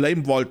mentioned the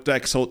Flame Vault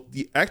deck. So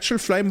the actual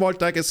Flame Vault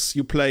deck is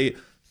you play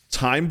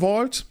Time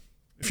Vault,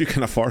 if you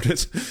can afford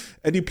it,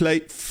 and you play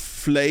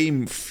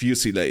Flame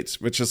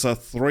Fusilade, which is a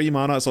 3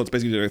 mana, so it's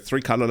basically like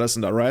 3 colorless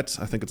and a red.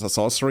 I think it's a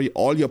sorcery.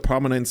 All your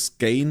permanents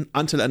gain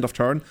until end of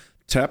turn,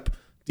 tap,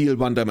 deal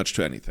 1 damage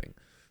to anything.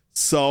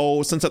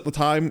 So since at the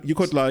time you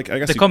could like, I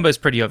guess the combo is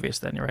pretty obvious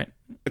then, right?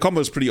 The combo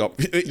is pretty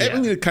obvious. Yeah.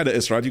 I mean, it kind of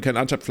is, right? You can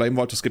untap Flame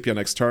Vault to skip your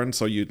next turn,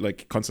 so you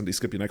like constantly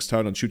skip your next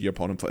turn and shoot your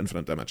opponent for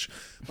infinite damage.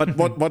 But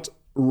what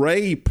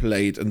Ray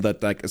played in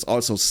that deck is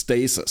also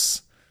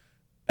Stasis,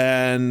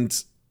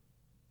 and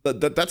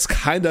that's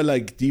kind of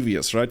like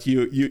devious, right?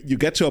 You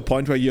get to a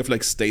point where you have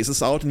like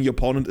Stasis out, and your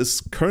opponent is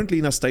currently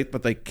in a state,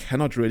 but they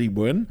cannot really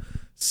win.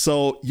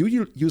 So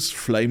you use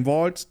Flame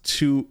Vault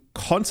to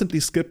constantly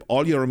skip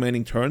all your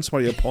remaining turns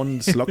while your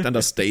opponent is locked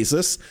under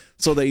Stasis,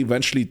 so they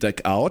eventually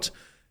deck out.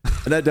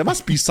 And there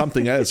must be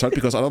something else, right?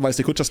 Because otherwise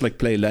they could just like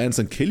play lands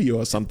and kill you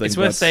or something. It's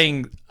worth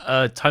saying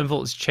Time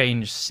Vault has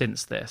changed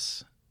since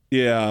this.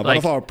 Yeah, like, one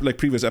of our like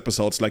previous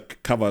episodes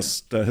like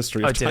covers the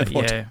history of Time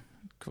Vault. Yeah,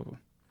 cool.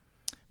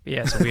 But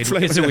yeah,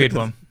 it's a weird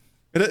one.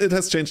 It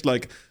has changed.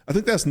 Like I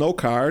think there's no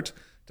card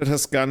that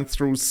has gone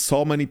through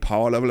so many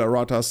power level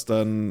erratas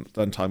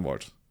than Time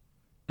Vault.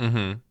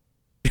 Mm-hmm.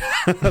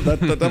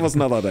 that was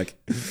another deck.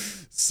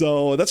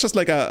 So that's just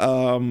like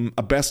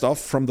a best of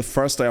from the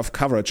first day of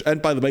coverage.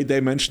 And by the way,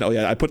 they mentioned, oh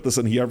yeah, I put this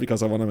in here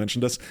because I want to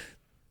mention this.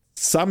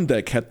 Some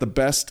deck had the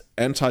best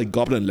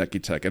anti-Goblin Lecky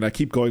tech, and I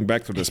keep going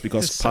back to this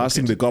because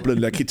passing the Goblin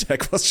Lecky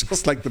tech was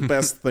just like the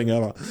best thing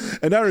ever.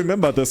 And I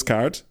remember this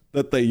card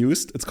that they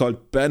used. It's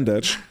called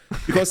Bandage,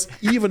 because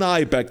even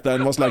I back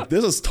then was like,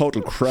 this is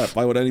total crap.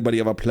 Why would anybody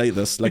ever play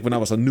this? Like when I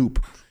was a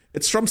noob.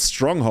 It's from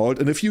Stronghold,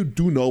 and if you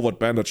do know what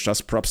Bandage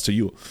does, props to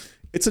you.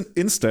 It's an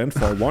instant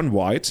for 1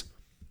 white.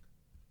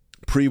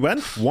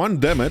 Prevent 1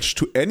 damage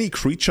to any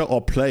creature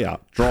or player.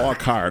 Draw a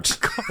card.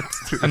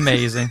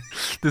 Amazing.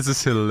 This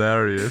is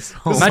hilarious.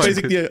 This is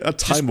basically a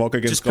time walk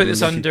against Just put this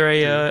Goblin under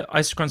a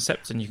Icicron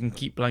Scepter and you can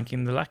keep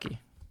blanking the lackey.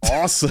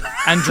 Awesome.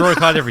 And draw a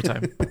card every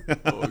time.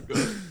 Oh,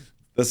 God.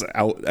 That's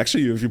out.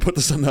 Actually, if you put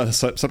this under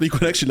something, you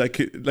could actually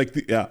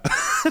the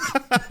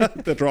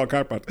draw a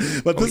card part.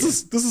 But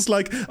this is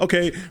like,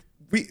 okay,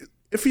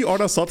 if we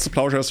order Swords to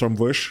Plowshares from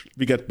Wish,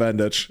 we get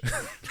Bandage.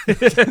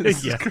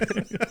 Yeah.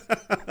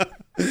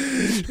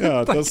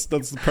 Yeah, that's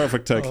the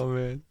perfect tech. Oh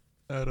man,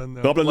 I don't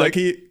know. Goblin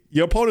Lecky,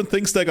 your opponent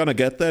thinks they're gonna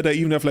get there. They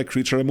even have like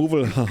creature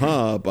removal.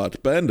 Haha,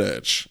 but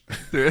Bandage.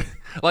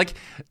 Like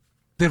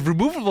the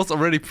removal was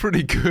already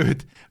pretty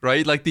good,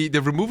 right? Like the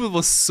removal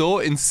was so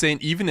insane,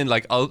 even in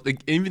like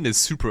even the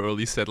super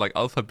early set like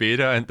Alpha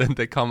Beta, and then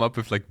they come up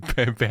with like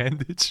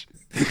Bandage.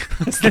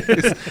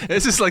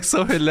 It's just like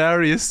so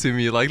hilarious to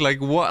me. Like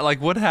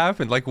what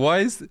happened? Like why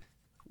is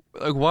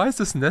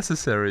this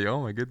necessary?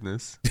 Oh my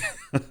goodness.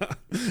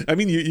 I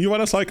mean, you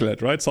want to cycle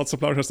it, right? Swords to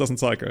Plowshares doesn't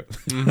cycle.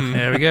 Mm-hmm.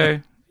 There we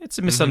go. It's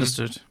a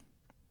misunderstood.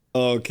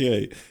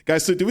 Okay.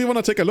 Guys, so do we want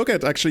to take a look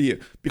at actually,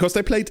 because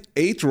they played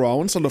 8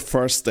 rounds on the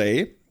first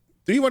day,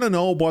 do you want to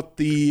know what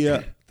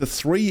the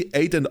 3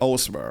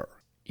 8-0s were?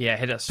 Yeah,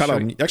 hit us.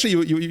 Callum, actually,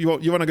 you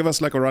want to give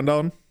us like a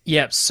rundown?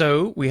 Yeah,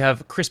 so we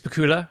have Chris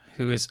Pakula,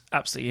 who is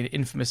absolutely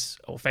infamous,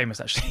 or famous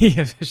actually,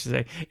 I should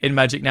say, in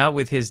Magic now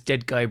with his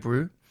Dead Guy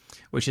Brew.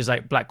 which is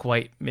like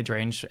black-white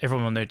mid-range.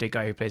 Everyone will know the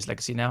guy who plays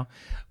Legacy now.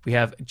 We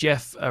have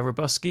Jeff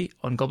Robuski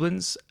on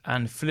Goblins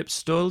and Philipp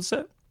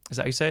Stolze. Is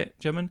that how you say it,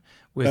 German?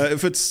 With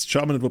if it's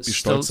German, it would be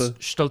Stolze.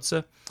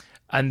 Stolze.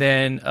 And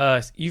then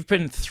you've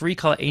been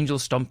 3-color Angel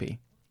Stompy.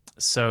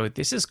 So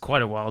this is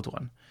quite a wild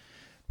one.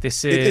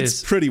 This is...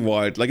 It's pretty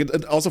wild. Like,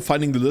 also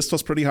finding the list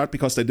was pretty hard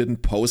because they didn't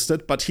post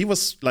it. But he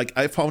was, like,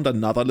 I found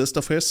another list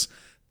of his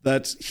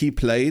that he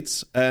played,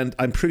 and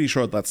I'm pretty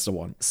sure that's the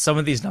one. Some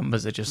of these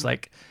numbers are just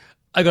like,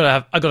 I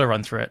gotta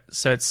run through it.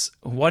 So it's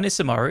 1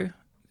 Isamaru,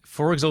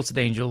 4 Exalted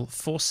Angel,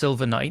 4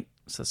 Silver Knight.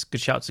 So that's a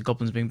good shout to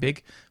Goblins being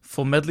big.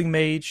 4 Meddling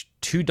Mage,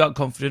 2 Dark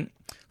Confident,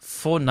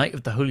 4 Knight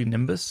of the Holy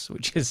Nimbus,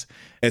 which is...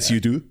 As you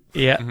do.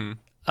 Yeah.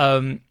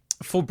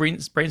 4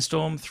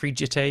 Brainstorm, 3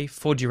 Jitte,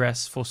 4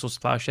 Duress, 4 Swords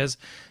of Plowshares.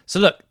 So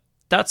look,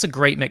 that's a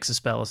great mix of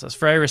spells. That's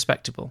very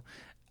respectable.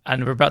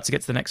 And we're about to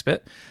get to the next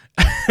bit.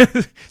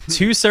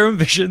 2 Serum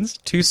Visions,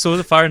 2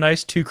 Swords of Fire and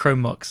Ice, 2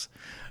 Chrome Mox.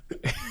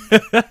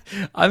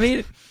 I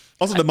mean...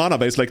 Also, the mana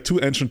base, like 2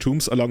 Ancient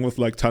Tombs along with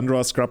like Tundra,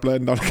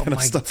 Scrubland, all that kind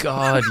of stuff. Oh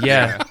my god,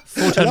 yeah.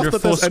 4 Tundra,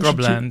 4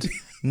 Scrubland,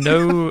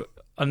 no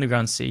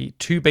Underground Sea,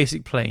 2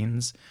 Basic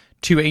Plains,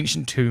 2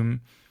 Ancient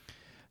Tomb,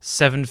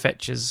 7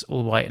 Fetches,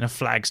 all white, and a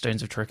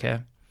Flagstones of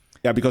Trickhair.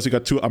 Yeah, because you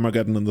got 2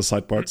 Armageddon in the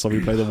sideboard, so we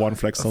play the 1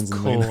 Flagstones in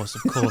the main. Of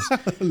course.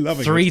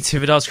 Loving 3 it.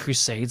 Tividar's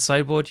Crusade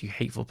sideboard, you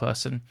hateful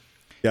person.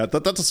 Yeah,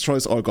 that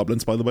destroys all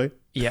goblins, by the way.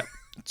 Yeah.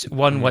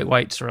 1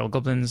 white Sorrel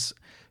Goblins,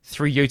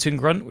 3 Jotun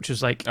Grunt, which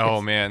was like...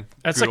 Oh, man.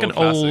 That's Good like an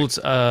old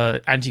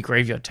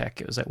anti-graveyard tech.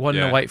 It was like 1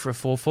 and a white for a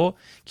 4/4.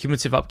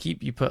 Cumulative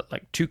upkeep, you put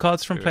like 2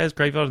 cards from players'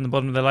 graveyard in the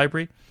bottom of their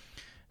library.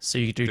 So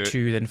you do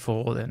 2, then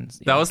 4, then...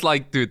 That was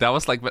like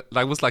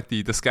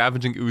the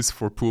scavenging ooze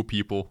for poor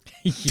people.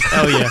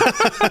 Oh,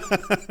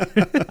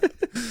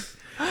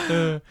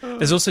 yeah.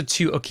 There's also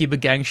 2 Okiba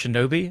Gang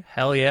Shinobi.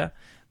 Hell yeah.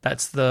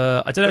 That's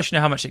the... I don't actually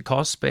know how much it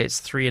costs, but it's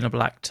 3 in a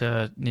black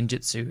to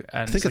ninjutsu.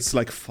 And I think it's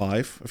like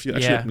 5, if you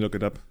actually let me look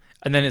it up.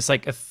 And then it's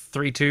like a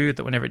 3/2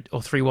 that whenever, or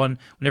 3/1,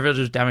 whenever it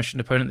does damage to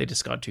an opponent, they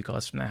discard 2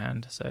 cards from their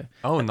hand. So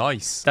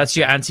nice. That's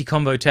your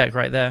anti-combo tech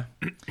right there.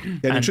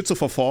 Yeah, ninjutsu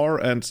for 4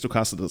 and to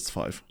cast it is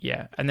 5.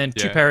 Yeah, and then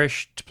 2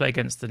 perish to play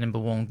against the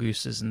Nimble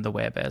Gooses and the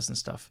Werebears and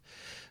stuff.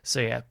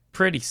 So yeah,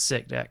 pretty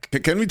sick deck.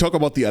 Can we talk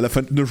about the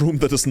elephant in the room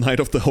that is Knight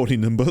of the Holy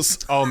Nimbus?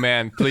 Oh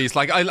man, please!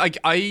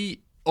 I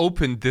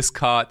opened this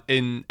card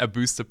in a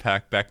booster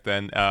pack back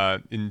then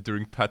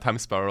during Time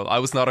Spiral. I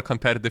was not a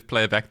competitive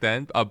player back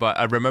then, but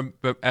I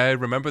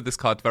remember this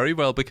card very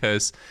well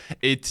because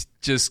it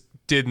just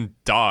didn't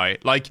die.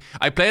 Like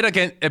I played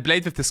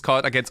with this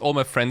card against all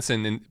my friends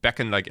back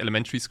in like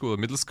elementary school or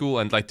middle school,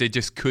 and like they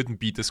just couldn't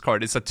beat this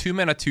card. It's a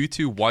 2-mana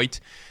 2/2 white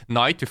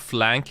knight with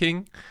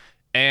flanking.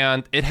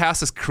 And it has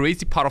this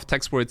crazy part of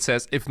text where it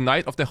says, if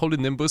Knight of the Holy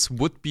Nimbus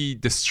would be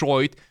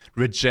destroyed,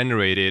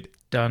 regenerated.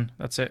 Done.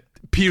 That's it.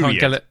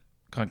 Period.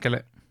 Can't kill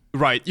it.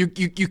 Right.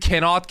 You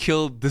cannot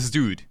kill this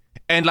dude.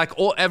 And like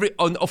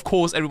of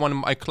course, everyone in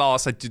my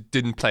class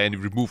didn't play any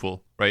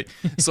removal, right?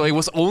 So it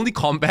was only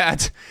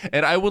combat,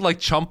 and I would like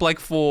jump like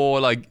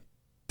for like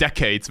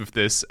decades with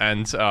this,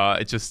 and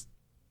it just,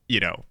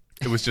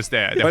 it was just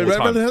there.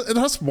 It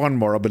has one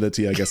more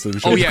ability, I guess.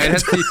 Oh yeah, it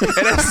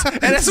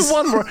has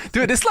one more.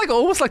 Dude, it's like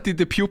almost like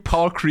the pure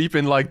power creep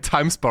in like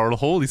Time Spiral.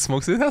 Holy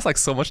smokes, it has like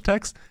so much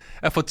text.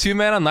 And for 2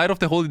 mana, Knight of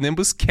the Holy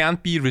Nimbus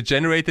can't be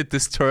regenerated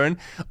this turn.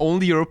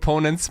 Only your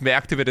opponents may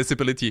activate this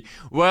ability.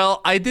 Well,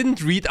 I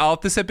didn't read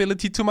out this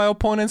ability to my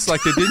opponents.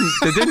 Like they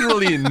didn't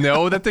really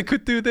know that they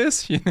could do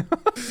this.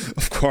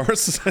 Of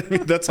course, I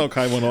mean, that's how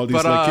Kai won all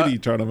these like kiddie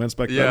tournaments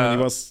back then when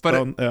he was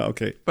down.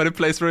 Okay. But it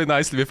plays really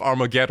nicely with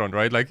Armageddon,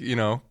 right? Like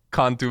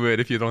can't do it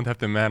if you don't have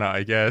the mana,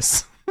 I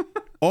guess.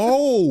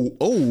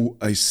 Oh,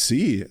 I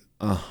see.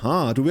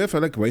 Do we have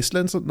like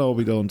Wastelands? No,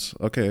 we don't.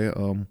 Okay.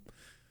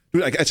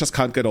 Dude, I just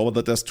can't get over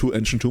that there's 2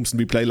 Ancient Tombs and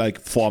we play like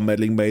 4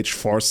 Meddling Mage,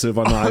 4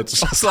 Silver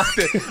Knights.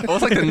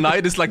 Almost like the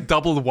Knight is like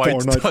double white.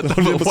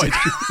 Double white.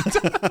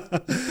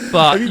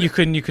 But you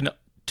can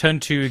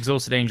turn 2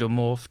 Exalted Angel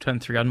morph, turn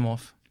 3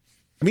 unmorph.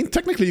 I mean,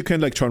 technically you can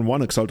like turn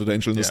 1 Exalted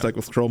Angel in the stack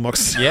with Chrome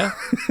Mox. Yeah.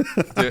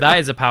 That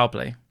is a power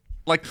play.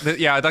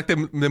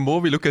 The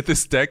more we look at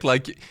this deck,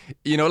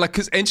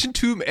 because Ancient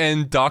Tomb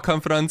and Dark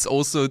Confidence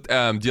also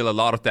deal a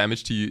lot of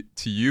damage to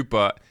you,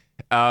 but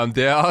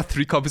there are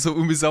 3 copies of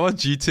Umezawa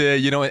Jitte,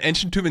 and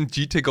Ancient Tomb and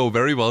Jitte go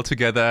very well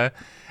together,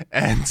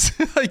 and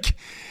like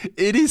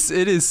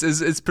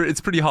it's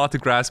pretty hard to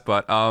grasp,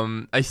 but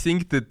I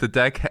think that the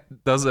deck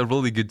does a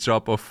really good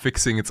job of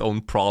fixing its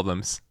own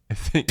problems. I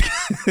think.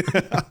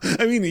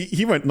 I mean,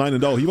 he went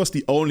 9-0. He was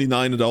the only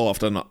 9-0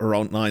 after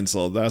round 9,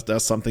 so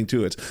there's something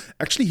to it.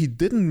 Actually, he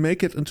didn't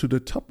make it into the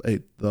top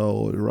 8,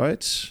 though,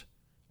 right?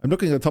 I'm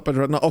looking at the top 8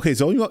 right now. Okay,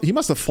 so he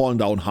must have fallen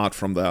down hard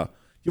from there.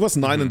 He was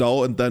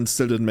 9-0 and then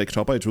still didn't make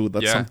top 8 too.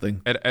 That's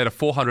something. At a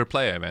 400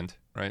 player event,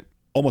 right?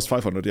 Almost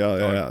 500,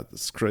 yeah.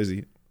 It's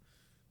crazy.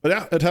 But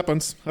yeah, it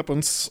happens.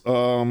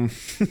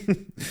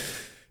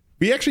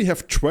 We actually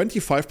have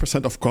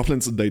 25% of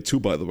goblins in day 2,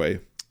 by the way.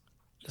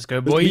 Let's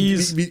go,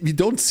 boys. We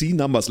don't see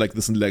numbers like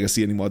this in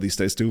Legacy anymore these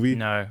days, do we?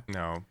 No.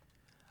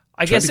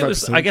 I guess it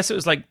was. 25%. I guess it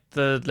was like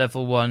the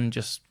level 1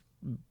 just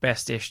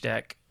best-ish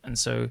deck, and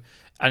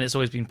it's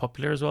always been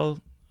popular as well.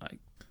 Like,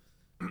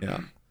 Yeah.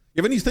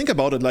 Yeah, when you think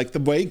about it, like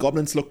the way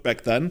goblins looked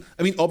back then,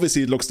 I mean,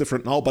 obviously it looks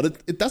different now, but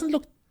it doesn't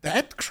look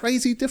that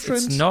crazy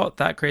different. it's not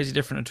that crazy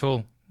different at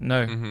all.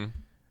 No,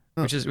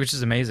 which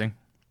is amazing.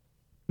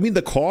 I mean,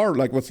 the core,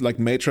 like with like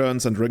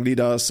matrons and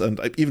ringleaders and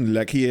even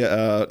Lackey,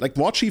 like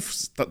War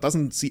Chief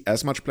doesn't see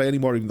as much play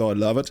anymore, even though I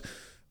love it.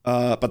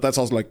 But that's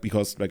also like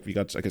because like we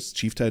got, I guess,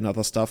 Chieftain and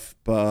other stuff.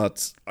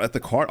 But at the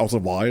core, also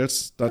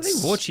Wilds. I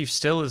think War Chief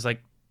still is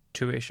like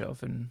 2-ish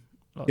often.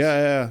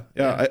 Yeah.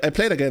 I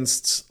played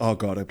against. Oh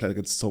god, I played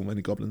against so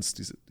many goblins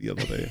the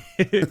other day.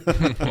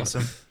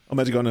 Awesome. On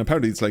Magic and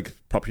apparently it's like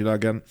popular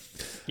again.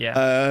 Yeah.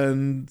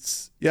 And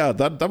yeah,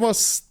 that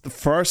was the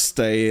first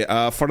day.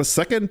 For the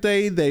second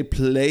day, they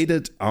played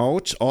it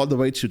out all the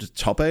way to the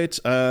top 8.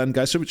 And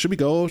guys, should we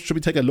go? Should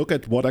we take a look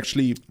at what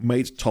actually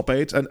made top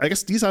 8? And I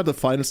guess these are the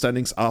final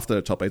standings after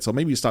the top 8. So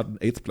maybe you start in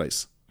 8th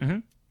place. Mm-hmm.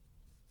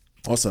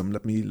 Awesome.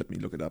 Let me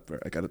look it up.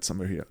 Where I got it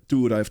somewhere here.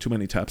 Dude, I have too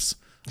many tabs.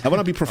 I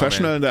want to be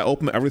professional and I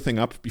open everything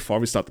up before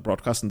we start the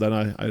broadcast, and then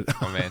I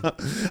Oh man.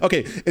 Okay,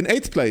 in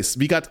 8th place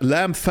we got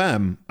Lamb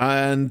Fam,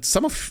 and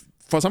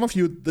for some of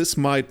you this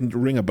might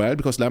ring a bell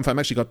because Lamb Fam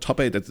actually got top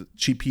 8 at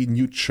GP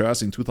New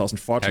Jersey in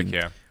 2014. Heck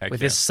yeah.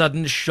 With his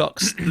sudden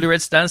shocks, Blue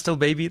Red Standstill,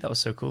 baby. That was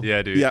so cool.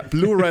 Yeah, dude. Yeah,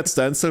 Blue Red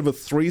Standstill with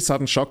 3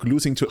 sudden shock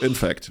losing to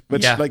Infect.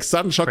 Which, like,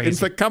 sudden shock, crazy.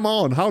 Infect, come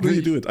on, how do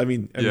you do it? I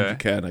mean you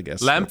can, I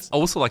guess.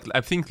 Also, like, I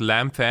think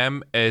Lamb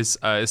Fam is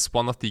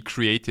one of the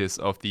creators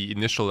of the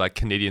initial like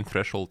Canadian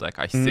Threshold deck,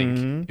 I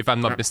think, if I'm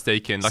not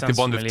mistaken. Like Sounds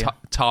the one familiar.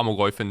 with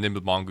Tarmogoyf and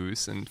Nimble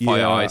Mongoose and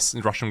Fire Ice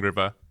and Russian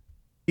River.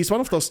 He's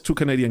one of those 2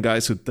 Canadian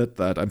guys who did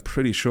that. I'm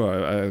pretty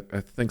sure. I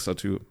think so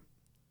too.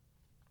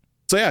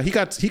 So yeah, he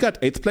got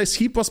 8th place.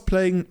 He was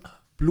playing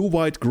blue,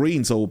 white,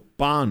 green, so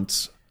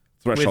Band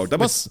Threshold.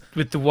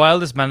 With the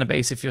wildest mana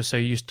base if you're so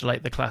used to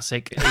like the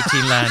classic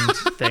 18 land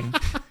thing.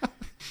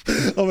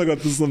 Oh my god,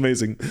 this is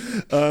amazing.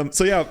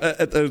 So yeah,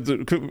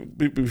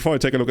 before I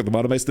take a look at the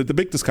mana base, the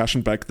big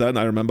discussion back then,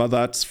 I remember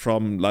that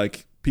from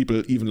like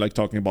people even like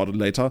talking about it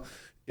later,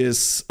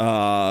 is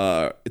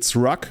it's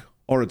Ruck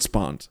or it's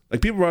Band. Like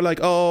people were like,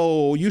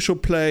 oh, you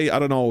should play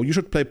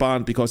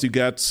Band because you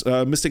get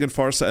Mystic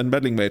Enforcer and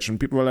Meddling Mage. And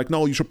people were like,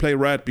 no, you should play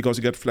Red because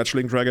you get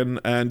Fletchling Dragon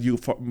and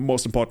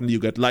most importantly, you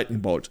get Lightning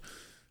Bolt.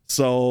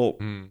 So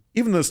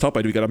even in this top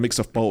 8, we got a mix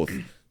of both.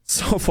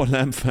 So for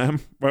Lamb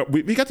Fam, well,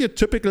 we got your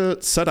typical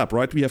setup,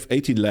 right? We have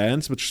 18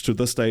 lands, which to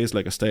this day is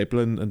like a staple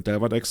in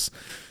Delver decks.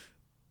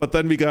 But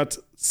then we got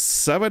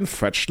 7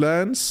 fetch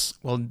lands.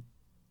 Well,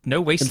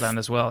 no wasteland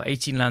as well.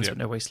 18 lands but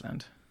no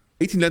wasteland.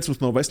 18 lands with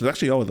no wasteland.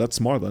 Actually,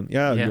 that's more than.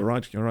 Yeah, you're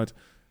right.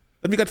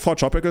 Then we got 4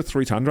 tropical,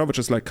 3 tundra, which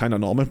is like kind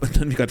of normal. But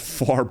then we got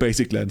 4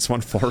 basic lands,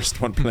 1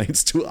 forest, 1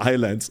 plains, 2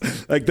 islands.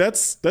 Like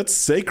that's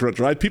sacred,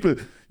 right? People,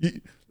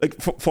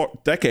 for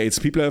decades,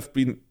 people have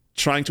been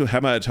trying to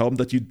hammer at home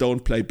that you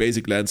don't play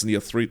basic lands in your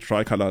 3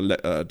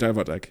 tricolor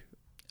Delver deck.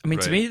 I mean,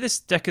 to me, this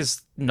deck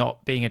is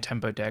not being a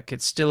tempo deck.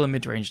 It's still a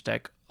mid-range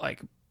deck.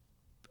 Like,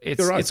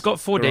 it's got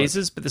 4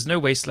 dazes, but there's no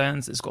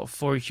wastelands. It's got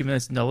 4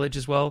 accumulated knowledge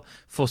as well,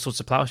 4 sorts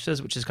of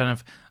plowshares, which is kind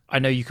of, I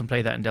know you can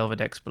play that in Delver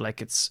decks, but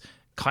like it's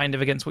kind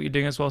of against what you're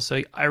doing as well.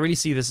 So I really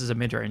see this as a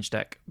mid-range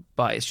deck,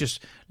 but it's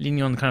just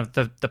leaning on kind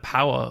of the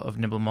power of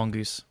Nimble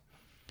Mongoose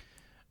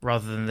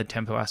rather than the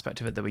tempo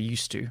aspect of it that we're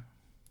used to.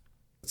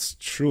 It's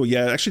true.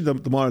 Yeah, actually,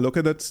 the more I look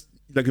at it,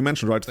 like you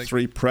mentioned, right,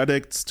 3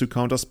 predicts, 2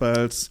 counter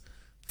spells,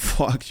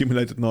 4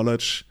 accumulated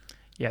knowledge.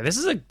 Yeah,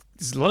 there's a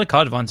lot of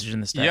card advantage in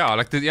this deck.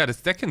 Yeah,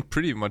 this deck can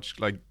pretty much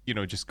like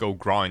just go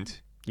grind.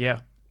 Yeah.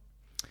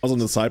 Also on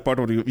the sideboard,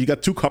 we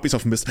got 2 copies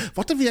of Mist.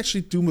 What did we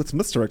actually do with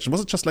Misdirection?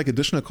 Was it just like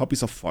additional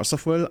copies of Force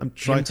of Will? I'm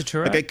trying to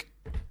Turak?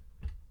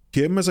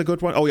 Him is a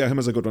good one. Oh yeah, him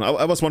is a good one.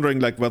 I was wondering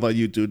like whether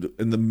you do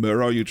in the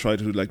mirror you try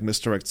to like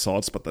misdirect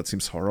swords, but that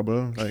seems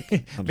horrible.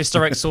 Like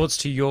misdirect swords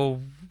to your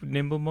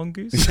Nimble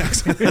Mongoose.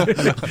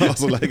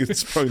 Also, like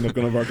it's probably not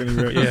gonna work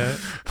anywhere.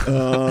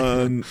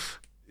 Yeah.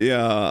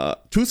 Yeah,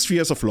 2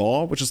 Spheres of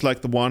Law, which is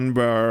like the one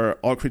where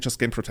all creatures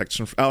gain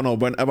protection.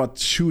 Whenever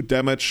 2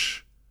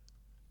 damage.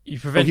 You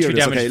prevent 2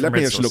 damage. Okay, from let me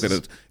red actually look at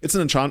sources. it. It's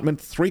an enchantment,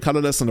 3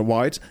 colorless and a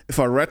white. If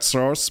a red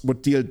source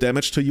would deal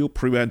damage to you,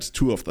 prevent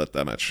 2 of that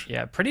damage.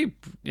 Yeah, pretty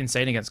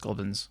insane against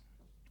goblins.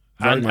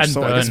 Very much and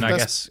so. burn, I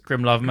guess.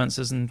 Grim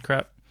Lavamances and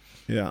crap.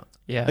 Yeah.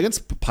 Yeah.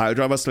 Against Pile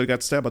Driver still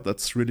gets there, but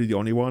that's really the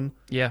only one.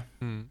 Yeah.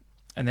 And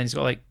then he's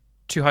got like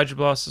 2 Hydro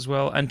Blasts as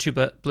well, and 2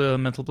 Blue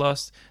Elemental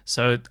Blast.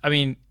 So, I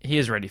mean, he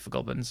is ready for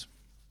goblins.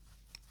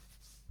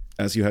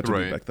 As you had to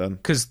do back then.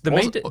 Because the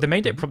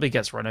main deck probably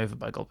gets run over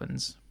by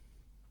goblins.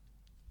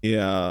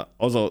 Yeah.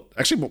 Also,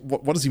 actually,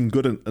 what is even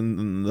good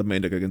in the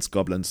main deck against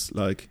goblins?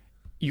 Like,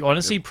 You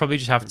honestly probably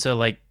just have to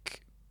like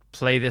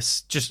play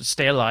this, just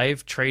stay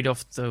alive, trade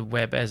off the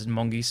Werebears and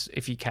Mongoose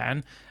if you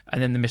can,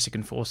 and then the Mystic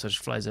Enforcer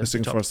just flies over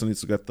Mystic the top. Enforcer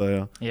needs to get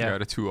there. Yeah,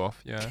 the 2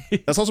 off. Yeah.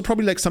 There's also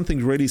probably like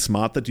something really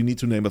smart that you need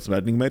to name a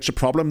threatening mage. The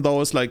problem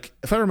though is like,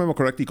 if I remember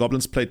correctly,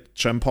 goblins played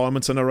Gem Palm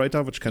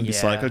Incinerator, which can be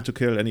cycled to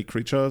kill any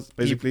creature,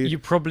 basically. You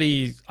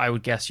probably, I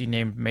would guess, you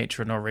named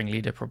Matron or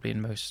Ringleader probably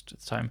in most of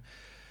the time.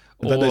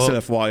 And then they still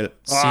have Vile. It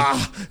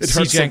hurts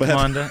so Siege bad.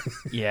 Commander.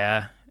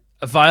 Yeah.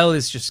 A Vile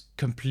is just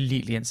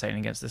completely insane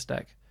against this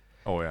deck.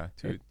 Oh yeah,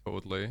 dude,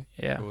 totally.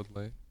 Yeah.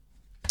 Totally.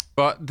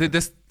 But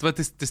this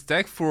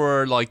deck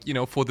for like, you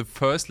know, for the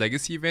first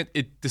Legacy event,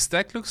 this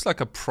deck looks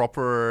like a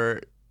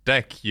proper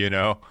deck, you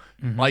know.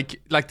 Mm-hmm.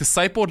 Like the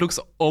sideboard looks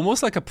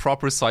almost like a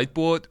proper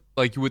sideboard,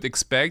 like you would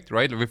expect,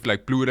 right? With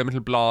like Blue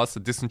Elemental Blast,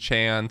 a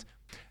Disenchant,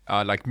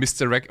 like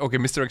Misdirect. Okay,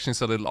 Misdirection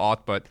is a little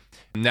odd, but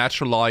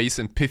Naturalize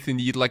and Pithy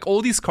Needle, like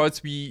all these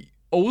cards we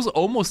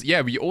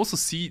also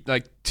see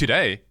like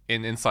today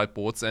in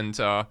sideboards, and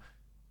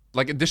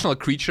like additional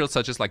creatures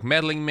such as like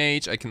Meddling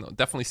Mage. I can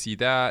definitely see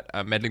that.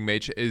 Meddling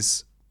Mage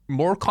is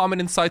more common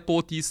in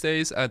sideboard these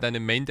days than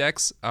in main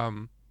decks.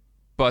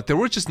 But there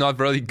were just not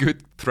very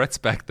good threats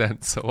back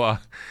then. So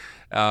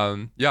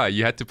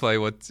you had to play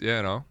what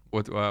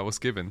was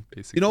given,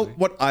 basically. You know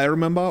what I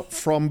remember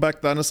from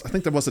back then is, I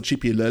think there was a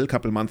GP Lil a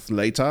couple months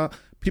later.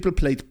 People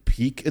played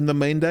Peak in the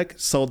main deck,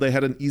 so they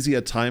had an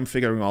easier time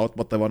figuring out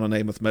what they want to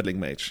name with Meddling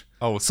Mage.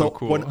 Oh, so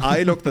cool. When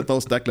I looked at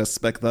those deck lists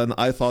back then,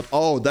 I thought,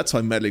 oh, that's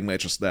why Meddling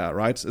Mage is there,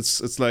 right?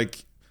 It's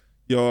like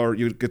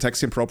you get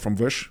Taxian Probe from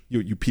Wish,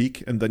 you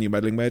Peak, and then you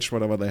Meddling Mage,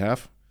 whatever they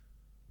have.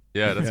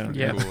 Yeah, that's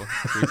pretty cool.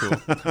 Pretty cool.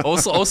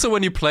 Also,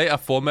 when you play a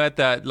format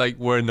that like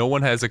where no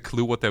one has a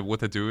clue what they're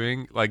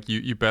doing, like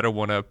you better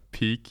want to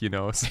peek, you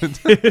know.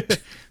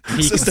 Peek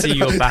and see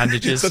your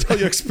bandages. That's how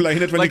you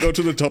explain it when you go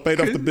to the top 8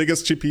 of the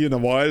biggest GP in a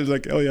while.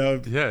 Like, oh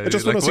yeah, I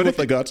just want to see what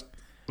they got.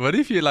 What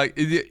if you like?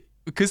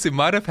 Because it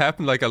might have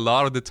happened like a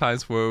lot of the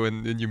times where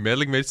when you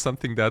Meddling Mage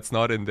something that's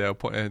not in their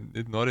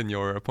not in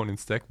your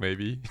opponent's deck,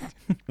 maybe.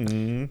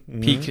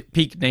 Mm-hmm.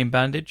 Peak name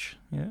bandage.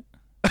 Yeah.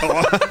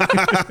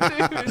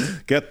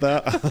 Get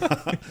that?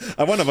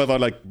 I wonder whether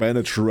like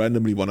Bandage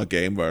randomly won a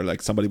game where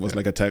like somebody was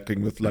like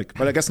attacking with like,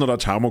 well, I guess not a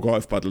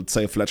Tarmogoyf, but let's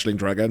say a Fletchling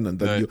Dragon, and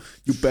then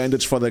you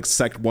bandage for the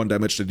exact 1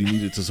 damage that you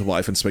needed to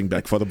survive and swing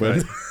back for the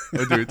win.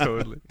 I do it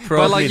totally.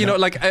 But like, you know,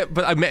 like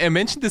I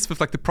mentioned this with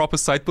like the proper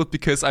sideboard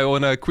because I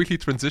want to quickly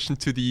transition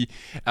to the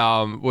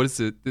what is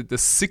it, the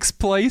 6th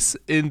place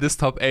in this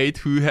top 8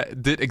 who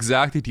did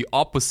exactly the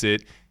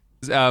opposite.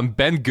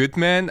 Ben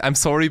Goodman, I'm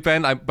sorry,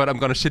 Ben, but I'm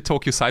gonna shit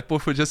talk your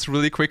sideboard for just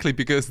really quickly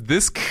because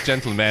this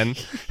gentleman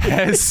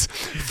has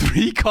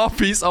 3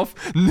 copies of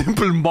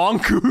Nimble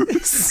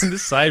Mongoose in the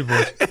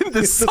sideboard. In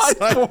the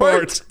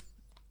sideboard.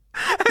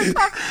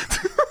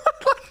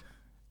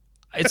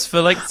 It's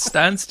for like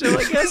standstill,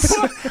 I guess.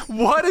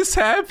 What is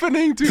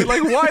happening, dude?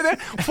 Like, why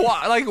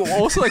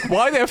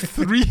they have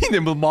 3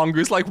 Nimble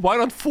Mongoose? Like, why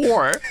not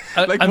 4?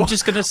 I'm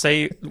just gonna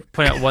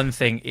point out one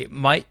thing. It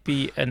might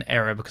be an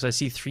error because I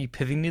see 3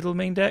 Pithing Needle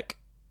main deck.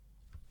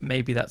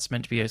 Maybe that's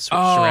meant to be a switched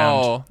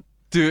around. Oh,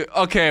 dude.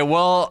 Okay,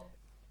 well,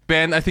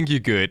 Ben, I think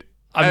you're good.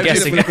 I'm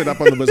guessing. Look it up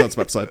on the Wizards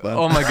website, then.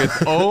 Oh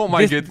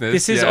my goodness.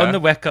 This is on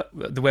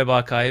the web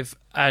archive,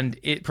 and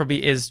it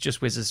probably is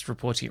just Wizards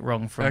reporting it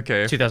wrong from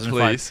 2005.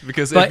 Please,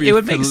 because it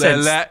would make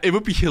sense. It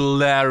would be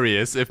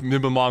hilarious if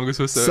Nimble Mongoose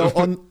was so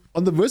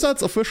on the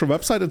Wizards official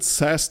website. It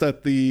says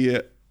that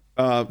the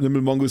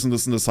Nimble Mongoose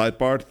is in the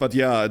sidebar, but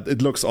yeah,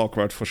 it looks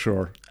awkward for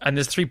sure. And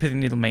there's 3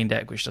 Pithing Needle main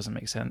deck, which doesn't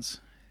make sense.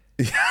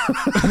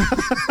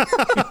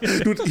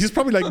 Dude, he's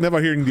probably like never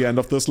hearing the end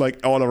of this,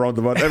 like all around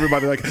the world.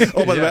 Everybody like,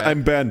 oh, by the way,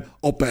 I'm Ben.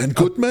 Oh, Ben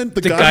Goodman,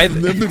 the guy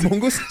the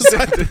Mongoose.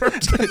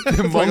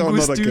 The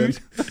Mongoose dude.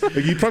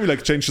 Like, he probably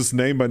like changed his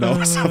name by now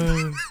or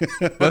something.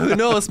 But who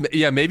knows?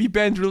 Yeah, maybe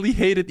Ben really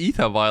hated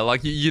Ethervile.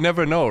 Like you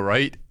never know,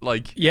 right?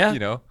 Like you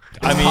know.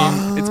 I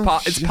mean, it's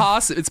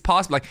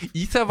possible. Like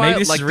Ethervile, maybe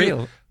this like is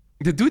real.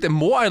 The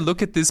more I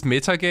look at this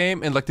meta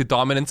game and like the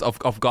dominance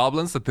of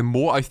goblins, that the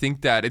more I think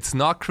that it's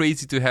not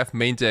crazy to have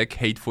main deck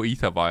hate for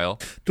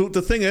Ethervile. Dude,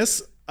 the thing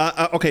is,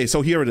 okay,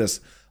 so here it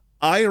is.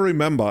 I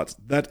remembered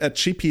that at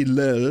GP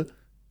Lil,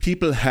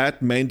 people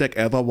had main deck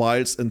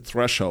Etherviles in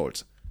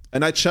Threshold.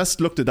 And I just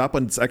looked it up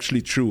and it's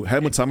actually true.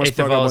 Helmut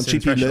Sommersberger won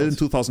GP Lil in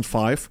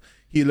 2005.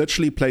 He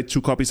literally played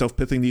 2 copies of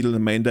Pithing Needle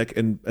in main deck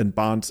in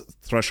Barnes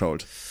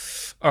Threshold.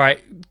 All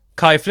right,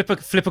 Kai, flip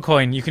a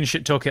coin. You can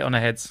shit talk it on a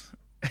heads.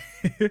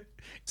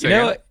 You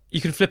know what?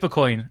 You can flip a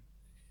coin.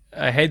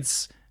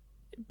 Heads,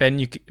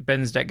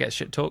 Ben's deck gets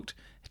shit talked.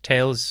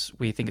 Tails,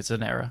 we think it's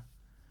an error.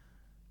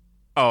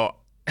 Oh,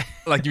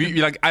 like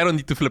you like I don't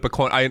need to flip a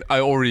coin. I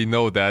already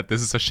know that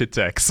this is a shit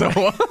deck. So,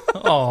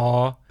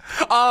 Aww,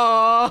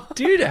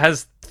 dude, it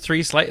has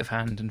 3 Sleight of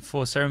Hand and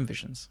 4 Serum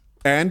Visions.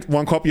 And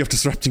 1 copy of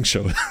Disrupting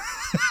Show.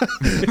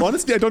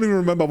 Honestly, I don't even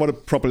remember what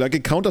it properly. Like,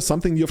 it counters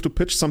something, you have to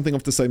pitch something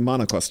of the same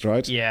mana cost,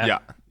 right? Yeah.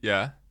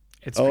 Yeah.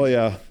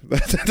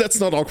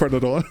 That's not awkward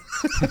at all.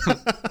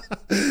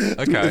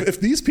 Okay. If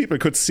these people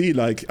could see,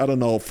 like, I don't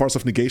know, Force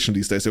of Negation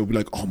these days, they would be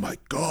like, oh my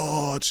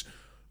god,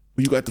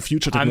 You got the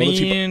future I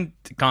technology. mean,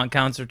 can't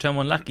counter turn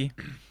one lucky.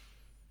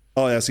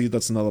 Oh yeah, see,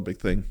 that's another big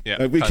thing.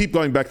 Yeah, we keep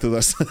going back to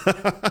this.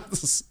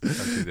 This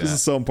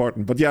is so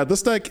important. But yeah,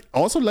 this deck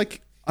also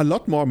like a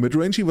lot more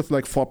mid-rangey with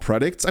like 4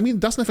 predicts. I mean,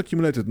 it doesn't have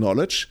accumulated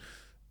knowledge,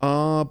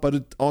 but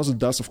it also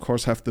does, of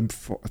course, have them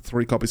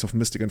 3 copies of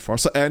Mystic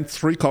Enforcer and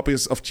 3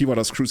 copies of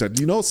T-Water's Crusade.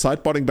 You know,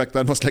 sideboarding back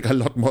then was like a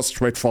lot more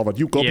straightforward.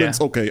 You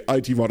goblins, okay, I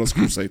T-Water's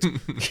Crusade.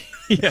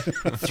 Yeah,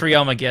 3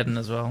 Armageddon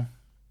as well.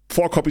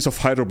 4 copies of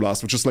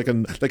Hydroblast, which is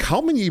like how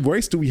many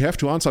ways do we have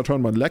to answer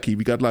turn 1 Lackey?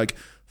 We got like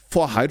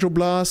 4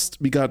 Hydroblast,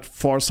 we got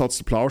 4 Swords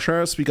to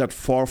Plowshares, we got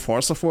 4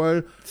 Force of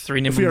Will.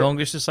 3 Nimble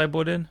Mongoose to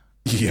sideboard in.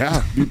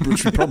 Yeah,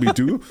 which we probably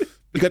do.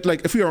 We got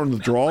like, if we are on the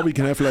draw, we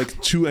can have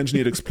like 2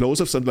 Engineered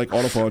Explosives and like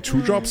all of our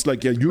 2-drops.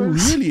 Like, yeah, you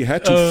really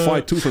had to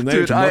fight tooth and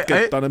nail to not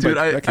get done in by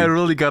Lackey. I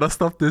really gotta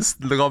stop this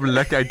Goblin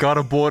Lackey. I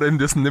gotta board in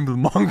this Nimble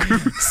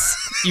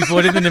Mongoose. You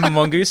board in the Nimble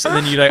Mongoose, and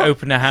then you like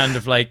open a hand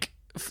of like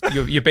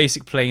your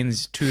basic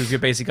planes, 2 of your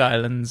basic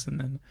islands, and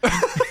then.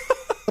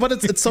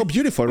 But it's so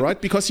beautiful, right?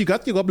 Because you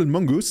got your Goblin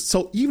Mongoose,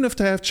 so even if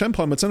they have Champ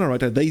Helmets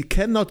Incinerator, they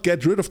cannot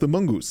get rid of the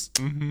Mongoose.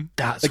 Mm-hmm.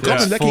 That's like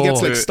Goblin Lackey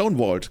gets like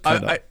stonewalled.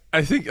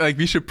 I think like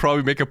we should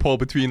probably make a poll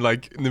between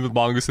like Nimble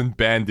Mongoose and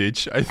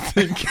Bandage. I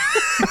think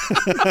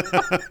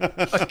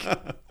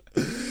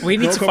we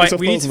need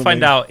to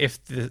find out if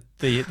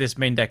this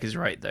main deck is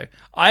right though.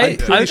 I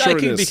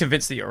can be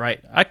convinced that you're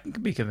right. I can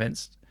be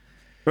convinced.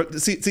 But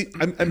see,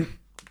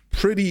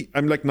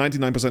 I'm like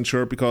 99%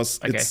 sure because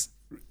it's.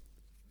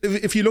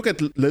 If you look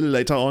at a little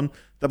later on,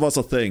 that was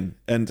a thing,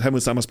 and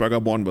Helmut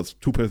Sammersberger won with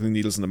 2 Pithing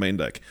Needles in the main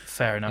deck.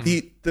 Fair enough.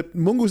 The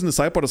Mongoose in the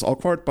sideboard is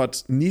awkward,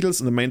 but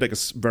Needles in the main deck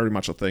is very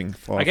much a thing.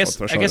 I guess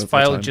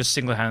Vile just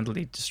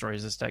single-handedly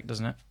destroys this deck,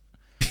 doesn't it?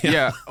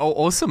 Yeah.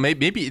 Also,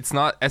 maybe it's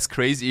not as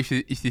crazy if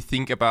you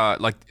think about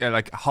like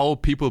how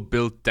people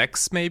build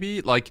decks.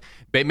 Maybe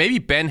maybe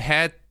Ben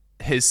had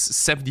his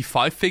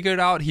 75 figured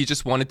out. He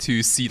just wanted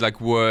to see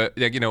like where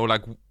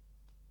like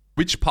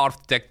which part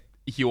of the deck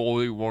he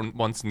only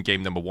wants in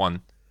game number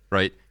 1,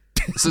 right?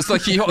 So it's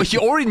like he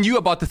already knew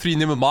about the 3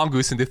 Nimble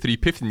Mongoose and the 3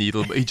 Pithing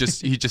Needle, but he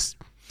just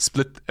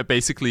split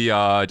basically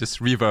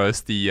just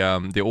reversed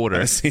the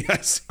order. I see.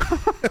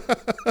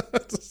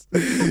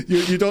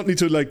 you don't need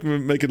to like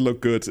make it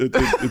look good.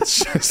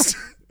 It's just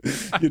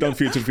you don't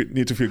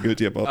need to feel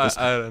guilty about this.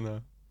 I don't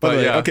know.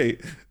 But yeah. Okay,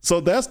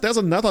 so there's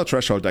another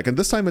threshold deck, and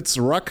this time it's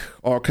Ruck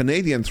or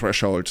Canadian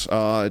Threshold.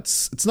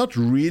 It's not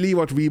really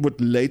what we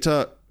would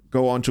later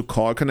go on to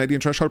call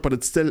Canadian Threshold, but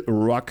it's still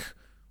Ruck.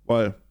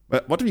 Well,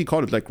 what do we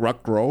call it? Like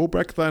Ruck Grow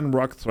back then?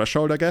 Ruck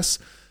Threshold, I guess.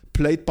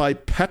 Played by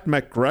Pat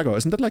McGregor.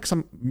 Isn't that like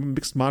some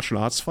mixed martial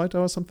arts fighter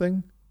or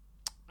something?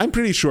 I'm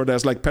pretty sure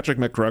there's like Patrick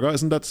McGregor.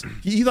 Isn't that?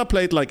 He either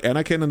played like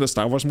Anakin in the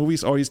Star Wars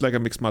movies or he's like a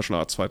mixed martial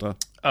arts fighter.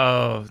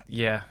 Oh,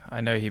 yeah.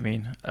 I know who you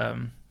mean.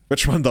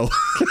 Which one though?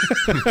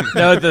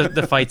 No,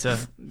 the fighter.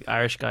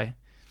 Irish guy.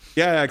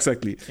 Yeah,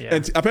 exactly. Yeah.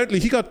 And apparently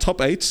he got top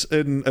 8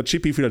 in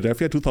GP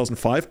Philadelphia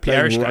 2005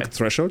 playing Ruck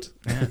Threshold.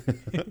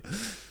 Yeah.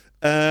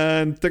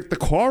 And the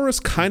core is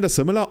kind of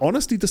similar.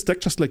 Honestly, this deck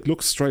just like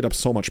looks straight up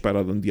so much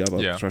better than the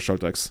other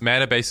Threshold decks.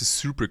 Mana base is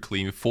super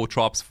clean. 4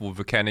 drops, 4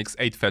 volcanics,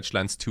 8 fetch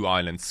lands, 2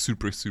 islands.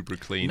 Super, super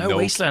clean. No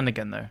wasteland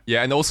again though.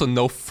 Yeah, and also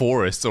no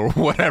forests or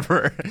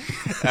whatever.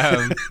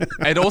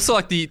 And also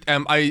like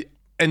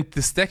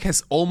this deck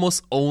has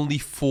almost only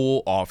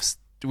 4 offs,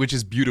 which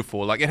is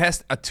beautiful. Like it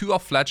has a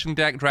 2-off Fledgling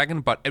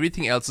Dragon, but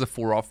everything else is a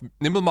 4-off.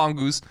 Nimble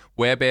Mongoose,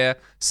 Werebear,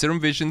 Serum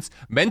Visions,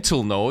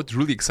 Mental Note.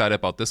 Really excited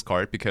about this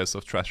card because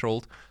of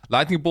Threshold.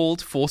 Lightning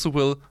Bolt, Force of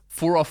Will,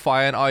 4-off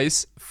Fire and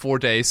Ice, 4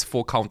 days,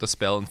 4 Counter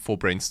Spell, and 4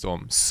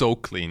 Brainstorm. So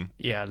clean.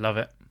 Yeah, love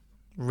it.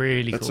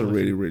 Really That's cool. That's a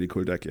really, really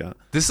cool deck, yeah.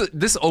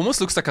 This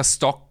almost looks like a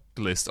stock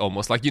list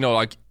almost. Like,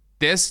 like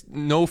there's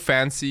no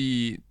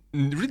fanciness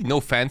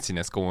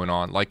going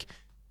on. Like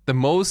the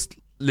most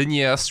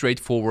linear,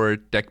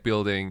 straightforward deck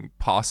building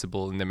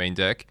possible in the main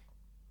deck,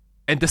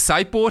 and the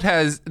sideboard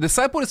is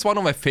one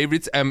of my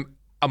favorites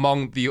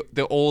among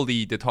all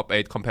the top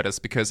 8 competitors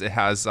because it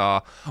has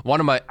one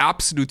of my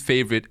absolute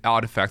favorite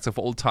artifacts of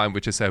all time,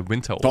 which is a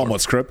Winter Orb.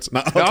 Almost script.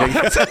 No,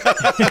 okay.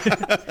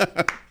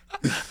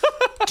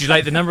 Do you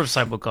like the number of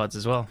sideboard cards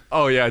as well?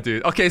 Oh yeah,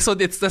 dude. Okay, so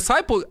it's the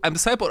sideboard. And the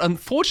sideboard.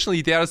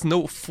 Unfortunately, there is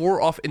no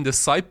 4-off in the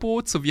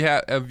sideboard, so we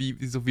have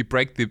we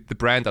break the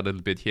brand a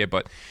little bit here.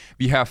 But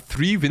we have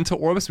 3 Winter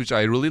Orbs, which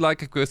I really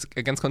like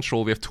against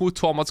control. We have 2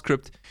 Tormod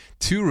Crypt,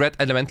 2 Red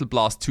Elemental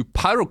Blast, 2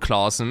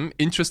 Pyroclasm.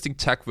 Interesting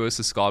tech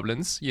versus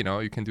goblins. You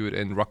can do it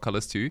in rock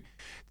colors too.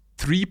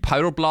 3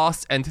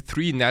 Pyroblast and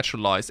 3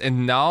 Naturalize.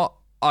 And now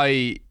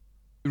I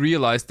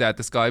realize that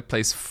this guy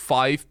plays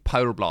 5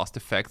 Pyroblast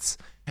effects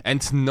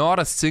and not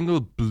a single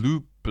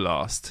blue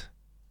blast.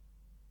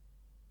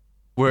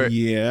 Which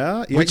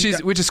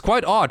is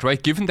quite odd,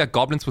 right? Given that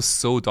goblins was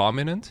so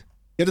dominant.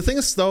 Yeah, the thing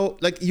is though,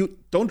 like you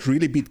don't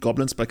really beat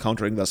goblins by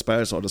countering their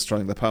spells or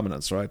destroying their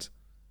permanents, right?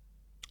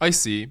 I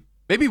see.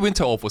 Maybe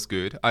Winter Orb was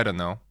good. I don't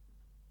know.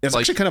 It's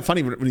actually kind of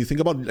funny when you think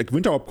about it, like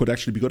Winter Orb could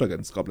actually be good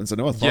against goblins. I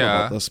never thought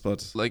about this,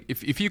 but like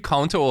if you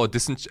counter or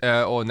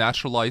or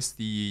naturalize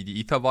the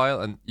Ether Vial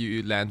and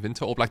you land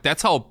Winter Orb, like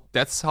that's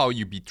how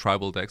you beat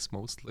tribal decks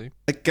mostly.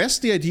 I guess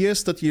the idea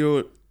is that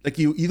you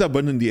either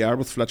win in the air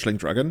with Fledgling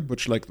Dragon,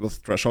 which like the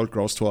threshold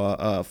grows to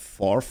a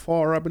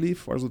 4/4, I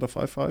believe, or is it a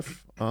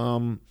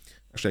 5/5?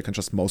 Actually, I can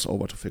just mouse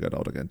over to figure it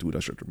out again. Dude, I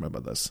should remember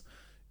this.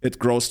 It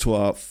grows to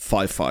a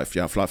 5/5,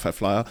 yeah,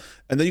 flyer.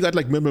 And then you got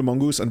like Mimble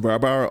Mongoose and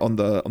Werber on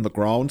the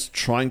ground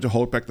trying to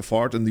hold back the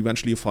fort, and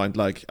eventually you find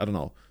like, I don't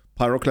know,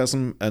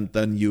 Pyroclasm, and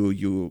then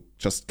you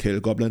just kill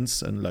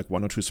goblins in like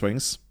 1 or 2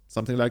 swings,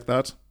 something like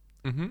that.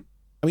 Mm-hmm.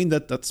 I mean,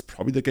 that's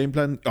probably the game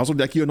plan. Also,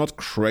 like, you're not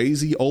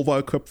crazy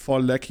over-equipped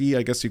for Lecky.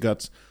 I guess you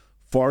got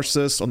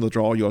Forces on the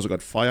draw. You also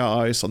got Fire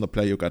Eyes on the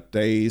play. You got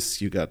Daze.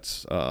 You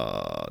got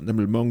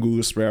Nimble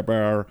Mongoose,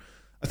 Werebear.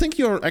 I think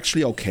you're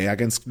actually okay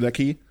against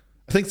Lecky.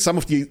 I think some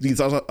of these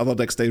other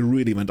decks, they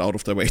really went out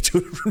of their way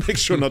to make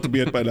sure not to be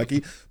hit by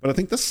Lecky. But I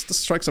think this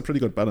strikes a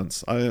pretty good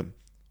balance. I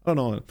don't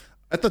know.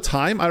 At the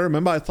time, I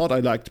remember I thought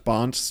I liked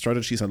Band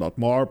strategies a lot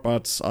more,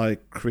 but I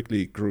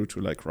quickly grew to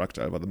like Rock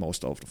Delver the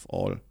most out of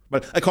all.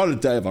 But I call it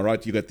Delver,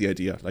 right? You get the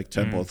idea. Like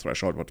tempo,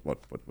 threshold, what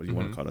do you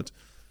want to call it?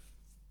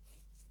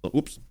 So,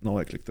 oops, no,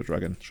 I clicked the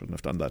dragon. Shouldn't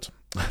have done that.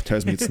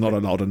 Tells me it's not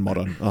allowed in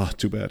Modern.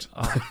 Too bad.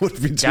 Would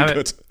have been too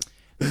good.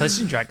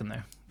 Pleasant Dragon,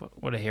 though.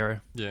 What a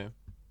hero. Yeah.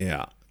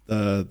 Yeah.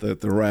 The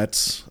red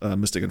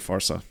Mystic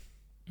Enforcer.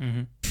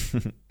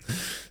 Mm-hmm.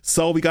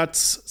 So we got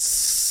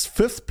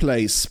 5th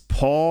place,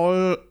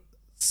 Paul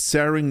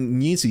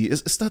Serengnisi.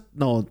 Is that,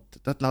 no,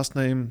 that last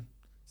name?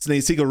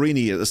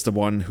 Sigorini is the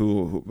one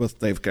who with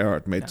Dave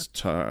Garrett, made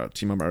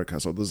Team America,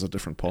 so this is a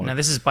different Paul. Now,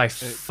 this is by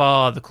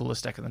far the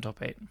coolest deck in the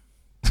top 8.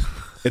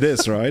 It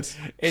is, right?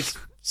 It's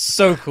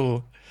so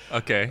cool.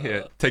 Okay,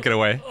 yeah, take it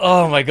away.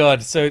 Oh my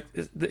god. So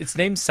it's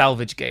named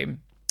Salvage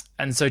Game.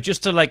 And so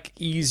just to like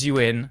ease you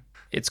in,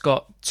 it's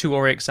got 2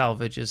 Auric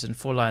Salvages and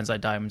 4 Lion's Eye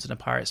Diamonds and a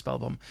Pirate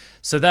Spellbomb.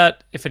 So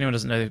that, if anyone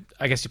doesn't know,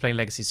 I guess you're playing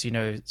Legacy, so you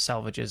know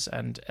Salvages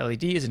and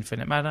LED is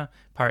infinite mana.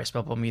 Pirate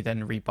Spellbomb you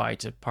then rebuy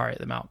to pirate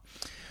them out.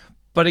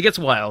 But it gets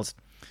wild.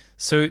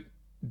 So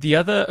the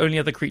only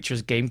other creature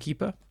is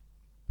Gamekeeper.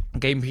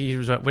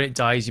 Gamekeeper is when it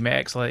dies, you may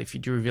exile it if you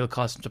do reveal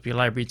cards from top of your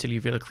library until you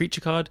reveal a creature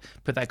card.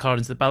 Put that card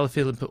into the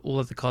battlefield and put all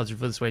of the cards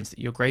revealed this way into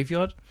your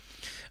graveyard.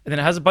 And then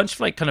it has a bunch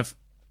of like kind of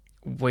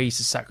ways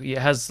to sacrifice.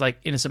 It has like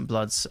Innocent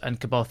Bloods and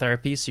Cabal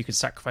Therapy, so you can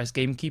sacrifice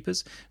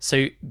Gamekeepers.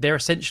 So they're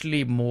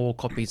essentially more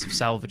copies of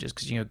Salvages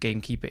because,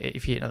 Gamekeeper,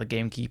 if you hit another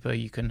Gamekeeper,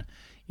 you can,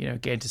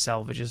 get into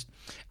Salvages.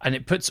 And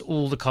it puts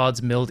all the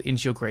cards milled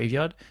into your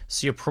graveyard,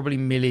 so you're probably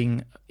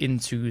milling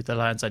into the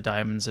Lion's Eye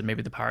Diamonds and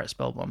maybe the Pirate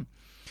Spellbomb.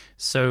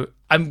 So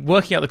I'm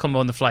working out the combo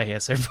on the fly here,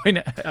 so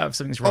if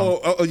something's wrong.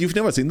 Oh, you've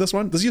never seen this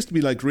one? This used to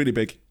be like really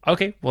big.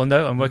 Okay, well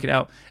no, I'm working it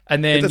out.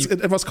 And then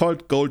it was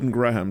called Golden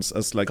Grahams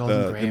as like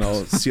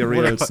the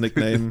cereal's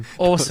nickname.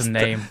 Awesome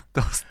name.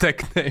 Those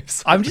deck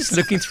names. I'm just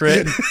looking through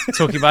it, and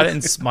talking about it,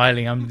 and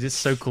smiling. I'm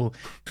just so cool.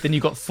 Then you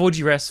got 4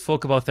 Duress, 4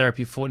 Cabal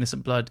Therapy, 4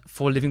 Innocent Blood,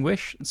 4 Living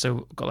Wish.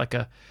 So got like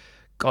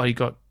you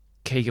got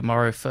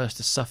Kagamaru, First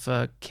to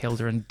Suffer,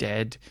 Kilder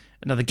Undead.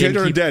 Another game.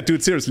 Kilder Undead,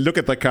 dude, seriously, look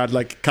at that card.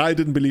 Like, Kai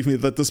didn't believe me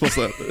that this was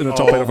in the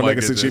top 8 of a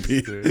Legacy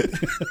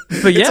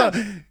GP. But yeah.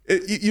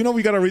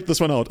 We gotta read this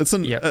one out. It's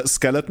a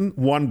skeleton,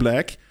 1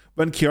 black.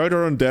 When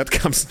Kilder Undead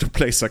comes into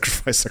play,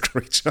 sacrifice a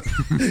creature.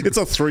 It's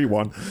a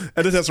 3/1.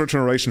 And it has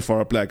regeneration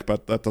for a black,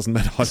 but that doesn't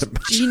matter all that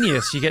much.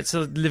 Genius. You get to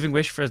Living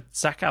Wish for a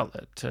sack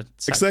outlet. To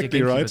sack exactly,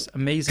 your right?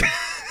 Amazing.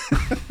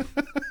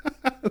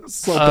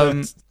 So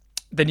bad.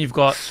 Then you've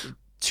got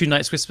 2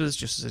 Night's Whispers,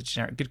 just as a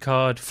generic good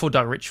card. 4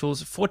 Dark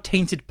Rituals. 4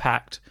 Tainted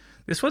Pact.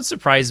 This one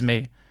surprised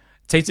me.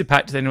 Tainted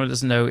Pact, if anyone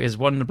doesn't know, is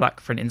 1 black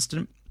for an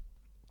instant.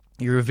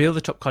 You reveal the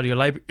top card of your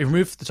library.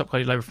 Remove the top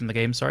card of your library from the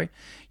game, sorry.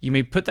 You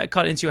may put that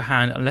card into your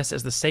hand unless it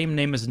has the same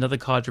name as another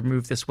card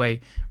removed this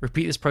way.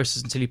 Repeat this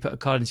process until you put a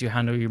card into your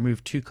hand or you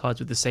remove 2 cards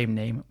with the same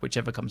name,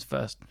 whichever comes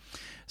first.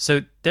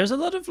 So there's a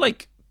lot of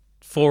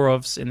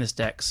 4-ofs in this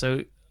deck.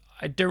 So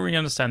I don't really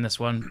understand this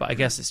one, but I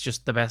guess it's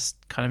just the best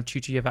kind of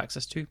tutor you have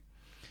access to.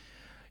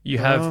 You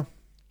have,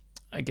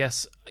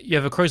 you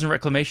have a Corrosion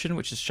Reclamation,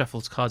 which just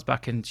shuffles cards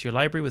back into your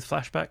library with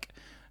flashback.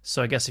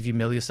 So I guess if you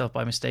mill yourself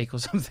by mistake or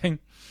something.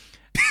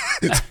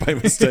 It's by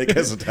mistake,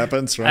 as it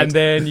happens, right? And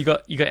then you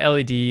got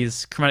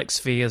LEDs, Chromatic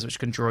Spheres, which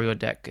can draw your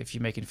deck if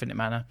you make infinite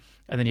mana.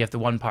 And then you have the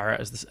 1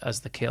 pirate as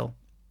the kill.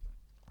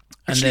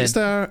 And actually, is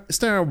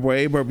there a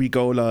way where we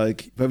go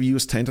where we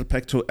use Tainted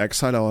Pact to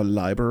exile our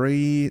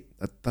library?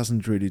 That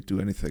doesn't really do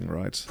anything,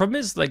 right? Problem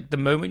is, the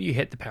moment you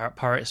hit the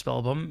pirate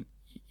Spellbomb.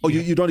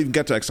 You don't even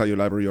get to exile your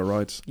library, you're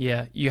right.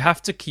 Yeah, you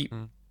have to keep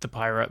the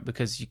pirate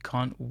because you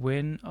can't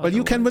win. Well,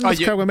 you can win with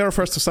Kagamaru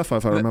First to Suffer,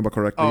 if I remember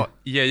correctly. Oh,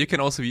 yeah, you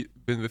can also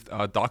win with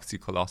Darksea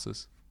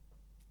Colossus.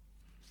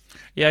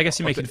 Yeah, I guess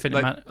you make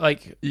infinite mana.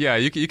 Yeah,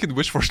 you can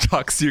wish for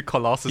Darksea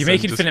Colossus. You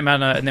make infinite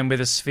mana, and then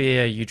with a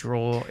sphere, you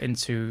draw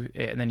into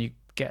it, and then you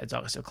get a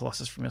Darksea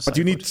Colossus from your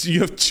sideboard. But you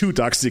have 2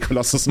 Darksea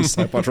Colossus in the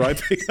sideboard,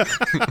 right?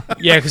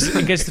 Yeah, because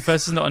in case the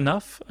first is not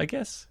enough, I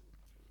guess.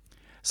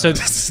 So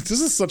This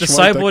is such the a wild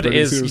deck, sideboard really,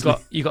 is seriously.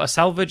 you got a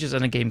salvage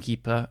and a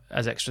gamekeeper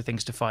as extra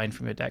things to find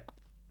from your deck.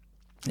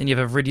 Then you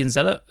have a Viridian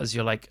Zealot as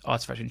your like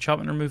artifact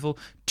enchantment removal.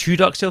 2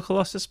 Darksteel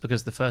Colossus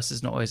because the first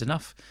is not always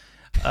enough.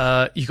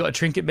 You got a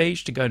Trinket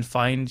Mage to go and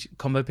find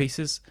combo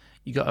pieces.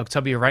 You got a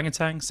Tubby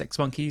Orangutan, Sex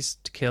Monkeys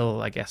to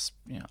kill, I guess,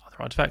 other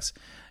artifacts.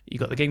 You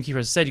got the Gamekeeper,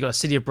 as I said. You got a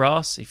City of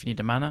Brass if you need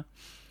a mana.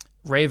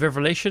 Ray of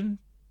Revelation.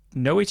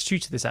 No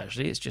H2 to this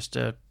actually. It's just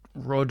a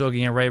raw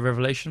dogging a Ray of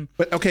Revelation.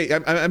 But okay,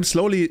 I'm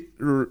slowly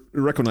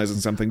recognizing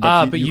something.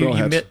 But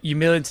you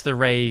mill into the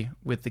Ray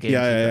with the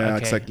Gamekeeper. Yeah, okay,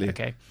 exactly.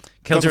 Okay.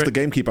 Because of the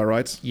Gamekeeper,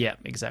 right? Yeah,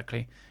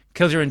 exactly.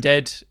 Killjoy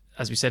Undead,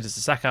 as we said, is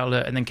the sack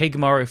outlet, and then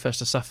Kegamaru First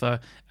to Suffer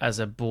as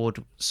a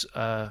board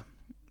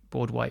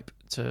wipe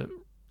to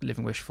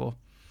Living Wish for.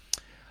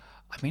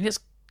 I mean, it's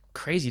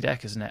crazy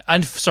deck, isn't it?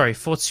 And sorry,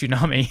 for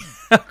Tsunami.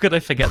 How could I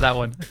forget that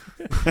one?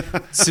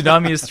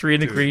 Tsunami is 3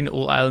 in a green,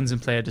 all islands and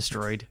player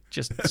destroyed.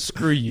 Just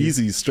screw you.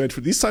 Easy, straight.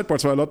 These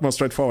sideboards were a lot more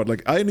straightforward.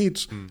 Like, I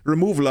need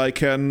removal I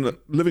can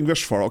Living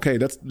Wish for. Okay,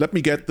 let me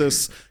get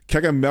this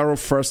Kagamaru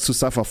First to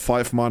Suffer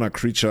 5 mana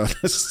creature.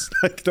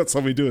 That's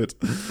how we do it.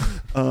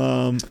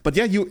 But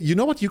yeah, you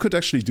know what you could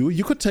actually do?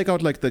 You could take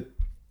out like the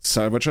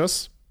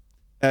Salvagers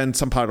and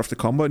some part of the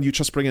combo, and you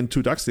just bring in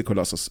 2 Darksteel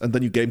Colossus, and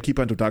then you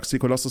Gamekeeper into Darksteel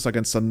Colossus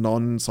against a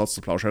non-Swords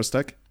to Plowshares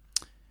deck.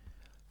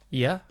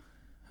 Yeah,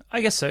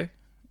 I guess so.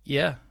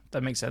 Yeah,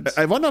 that makes sense.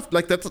 I wonder if,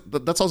 like, that's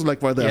also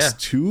like why there's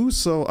 2,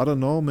 so I don't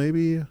know,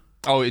 maybe.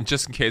 Oh,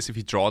 just in case if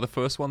you draw the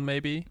first one,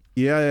 maybe.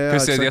 Yeah.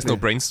 Because exactly. there's no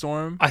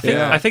brainstorm. I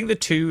think the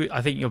 2.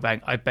 I think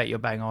I bet you're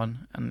bang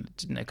on, and it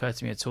didn't occur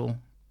to me at all.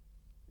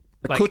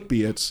 It could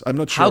be it. I'm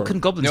not sure. How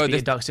can goblins be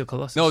a Darksteel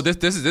Colossus? No,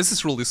 this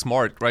is really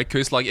smart, right?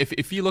 Because like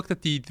if you looked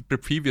at the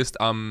previous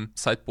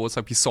sideboards,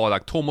 like we saw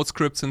like Tormod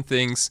scripts and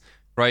things,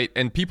 right?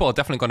 And people are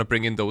definitely going to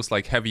bring in those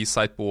like heavy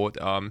sideboard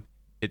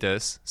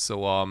hitters.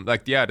 So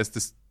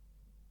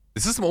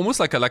this is almost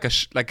like a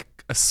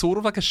sort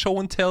of like a show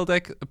and tell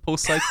deck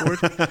post sideboard.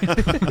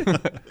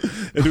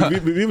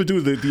 we will do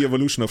the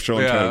evolution of show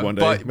and tell one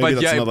day. Maybe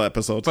that's another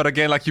episode. But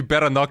again, like you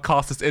better not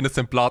cast this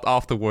innocent blood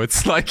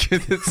afterwards. Like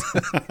it's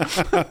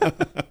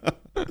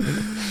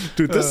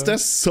dude,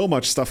 there's so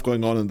much stuff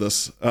going on in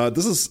this.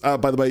 This is by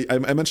the way,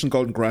 I mentioned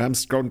Golden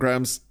Grams. Golden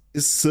Grams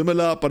is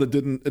similar, but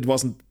it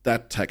wasn't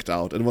that tacked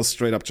out. It was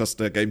straight up just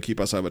a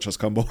Gamekeeper Salvagers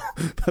combo.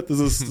 But this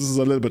is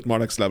a little bit more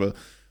next level.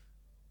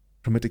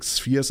 Chromatic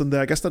Spheres in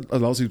there. I guess that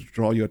allows you to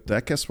draw your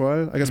deck as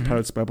well. I guess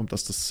Pirate Spellbomb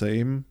does the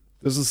same.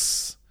 This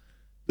is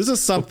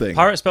something.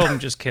 Pirate Spellbomb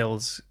just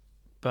kills,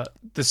 but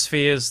the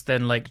spheres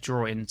then like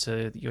draw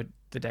into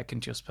the deck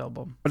into your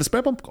Spellbomb. But the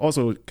Spellbomb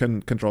also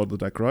can draw the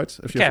deck, right?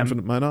 If you have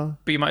infinite mana.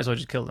 But you might as well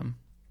just kill them.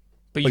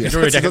 But you can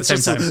draw a deck at the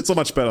same time. So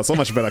much better.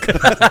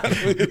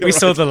 We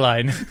saw the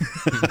line.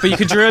 But you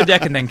can draw a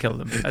deck and then kill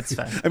them. That's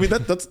fair. I mean,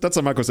 that's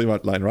a Marco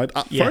Sebald line, right?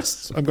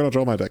 First, I'm going to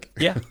draw my deck.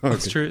 Yeah,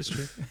 that's true. It's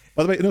true.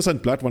 By the way,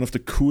 Innocent Blood, one of the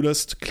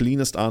coolest,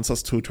 cleanest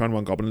answers to turn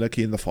 1 Goblin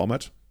Lackey in the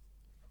format.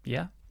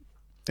 Yeah.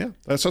 Yeah,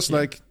 that's just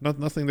like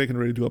nothing they can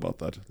really do about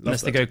that.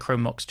 Unless they go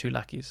Chrome Mox 2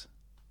 lackeys.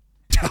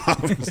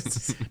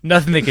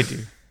 Nothing they could do.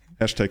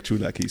 Hashtag 2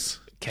 lackeys.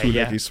 Okay, 2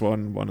 lackeys,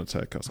 one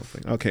attack or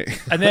something. Okay.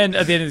 And then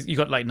at the end, you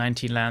got like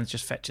 19 lands,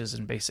 just fetches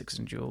and basics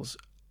and jewels.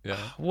 Yeah.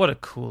 What a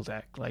cool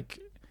deck. Like,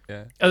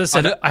 yeah. As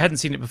I said, I hadn't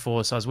seen it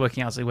before, so I was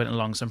working out as I went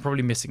along, so I'm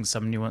probably missing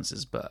some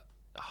nuances, but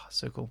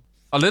so cool.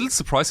 A little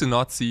surprised to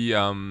not see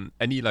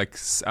any like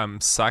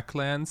sack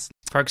lands.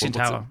 Phyrexian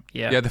Tower,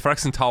 yeah, the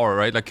Phyrexian Tower,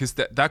 right? Like, cause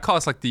that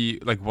card is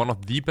like one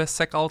of the best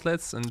sack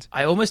outlets, and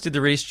I almost did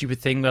the really stupid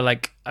thing where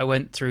like I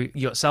went through.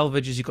 You got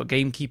salvages, you got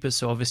gamekeepers,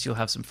 so obviously you'll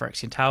have some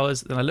Phyrexian Towers.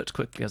 Then I looked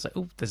quickly, I was like,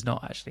 oh, there's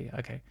not actually.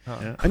 Okay,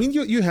 yeah. I mean,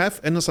 you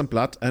have Innocent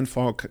Blood and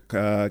 4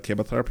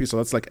 Chemotherapy, so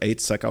that's like 8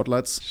 sack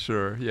outlets.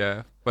 Sure,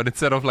 yeah. But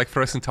instead of like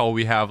Phyrexian Tower,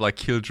 we have like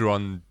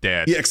Kildron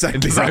Dead. Yeah, exactly.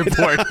 In the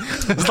sideboard.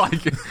 It's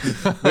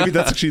like maybe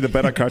that's actually the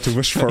better card to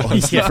wish for on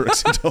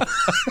Phyrexian Tower.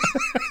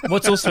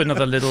 What's also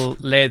another little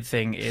layered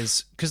thing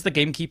is because the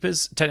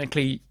gamekeepers,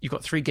 technically you've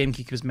got 3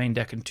 gamekeepers main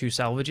deck and 2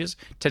 salvages.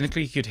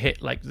 Technically you could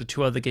hit like the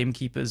 2 other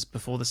gamekeepers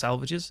before the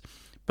salvages.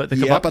 But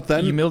but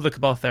then you mill the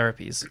Cabal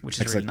Therapies, which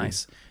is really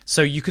nice.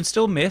 So you can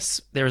still miss.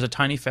 There is a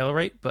tiny fail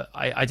rate, but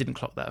I didn't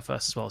clock that at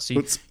first as well. So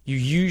you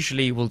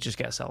usually will just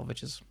get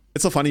salvages.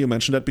 It's so funny you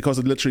mentioned that because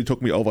it literally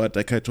took me over a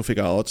decade to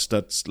figure out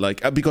that,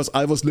 like, because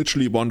I was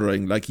literally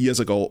wondering, like, years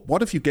ago,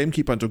 what if you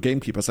Gamekeeper into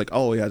Gamekeeper? It's like,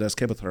 oh, yeah, there's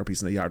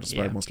Chemotherapies in the yard as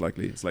well, most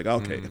likely. It's like,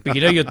 okay. But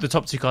you know, the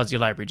top 2 cards of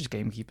your library just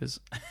Gamekeepers.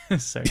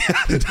 So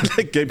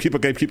like Gamekeeper.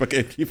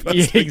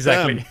 Yeah,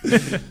 exactly.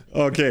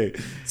 Okay.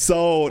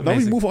 So now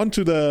we move on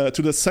to the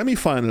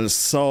semifinals.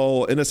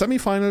 So in the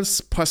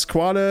semifinals,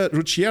 Pasquale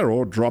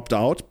Ruggiero dropped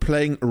out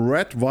playing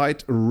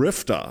Red-White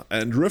Rifter.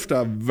 And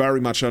Rifter,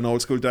 very much an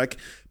old school deck.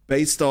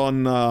 Based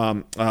on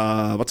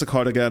what's it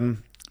called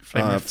again?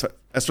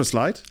 Astral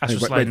Slide.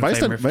 Slide. Why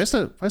is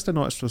there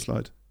no Astral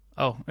Slide?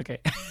 Oh, okay.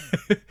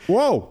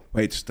 Whoa!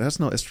 Wait, there's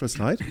no Astral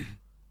Slide.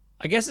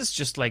 I guess it's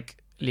just like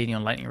leaning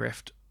on Lightning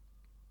Rift,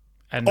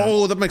 And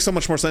Oh, that makes so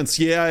much more sense.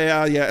 Yeah.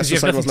 Astro you have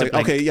Slide was nothing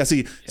like, to, okay, yeah,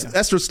 see,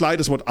 Astro Slide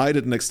is what I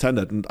did in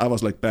Extended, and I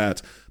was like,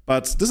 bad.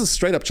 But this is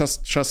straight up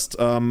just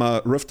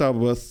Rifter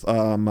with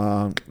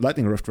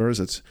Lightning Rift. Where is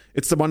it?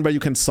 It's the one where you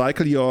can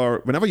cycle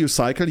whenever you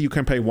cycle, you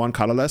can pay one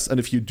colorless, and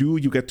if you do,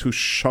 you get to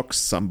shock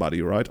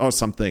somebody, right? Or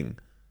something.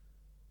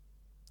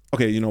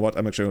 Okay, you know what?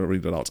 I'm actually going to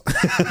read it out.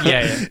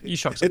 yeah, you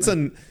shock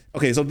something.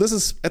 Okay, so this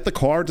is, at the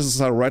core, this is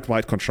a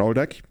red-white control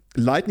deck.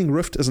 Lightning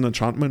Rift is an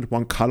enchantment,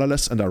 one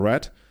colorless and a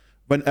red.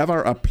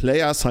 Whenever a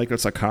player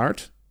cycles a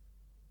card,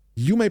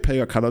 you may pay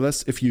a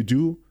colorless. If you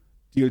do,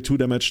 deal 2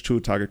 damage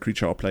to target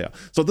creature or player.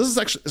 So this is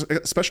actually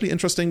especially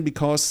interesting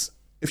because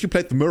if you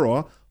played the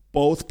mirror,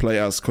 both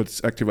players could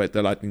activate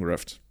their Lightning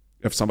Rift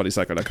if somebody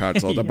cycled a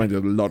card. So that might be a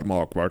lot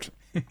more awkward.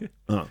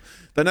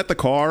 Then at the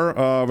core,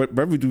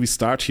 where do we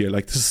start here?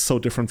 Like, this is so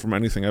different from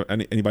anything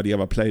anybody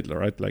ever played,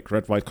 right? Like,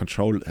 red-white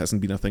control hasn't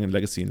been a thing in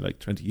Legacy in like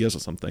 20 years or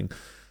something.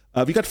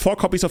 We got 4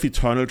 copies of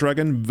Eternal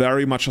Dragon,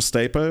 very much a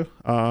staple.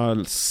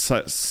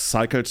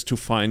 Cycled to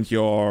find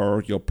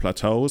your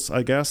plateaus,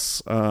 I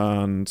guess,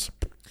 and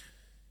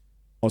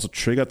also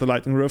triggered the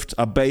Lightning Rift.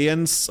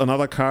 Abeyance,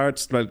 another card.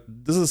 Well,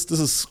 this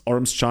is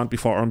Orm's Chant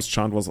before Orm's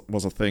Chant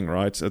was a thing,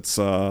 right? It's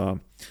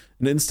an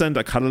instant,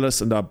 a colorless,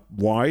 and a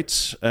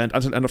white, and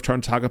until end of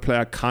turn, target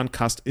player can't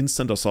cast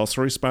instant or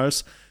sorcery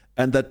spells,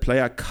 and that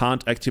player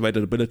can't activate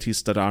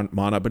abilities that aren't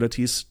mana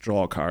abilities.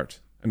 Draw a card.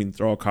 I mean,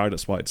 draw a card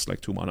is why it's like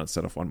 2 mana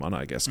instead of 1 mana,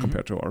 I guess,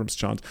 compared to Orm's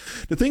Chant.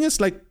 The thing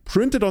is, like,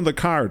 printed on the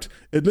card,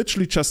 it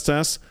literally just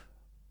says,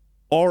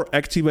 or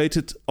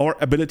activated, or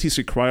abilities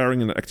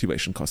requiring an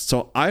activation cost.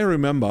 So I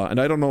remember,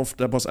 and I don't know if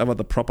that was ever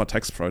the proper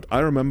text for it, I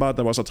remember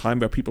there was a time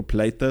where people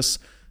played this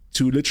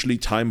to literally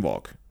time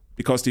walk,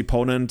 because the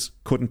opponent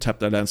couldn't tap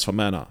their lands for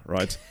mana,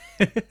 right?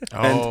 And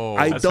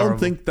I don't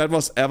think that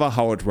was ever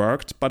how it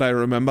worked, but I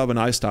remember when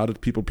I started,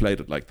 people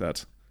played it like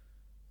that.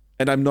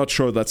 And I'm not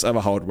sure that's ever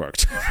how it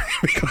worked,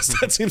 because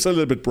that seems a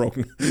little bit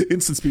broken.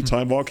 Instant speed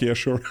time walk, yeah,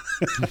 sure.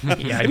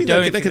 Yeah, I mean,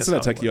 they can still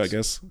attack you, I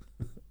guess.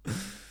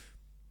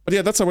 But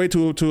yeah, that's a way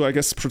to I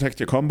guess, protect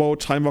your combo,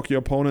 time walk your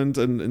opponent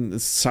in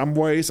some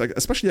ways,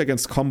 especially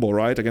against combo,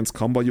 right? Against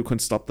combo, you can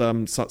stop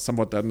them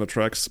somewhat dead in the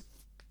tracks.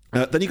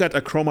 Then you got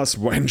Akroma's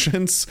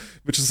Vengeance,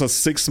 which is a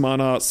 6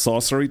 mana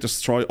sorcery,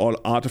 destroy all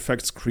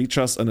artifacts,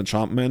 creatures, and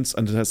enchantments,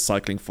 and it has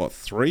cycling for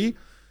 3.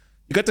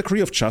 You got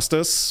Decree of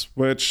Justice,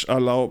 which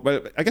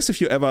I guess if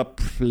you ever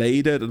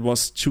played it, it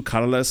was 2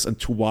 colorless and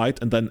 2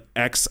 white, and then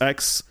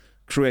XX,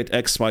 create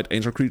X white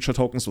angel creature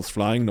tokens with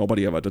flying.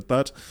 Nobody ever did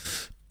that.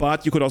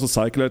 But you could also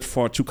cycle it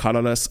for 2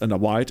 colorless and a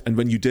white, and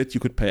when you did, you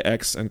could pay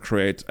X and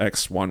create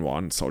X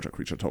 1/1 soldier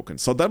creature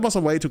tokens. So that was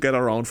a way to get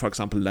around, for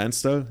example,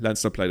 Landstill.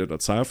 Landstill played it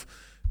itself.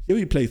 Here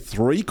we play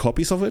 3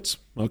 copies of it.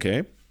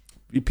 Okay.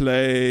 We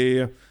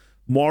play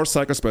more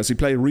cycle spells. We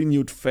play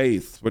Renewed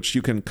Faith, which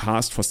you can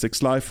cast for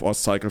 6 life or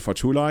cycle for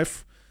 2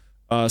 life.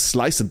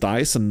 Slice and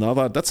Dice,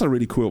 that's a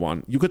really cool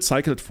one. You could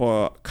cycle it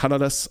for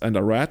colorless and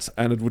a red,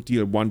 and it would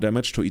deal 1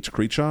 damage to each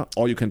creature,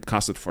 or you can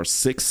cast it for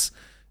 6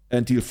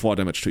 and deal 4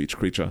 damage to each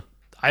creature.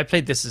 I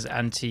played this as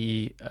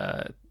anti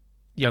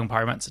Young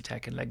Pyromancer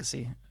tech in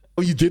Legacy.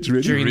 Oh, you did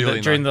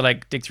really? During the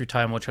like Dig Through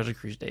Time or Treasure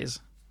Cruise days.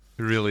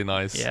 Really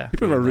nice. Yeah.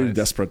 People were really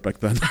desperate back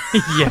then.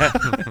 Yeah.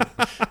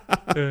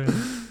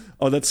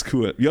 Oh, that's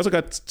cool. We also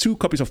got 2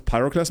 copies of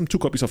Pyroclasm, 2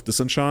 copies of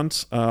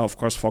Disenchant, of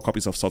course, 4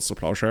 copies of Swords to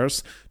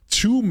Plowshares,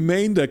 2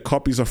 main deck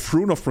copies of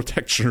Rune of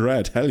Protection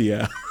Red. Hell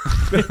yeah.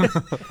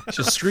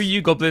 Just screw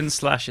you, goblins,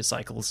 slash your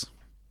cycles.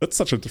 That's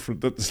such a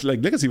different...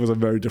 Legacy was a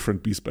very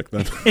different beast back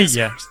then.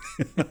 Yeah.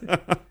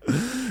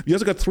 We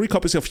also got 3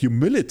 copies of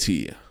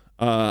Humility.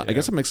 I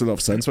guess it makes a lot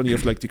of sense when you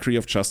have like Decree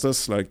of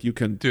Justice, like you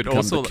can become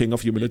also, the king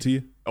of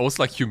humility.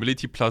 Also, like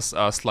Humility plus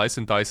Slice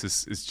and Dice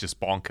is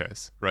just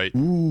bonkers, right?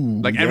 Ooh,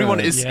 like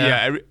everyone is,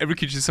 every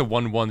creature is a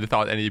 1/1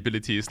 without any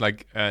abilities.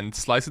 Like, and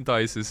Slice and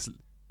Dice is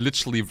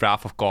literally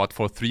Wrath of God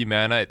for 3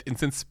 mana at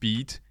instant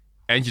speed,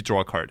 and you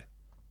draw a card.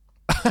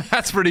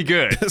 That's pretty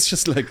good. It's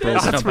just like, bro,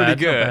 that's pretty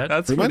good.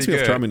 That's reminds me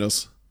good. of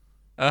Terminus.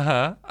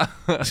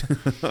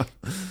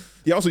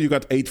 Yeah, also you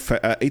got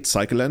 8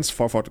 cycle lands,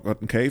 4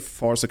 Forgotten Cave,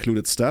 4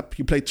 Secluded Steppe.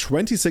 You play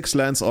 26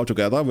 lands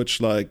altogether,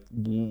 which I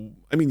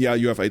mean, yeah,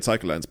 you have 8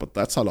 cycle lands, but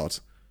that's a lot.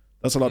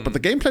 That's a lot. But the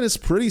game plan is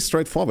pretty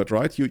straightforward,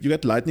 right? You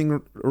get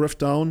Lightning Rift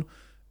down,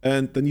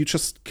 and then you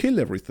just kill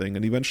everything,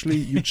 and eventually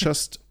you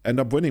just end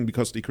up winning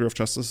because Decree of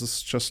Justice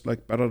is just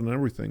like better than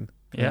everything.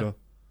 Yeah.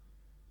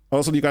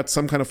 Also, you got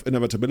some kind of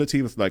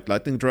inevitability with like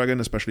Lightning Dragon,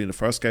 especially in the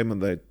first game, and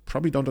they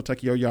probably don't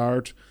attack your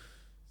yard.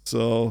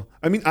 So,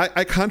 I mean,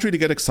 I can't really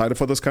get excited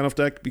for this kind of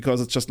deck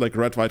because it's just like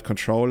red-white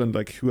control, and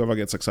like whoever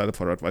gets excited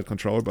for red-white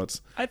control,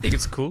 but... I think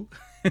it's cool.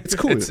 It's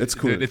cool. It's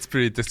cool. It's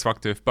pretty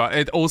destructive, but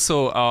it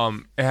also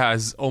it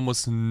has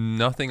almost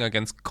nothing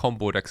against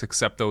combo decks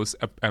except those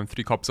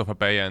 3 copies of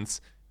Abeyance.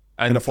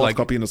 And the 4th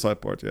copy in the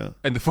sideboard, yeah.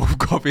 And the 4th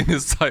copy in the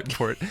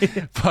sideboard.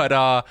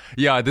 But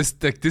yeah, this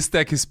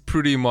deck is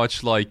pretty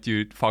much like,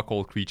 dude, fuck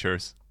all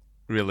creatures.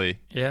 Really.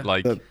 Yeah.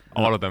 Like,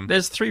 all of them.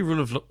 There's 3 Rule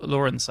of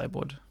Law in the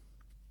sideboard.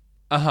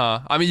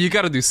 I mean, you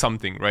gotta do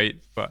something, right?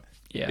 But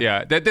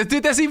Yeah,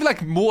 there's even like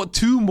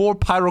two more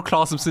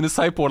pyroclasms in the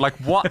sideboard. Like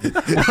what?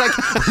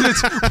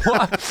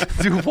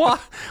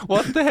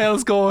 What the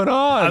hell's going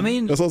on? I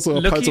mean, there's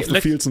also Pulse of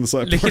the Fields in the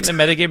sideboard. Looking at the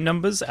metagame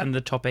numbers and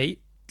the top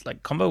 8,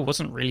 like combo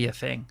wasn't really a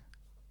thing.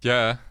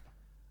 Yeah,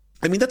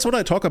 I mean that's what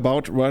I talk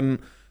about when.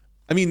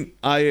 I mean,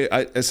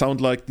 I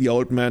sound like the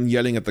old man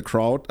yelling at the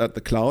cloud,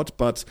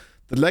 but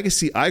the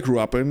legacy I grew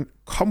up in,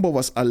 combo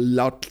was a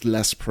lot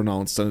less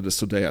pronounced than it is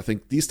today. I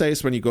think these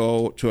days when you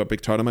go to a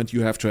big tournament,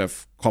 you have to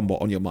have combo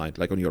on your mind,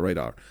 like on your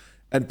radar.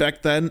 And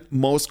back then,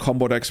 most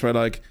combo decks were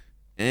like,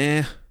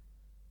 They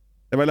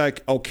were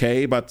like,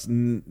 okay, but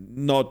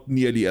not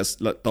nearly as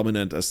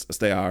dominant as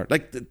they are.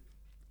 Like,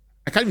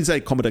 I can't even say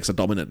combo decks are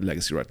dominant in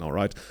Legacy right now,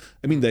 right?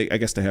 I mean, I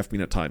guess they have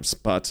been at times.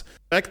 But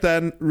back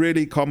then,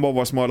 really, combo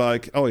was more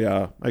like, oh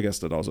yeah, I guess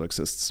that also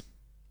exists.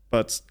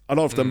 But a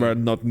lot of them were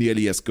not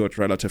nearly as good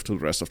relative to the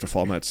rest of the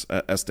formats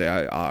as they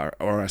are,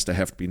 or as they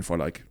have been for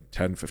like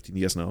 10, 15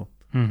 years now.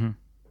 Mm-hmm.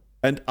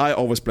 And I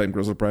always blame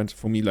Griselbrand.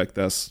 For me, like,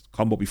 there's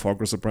combo before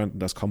Griselbrand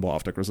and there's combo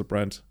after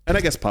Griselbrand. And I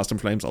guess Past in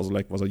Flames also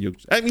like was a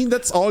huge... I mean,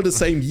 that's all the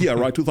same year,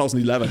 right?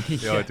 2011.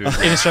 Yeah, dude.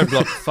 Innistrad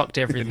block fucked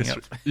everything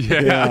up.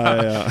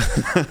 Yeah.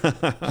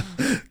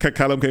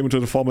 Callum came into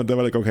the format and they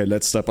were like, okay,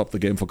 let's step up the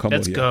game for combo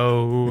Let's here.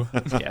 go.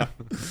 Yeah.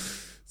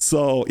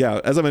 So,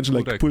 yeah, as I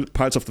mentioned, like,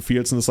 Pulse of the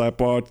Fields in the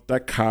sideboard,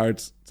 that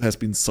card has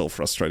been so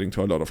frustrating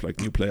to a lot of, like,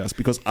 new players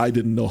because I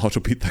didn't know how to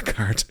beat that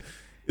card.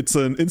 It's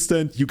an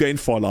instant, you gain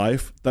 4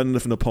 life, then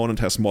if an opponent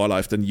has more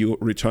life, then you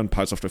return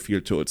Pulse of the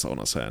Field to its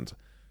owner's hand.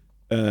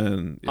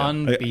 And yeah,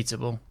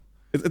 unbeatable.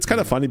 It's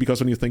kind of funny because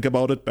when you think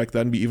about it, back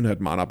then we even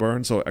had mana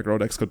burn, so aggro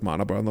decks could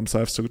mana burn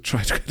themselves to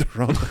try to get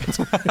around it.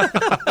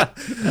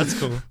 That's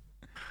cool.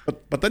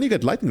 But then you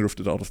get lightning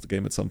rifted out of the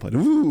game at some point.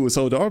 Ooh,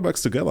 so it all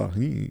works together.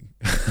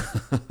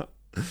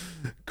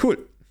 Cool.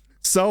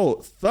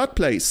 So, third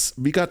place,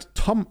 we got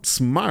Tom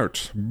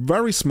Smart,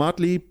 very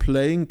smartly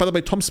playing. By the way,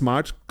 Tom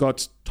Smart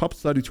got top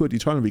 32 at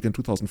Eternal Week in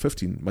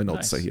 2015, my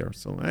notes say here.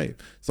 So, hey,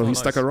 he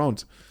stuck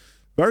around.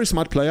 Very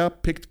smart player,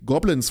 picked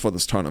Goblins for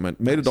this tournament,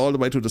 made it all the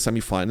way to the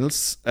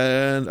semifinals.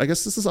 And I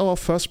guess this is our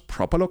first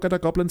proper look at a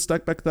Goblins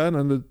deck back then,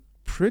 and it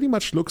pretty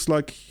much looks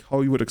like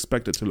how you would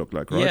expect it to look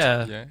like,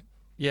 right?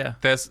 Yeah.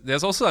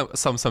 There's also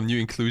some new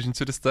inclusion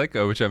to this deck,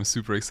 which I'm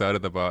super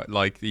excited about.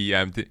 Like the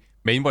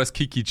main one is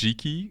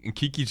Kiki-Jiki, and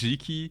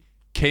Kiki-Jiki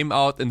came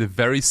out in the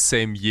very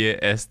same year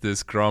as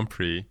this Grand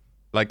Prix.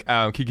 Like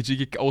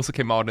Kiki-Jiki also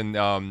came out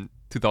in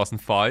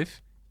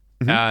 2005,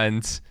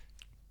 and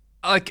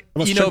like it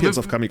was Champions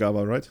of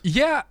Kamigawa, right?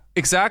 Yeah,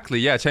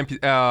 exactly. Yeah,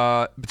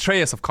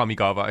 Betrayers of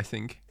Kamigawa, I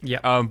think. Yeah.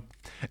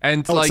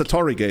 And it's the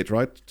Torii Gate,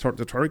 right?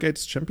 The Torii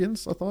Gate's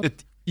Champions, I thought.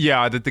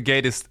 The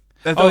Gate is.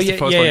 The first one,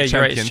 Champions.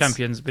 You're right, it's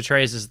Champions.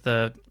 Betrayers is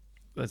the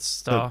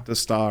star. The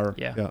star.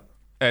 Yeah.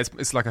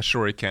 It's like a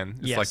shuriken.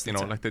 It's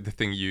like like the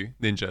thing you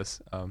ninjas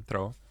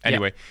throw.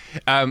 Anyway,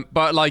 yeah.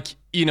 But like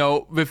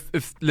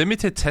with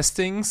limited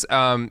testings,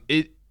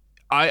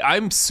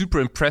 I'm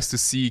super impressed to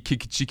see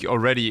Kiki-Jiki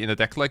already in a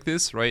deck like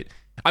this, right?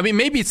 I mean,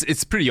 maybe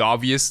it's pretty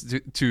obvious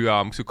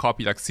to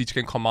copy like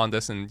Siege-Gang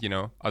Commanders and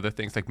other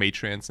things like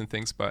Matrians and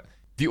things, but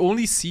if you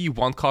only see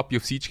one copy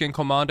of Siege-Gang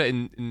Commander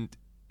in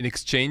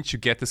exchange, you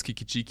get this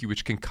Kiki-Jiki,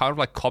 which can kind of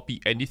like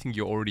copy anything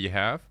you already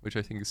have, which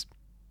I think is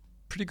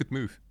a pretty good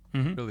move,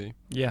 really.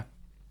 Yeah.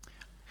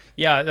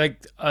 Yeah,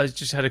 like I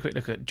just had a quick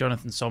look at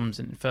Jonathan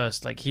Soms in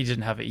first. Like he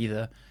didn't have it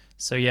either.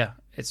 So yeah,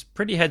 it's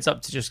pretty heads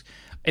up to just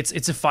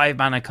it's a 5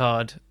 mana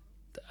card.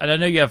 And I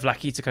know you have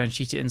Lackey to kind of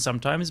cheat it in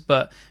sometimes,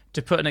 but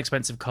to put an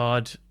expensive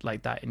card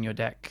like that in your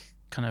deck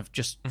kind of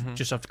just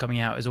after coming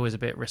out is always a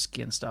bit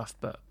risky and stuff.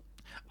 But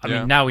I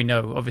mean, now we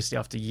know, obviously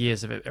after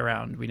years of it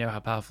around, we know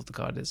how powerful the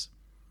card is.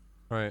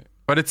 Right,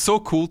 but it's so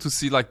cool to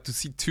see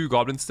two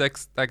Goblins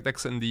decks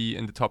in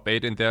the top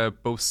 8, and they're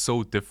both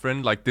so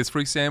different. Like this, for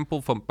example,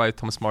 by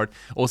Tom Smart,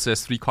 also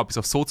has 3 copies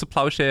of Swords of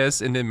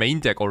Plowshares in the main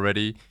deck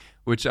already,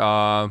 which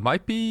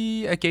might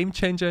be a game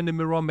changer in the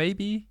mirror,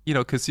 maybe.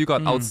 because you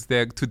got outs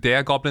there to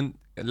their Goblin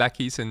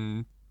lackeys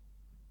and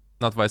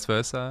not vice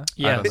versa.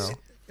 Yeah, I don't know.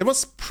 It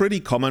was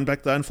pretty common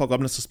back then for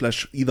Goblins to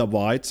splash either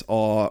white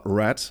or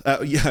red.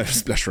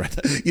 Splash red.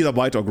 Either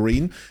white or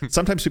green.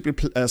 Sometimes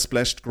people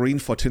splashed green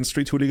for Tin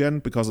Street Hooligan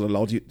because it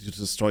allowed you to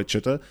destroy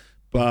Chitter.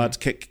 But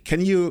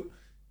can you...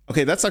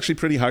 Okay, that's actually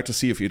pretty hard to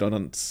see if you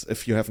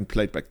haven't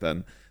played back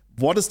then.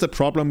 What is the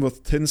problem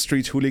with Tin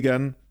Street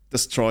Hooligan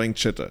destroying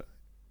Chitter?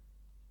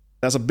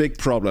 There's a big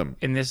problem.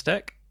 In this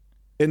deck?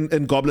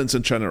 In Goblins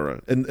in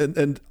general.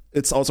 And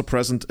it's also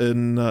present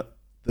in...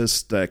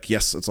 this deck,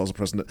 yes, it's also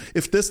present.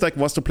 If this deck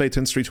was to play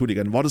Tin Street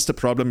Hooligan, what is the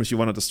problem if you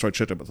want to destroy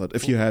Chitter with it?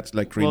 If you had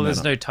like green mana. Well,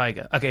 there's no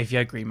Tiger. Okay, if you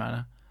had green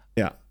mana.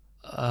 Yeah.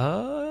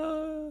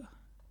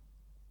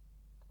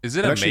 Is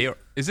it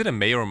a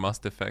May or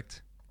must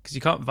effect? Because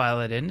you can't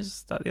Violet in,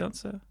 is that the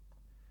answer?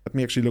 Let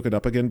me actually look it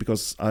up again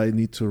because I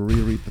need to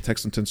reread the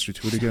text on Tin Street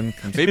Hooligan.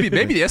 maybe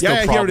there's no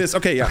problem. Here it is.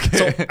 Okay, yeah.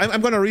 So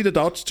I'm going to read it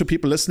out to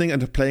people listening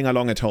and playing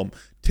along at home.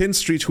 Tin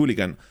Street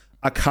Hooligan.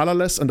 A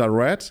colorless and a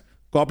red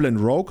Goblin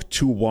Rogue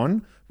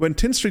 2/1. When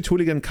Tin Street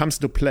Hooligan comes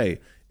into play,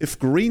 if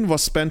green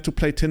was spent to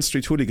play Tin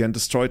Street Hooligan,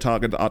 destroy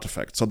target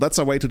artifact. So that's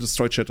a way to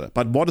destroy Chitter.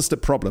 But what is the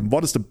problem?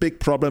 What is the big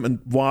problem, and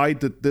why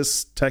did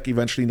this tech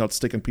eventually not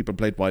stick and people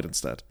played white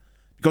instead?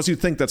 Because you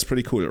think that's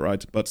pretty cool,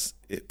 right? But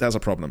there's a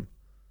problem.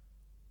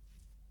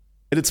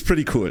 And it's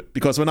pretty cool,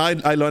 because when I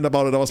learned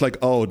about it, I was like,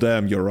 oh,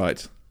 damn, you're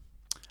right.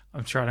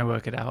 I'm trying to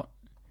work it out.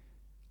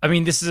 I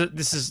mean, this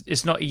is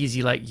it's not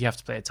easy, like, you have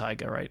to play a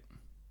Tiger, right?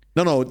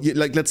 No,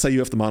 like, let's say you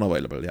have the mana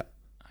available, yeah.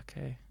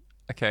 Okay.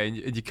 Okay,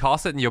 and you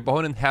cast it, and your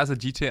opponent has a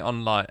GTA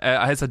online,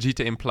 has a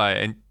GTA in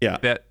play, and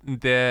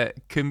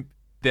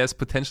there's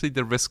potentially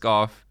the risk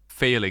of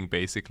failing,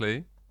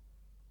 basically.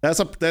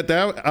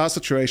 There are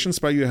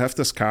situations where you have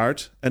this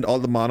card and all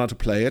the mana to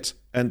play it,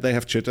 and they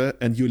have Chitter,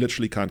 and you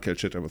literally can't kill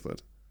Chitter with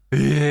it.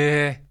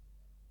 Yeah.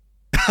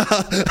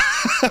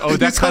 Oh,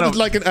 that sounded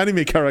like an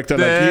anime character.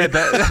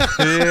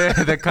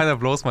 That kind of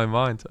blows my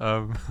mind.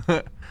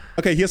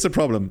 Okay, here's the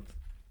problem.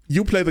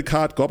 You play the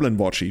card Goblin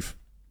War Chief.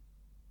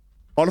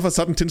 All of a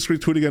sudden, Tin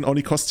Street Hooligan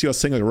only costs you a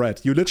single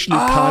red. You literally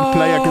can't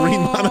play a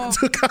green mana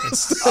to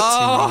cast it.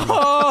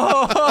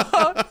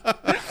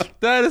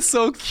 That is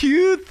so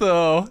cute,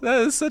 though.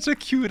 That is such a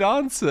cute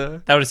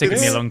answer. That would have taken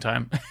me a long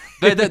time.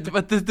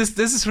 But this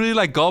is really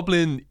like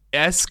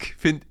Goblin-esque,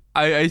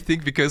 I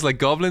think, because like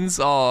goblins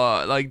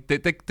are like they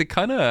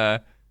kind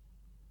of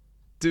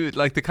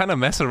they kind of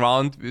mess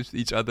around with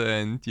each other,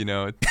 and you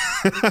know.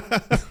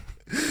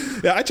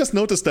 Yeah, I just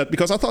noticed that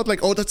because I thought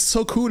like, oh, that's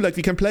so cool. Like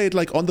we can play it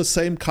like on the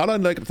same color,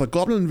 and like the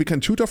goblin, we can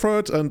tutor for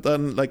it, and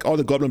then like all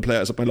the goblin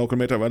players at my local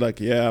meta were like,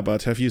 yeah,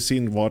 but have you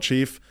seen War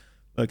Chief?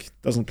 Like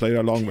doesn't play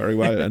along very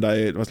well, and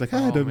I was like,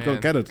 I don't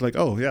get it. Like,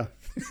 oh yeah,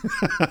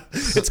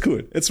 it's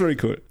cool. It's very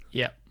cool.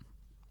 Yeah.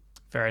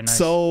 Very nice.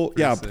 So,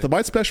 yeah, the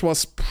White Splash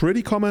was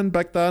pretty common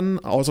back then.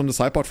 I was on the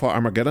sideboard for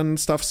Armageddon and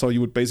stuff, so you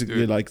would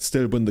basically like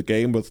still win the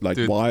game with like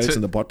wilds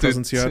and the bot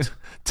presence you had.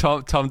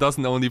 Tom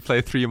doesn't only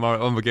play 3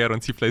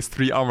 Armageddons, he plays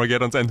 3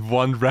 Armageddons and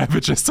 1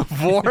 Ravages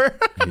of War.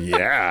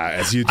 Yeah,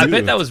 as you do. I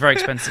bet that was very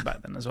expensive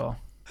back then as well.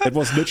 It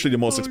was literally the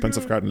most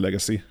expensive card in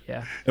Legacy.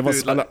 Yeah. It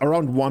was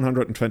around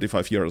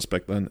 125 euros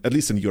back then, at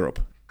least in Europe.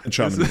 In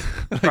Germany.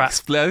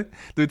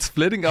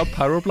 Splitting up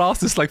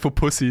Pyroblast is like for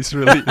pussies,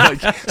 really.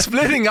 Like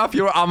splitting up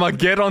your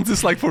Armageddons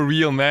is like for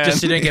real, man. Just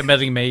so you don't get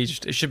meddling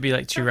maged. It should be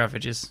like 2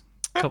 Ravages.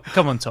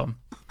 Come on, Tom.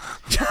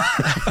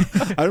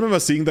 I remember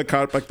seeing the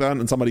card back then,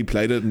 and somebody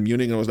played it in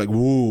Munich, and I was like,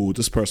 "Whoa,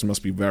 this person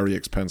must be very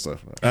expensive,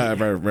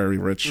 very, very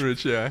rich."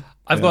 Rich, yeah.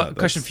 I've got a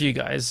question for you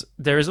guys.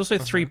 There is also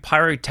 3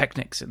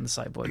 pyrotechnics in the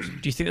sideboard.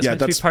 Do you think that's meant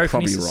to be pyrokinesis?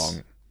 Probably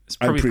wrong.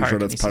 I'm pretty sure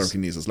that's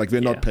pyrokinesis. Like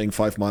we're not paying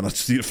 5 mana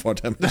to deal 4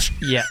 damage.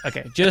 Yeah.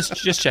 Okay.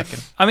 Just checking.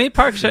 I mean,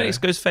 pyrotechnics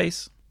goes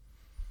face.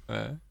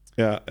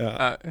 Yeah.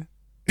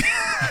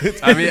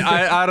 I mean,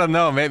 I don't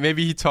know.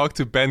 Maybe he talked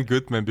to Ben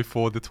Goodman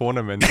before the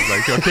tournament. He's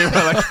like, okay,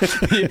 well,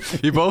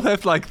 like, we both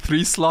have like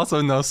 3 slots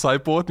on our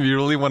sideboard. We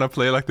really want to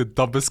play like the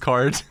dumbest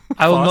card.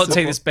 I will not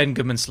take this Ben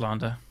Goodman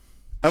slander.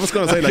 I was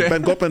going to say, like,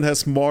 Ben Goodman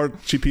has more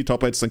GP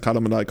top 8s than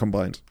Callum and I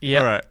combined.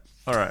 Yeah.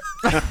 All right.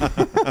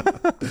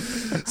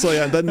 So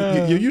yeah, and then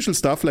your usual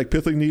stuff like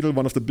Pithing Needle,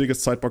 one of the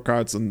biggest sideboard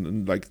cards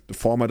in like the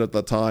format at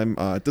that time,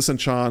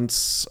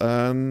 Disenchants,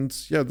 and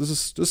yeah,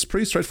 this is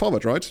pretty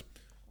straightforward, right?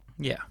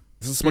 Yeah.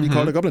 This is what you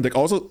call a goblin deck.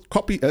 Also,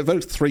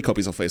 3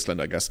 copies of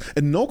Wasteland, I guess.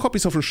 And no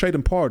copies of Shade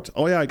and Port.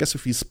 Oh yeah, I guess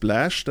if we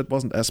Splash, that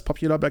wasn't as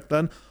popular back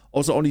then.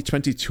 Also only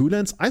 22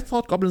 lands. I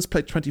thought goblins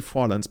played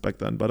 24 lands back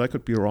then, but I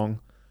could be wrong.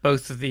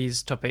 Both of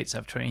these top 8s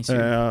have 22.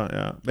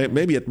 Yeah.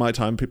 Maybe at my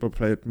time, people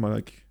played more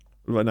like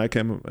when I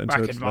came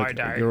into it like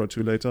a year or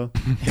 2 later.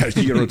 Yeah, a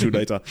year or 2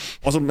 later.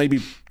 Also, maybe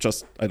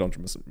just, I don't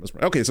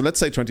remember. Okay, so let's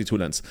say 22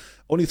 lands.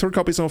 Only 3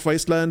 copies of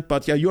Wasteland,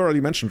 but yeah, you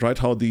already mentioned, right,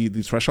 how the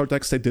Threshold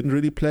decks, they didn't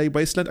really play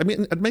Wasteland. I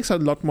mean, it makes a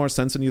lot more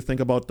sense when you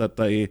think about that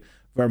they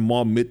were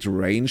more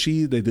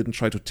mid-rangey. They didn't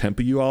try to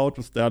temper you out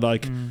with their,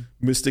 like,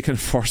 Mystic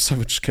Enforcer,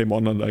 which came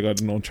on like, I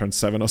don't know, turn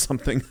 7 or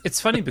something. It's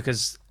funny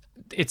because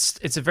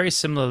it's a very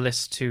similar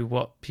list to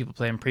what people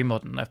play in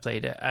pre-modern. I've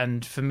played it,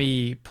 and for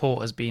me, Port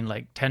has been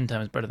like 10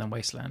 times better than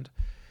Wasteland.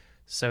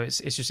 So it's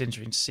just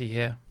interesting to see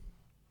here.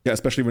 Yeah,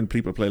 especially when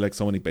people play like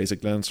so many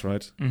basic lands,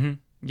 right? Mm-hmm.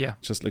 Yeah,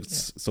 just like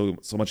so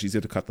much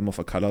easier to cut them off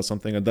a color or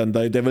something, and then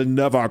they will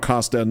never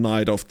cast their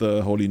Knight of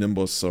the Holy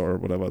Nimbus or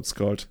whatever it's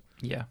called.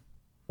 Yeah,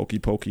 Hokey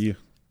Pokey.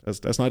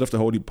 There's Knight of the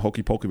Holy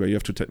Hokey Pokey where you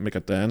have to make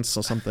a dance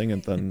or something,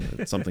 and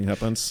then something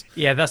happens.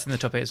 Yeah, that's in the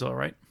top 8 as well,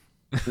 right?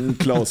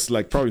 Close,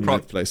 like probably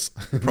ninth place.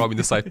 Probably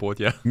the sideboard,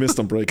 yeah. Missed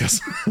on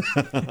breakers.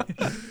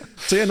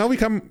 So yeah, now we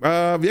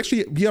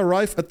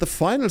arrive at the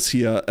finals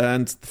here,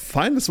 and the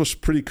finals was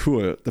pretty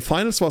cool. The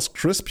finals was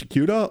Chris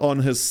Picula on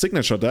his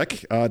signature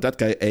deck, that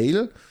guy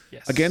Ale,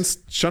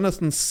 against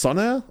Jonathan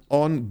Sonner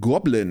on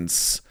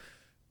Goblins.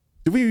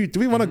 Do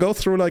we want to go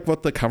through like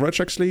what the coverage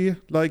actually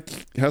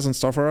like has in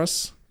store for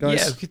us, guys?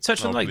 Yeah, we could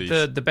touch on like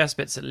the best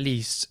bits at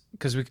least,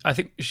 because I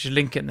think we should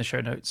link it in the show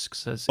notes,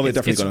 because it's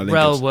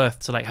well worth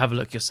to like have a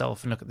look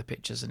yourself and look at the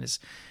pictures, and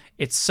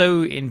it's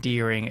so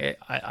endearing.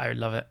 I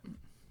love it.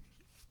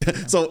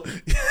 So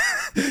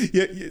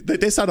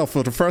they start off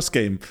with the first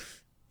game.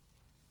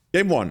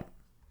 Game 1.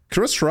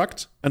 Chris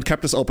shrugged and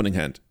kept his opening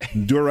hand.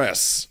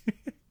 Duress.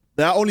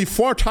 There are only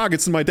 4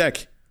 targets in my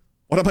deck.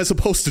 What am I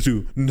supposed to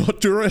do?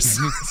 Not Duress.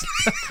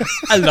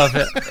 I love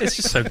it. It's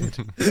just so good.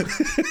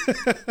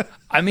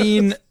 I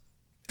mean,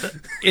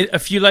 a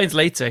few lines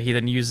later, he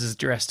then uses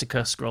Duress to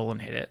curse scroll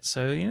and hit it.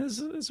 So,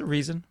 there's a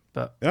reason.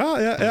 But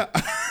Yeah.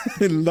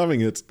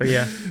 Loving it. But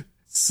yeah.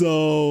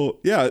 So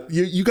yeah,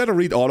 you got to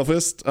read all of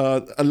this.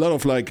 A lot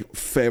of like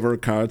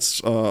favorite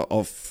cards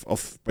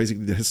of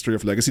basically the history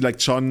of Legacy. Like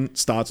John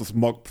starts with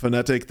Mock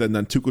Fanatic, then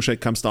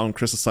Tukushake comes down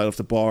Chris's side of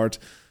the board.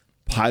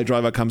 Pile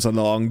Driver comes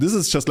along. This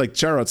is just like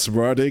Jared's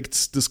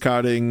Verdict,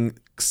 discarding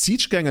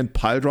Siege Gang and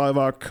Pile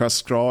Driver, Curse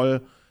Scroll,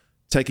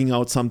 taking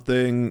out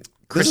something.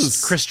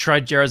 Chris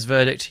tried Jared's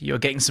Verdict. You're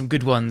getting some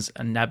good ones,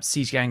 and nabbed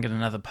Siege Gang and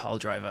another Pile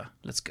Driver.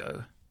 Let's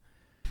go.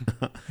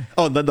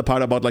 Oh, and then the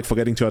part about like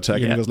forgetting to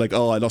attack, and he was like,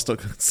 "Oh, I lost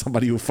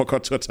somebody who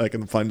forgot to attack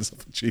in the finals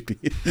of the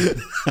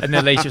GP." And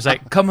then later it's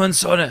like, "Come on,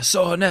 Sona,"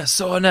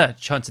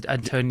 chanted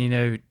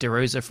Antonino De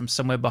Rosa from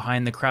somewhere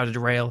behind the crowded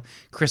rail.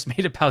 Chris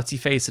made a pouty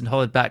face and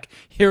hollered back,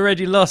 "He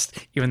already lost,"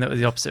 even though it was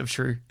the opposite of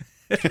true.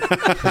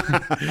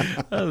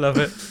 I love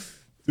it,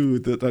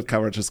 dude. That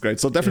coverage is great.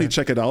 So definitely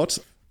check it out.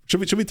 Should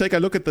we take a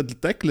look at the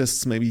deck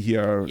lists maybe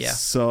here? Yeah.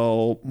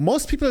 So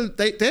most people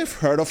they've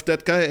heard of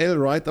Dead Guy Ale,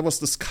 right? That was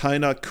this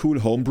kind of cool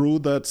homebrew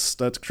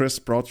that Chris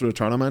brought to the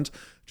tournament.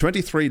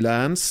 23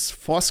 lands,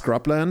 4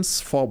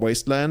 scrublands, 4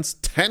 wastelands,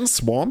 10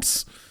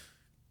 swamps,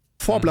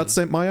 4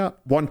 Bloodstained Mire,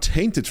 1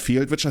 Tainted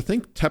Field, which I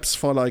think taps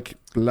for like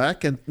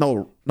black and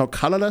no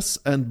colorless.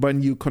 And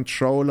when you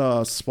control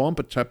a swamp,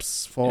 it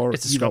taps for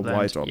it's either scrubland,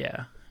 white or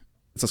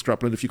it's a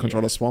scrubland if you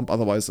control a swamp.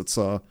 Otherwise, it's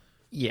a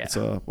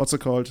what's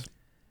it called?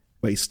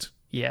 Waste.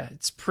 Yeah,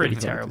 it's pretty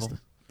terrible.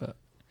 But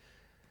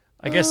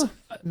I guess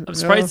I'm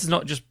surprised there's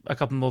not just a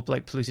couple more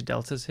like polluted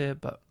deltas here.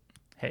 But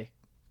hey,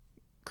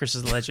 Chris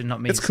is the legend,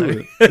 not me. It's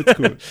cool. It's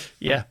cool.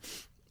 Yeah.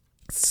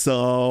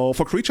 So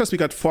for creatures, we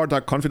got 4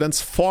 Dark Confidence,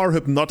 4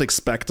 Hypnotic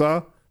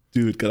Spectre.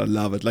 Dude, gotta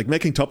love it. Like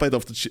making top 8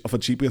 of a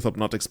GP with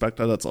Hypnotic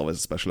Spectre, that's always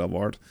a special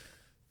award.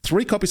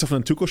 3 copies of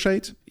Nantuko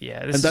Shade.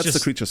 Yeah, and that's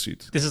the creature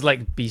suite. This is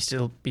like Be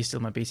Still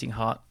My Beating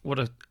Heart.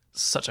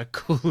 Such a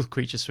cool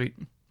creature suite.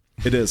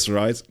 It is,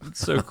 right?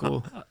 It's so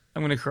cool.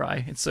 I'm gonna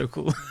cry. It's so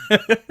cool.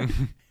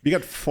 We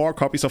got 4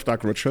 copies of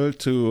Dark Ritual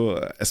to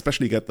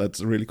especially get that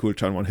really cool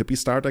turn 1 hippie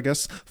start, I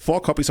guess.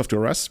 4 copies of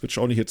Duress, which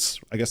only hits,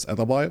 I guess,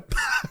 Etherby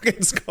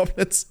against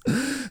goblins.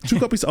 2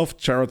 copies of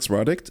Jared's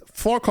Verdict.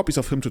 4 copies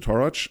of Hymn to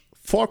Torach.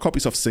 4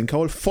 copies of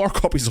Sinkhole. 4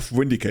 copies of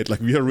Vindicate.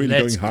 Like, we are really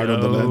going hard on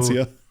the lands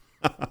here.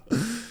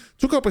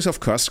 2 copies of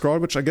Curse Scroll,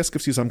 which I guess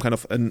gives you some kind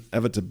of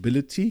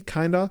inevitability,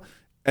 kinda.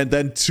 And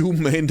then 2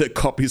 main deck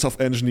copies of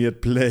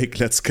Engineered Plague.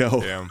 Let's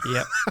go.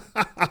 Yeah.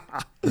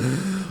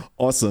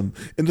 Awesome.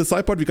 In the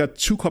sideboard, we got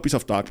 2 copies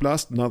of Dark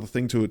Blast. Another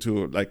thing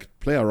to like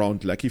play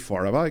around Lecky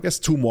forever. I guess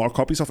 2 more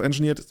copies of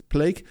Engineered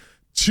Plague.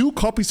 2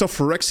 copies of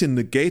Phyrexian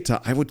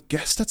Negator. I would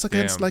guess that's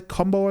against like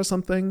combo or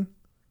something.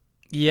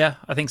 Yeah,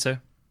 I think so.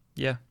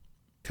 Yeah.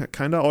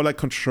 Kind of, or like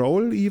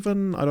Control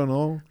even. I don't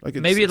know. Like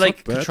maybe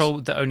like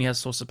Control that only has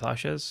Source of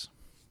Plowshares.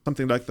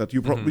 Something like that.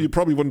 You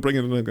probably wouldn't bring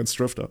it in against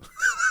Drifter.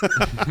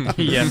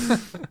 Yeah.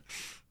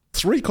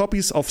 3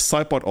 copies of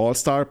Sideboard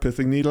All-Star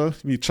Pithing Needle.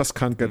 You just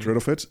can't get rid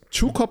of it.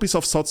 2 copies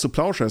of Swords to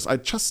Plowshares. I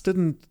just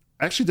didn't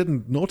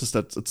notice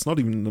that it's not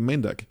even in the main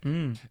deck.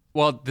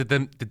 Well,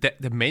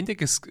 the main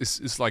deck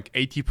is like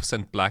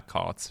 80% black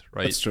cards,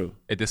 right? That's true.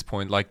 At this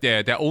point, like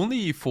there are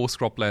only 4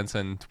 scrublands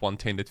and 1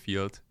 Tainted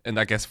Field, and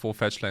I guess 4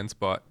 fetchlands.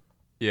 But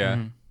yeah.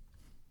 Mm-hmm.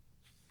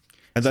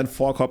 And then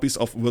 4 copies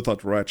of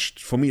Withered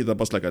Wretch. For me, that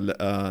was like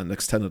an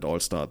extended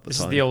All-Star at the This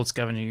time. is the old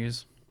Scavenger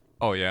Use.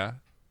 Oh, yeah.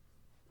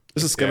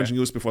 This is Scavenging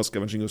Use before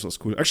Scavenging Use was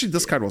cool. Actually,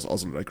 this card was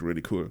also like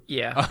really cool.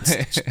 Yeah.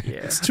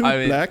 It's 2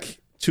 black,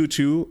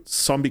 2/2,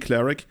 Zombie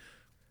Cleric.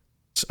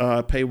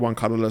 Pay 1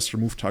 colorless,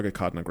 remove target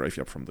card in a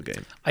graveyard from the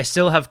game. I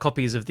still have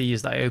copies of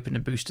these that I opened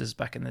in boosters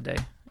back in the day.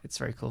 It's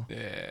very cool.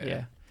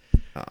 Yeah.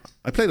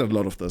 I played a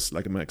lot of this,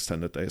 like in my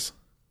extended days.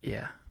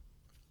 Yeah.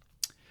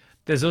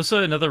 There's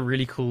also another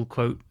really cool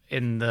quote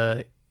in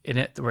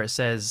it where it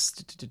says,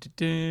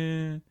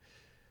 where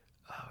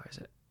is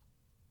it?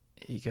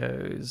 He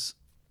goes,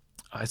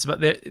 it's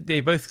about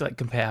they both like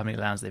compare how many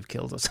lands they've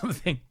killed or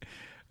something.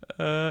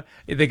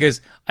 It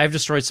goes, "I've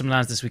destroyed some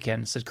lands this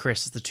weekend," said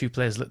Chris as the 2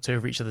 players looked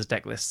over each other's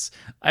deck lists.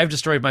 "I've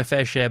destroyed my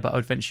fair share, but I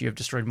would venture you have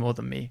destroyed more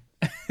than me."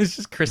 It's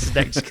just Chris's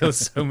deck just kills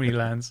so many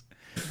lands.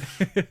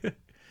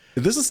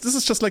 This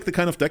is just like the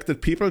kind of deck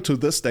that people to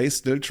this day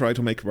still try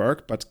to make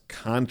work, but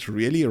can't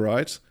really,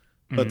 right?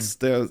 But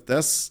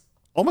there's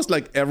almost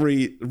like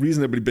every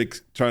reasonably big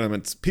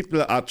tournament,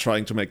 people are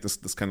trying to make this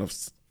kind of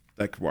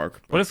deck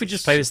work. What if we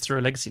just play this through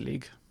a Legacy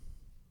League?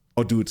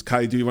 Oh, dude,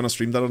 Kai, do you want to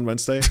stream that on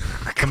Wednesday?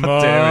 Come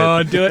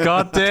on, do it.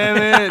 God damn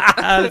it.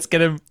 Let's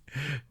get him.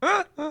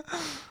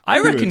 I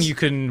reckon you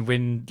can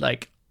win,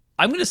 like,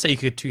 I'm going to say you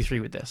could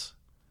 2-3 with this.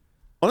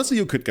 Honestly,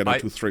 you could get a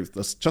 2-3 with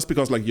this, just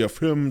because like you have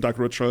him, Dark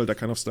Ritual, that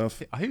kind of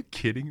stuff. Are you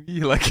kidding me?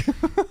 Like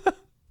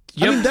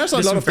I mean, there's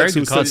a lot of decks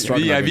who still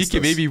struggle Yeah, we against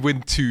can this. maybe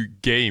win 2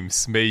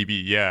 games, maybe.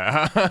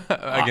 Yeah,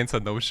 against a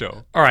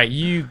no-show. All right,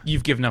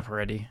 you've given up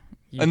already.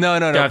 You No,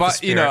 don't have the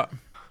but you know, spirit.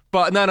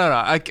 but no.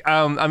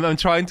 I'm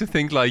trying to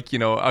think like, you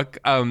know,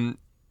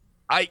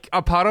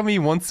 a part of me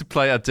wants to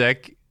play a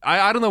deck.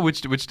 I don't know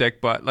which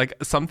deck, but like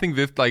something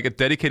with like a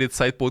dedicated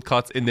sideboard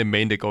cards in the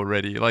main deck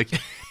already. Like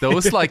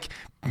those like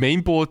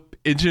main board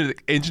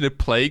engineered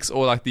plagues,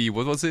 or like the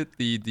what was it?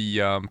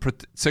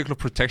 The circle of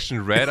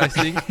protection red, I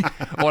think,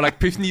 or like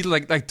pith needle.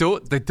 Like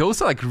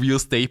those are like real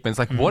statements.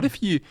 Like what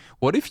if you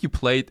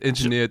played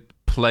engineered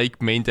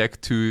plague main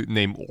deck to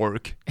name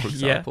Orc, for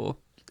example?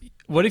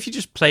 What if you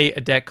just play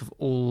a deck of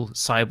all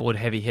sideboard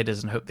heavy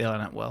hitters and hope they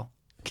line up well?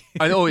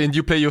 I know, and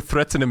you play your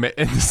threats in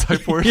the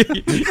sideboard.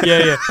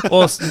 yeah.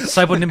 Or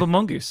sideboard nimble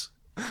mongoose.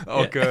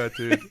 Oh, good,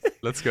 dude.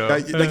 Let's go.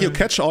 Like you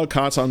catch all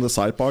cards on the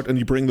sideboard and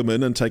you bring them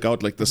in and take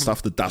out like the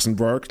stuff that doesn't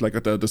work, like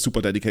the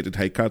super dedicated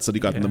hate cards that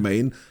you got in the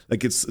main.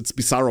 Like it's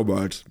Bizarro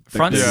World.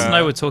 Francis and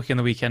I were talking on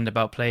the weekend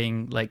about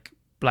playing like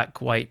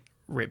black white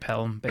Rip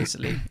Helm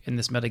basically in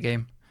this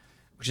metagame,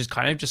 which is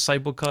kind of just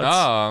sideboard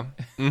cards.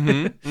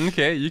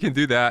 Okay, you can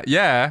do that.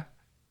 Yeah,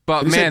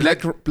 but You man,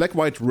 say black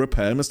white Rip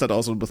Helm, is that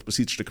also with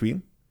Besiege the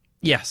Queen?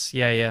 Yes,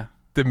 yeah.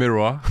 the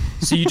mirror.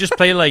 So you just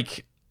play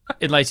like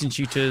Enlightened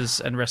Tutors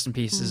and Rest in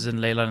Pieces and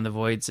Leyline of the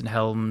Voids and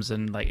Helms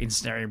and like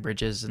Incendiary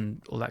Bridges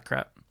and all that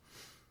crap.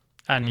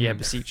 And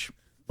Beseech.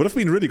 Would have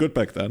been really good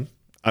back then,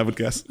 I would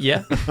guess.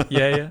 Yeah.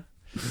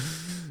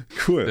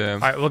 Cool.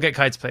 Damn. All right, we'll get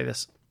Kai to play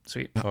this.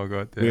 Sweet. Oh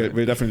god.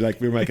 We're definitely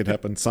we'll make it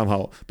happen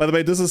somehow. By the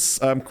way, this is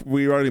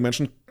we already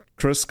mentioned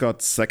Chris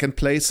got second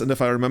place, and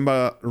if I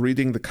remember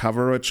reading the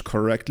coverage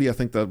correctly, I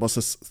think that was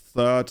his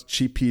third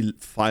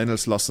GP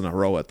finals loss in a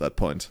row at that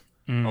point.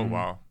 Oh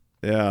wow.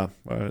 Yeah,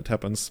 well, it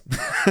happens.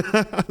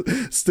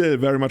 Still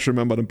very much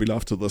remembered and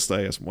beloved to this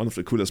day as one of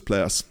the coolest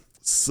players.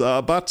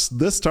 So, but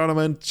this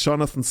tournament,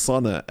 Jonathan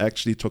Sonne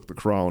actually took the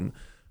crown,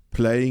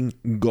 playing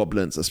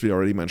Goblins, as we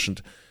already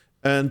mentioned.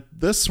 And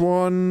this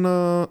one,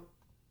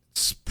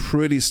 it's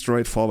pretty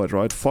straightforward,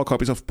 right? 4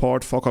 copies of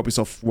Port, 4 copies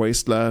of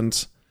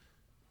Wasteland,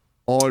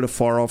 all the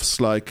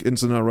 4-offs like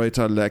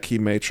Incinerator, Lackey,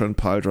 Matron,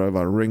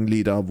 Piledriver,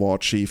 Ringleader, War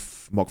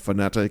Chief, Mock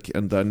Fanatic,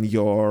 and then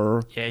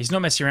your... Yeah, he's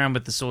not messing around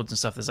with the swords and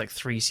stuff. There's like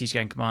 3 Siege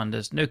Gang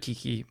Commanders, no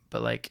Kiki,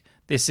 but like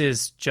this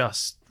is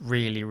just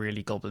really,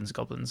 really goblins.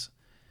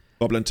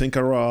 Goblin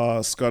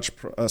Tinkerer,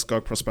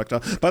 Scourge Prospector.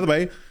 By the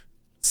way,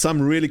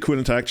 some really cool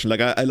interaction.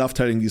 Like I love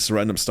telling these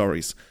random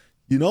stories.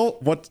 You know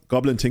what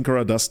Goblin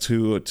Tinkerer does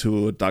to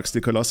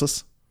Darksteel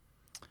Colossus?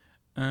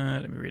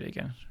 Let me read it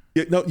again.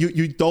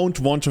 You don't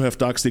want to have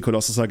Darksteel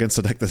Colossus against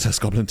a deck that has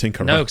Goblin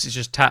Tinkerer. No, because it's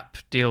just tap,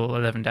 deal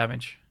 11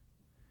 damage.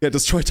 Yeah,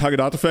 destroy target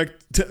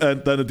artifact,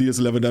 and then it deals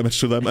 11 damage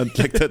to them, and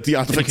like the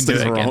artifact You can do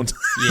stays it again. around.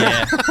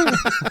 Yeah.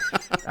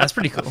 That's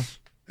pretty cool.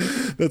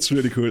 That's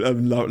really cool.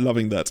 I'm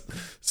loving that.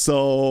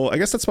 So I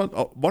guess that's one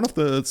of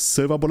the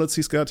silver bullets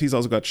he's got. He's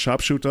also got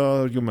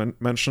Sharpshooter. You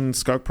mentioned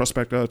Skulk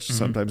Prospector, which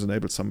sometimes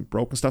enables some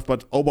broken stuff.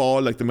 But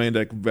overall, like the main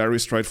deck, very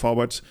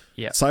straightforward.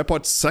 Yeah.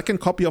 Sideboard, second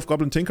copy of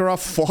Goblin Tinkerer,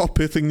 4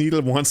 Pithing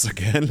Needle once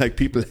again. Like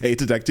people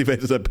hated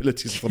activated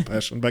abilities for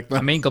passion back then.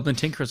 I mean, Goblin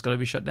Tinkerer's got to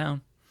be shut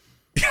down.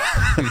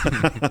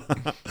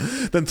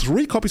 Then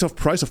 3 copies of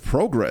Price of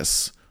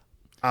Progress.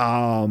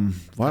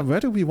 Where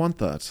do we want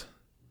that?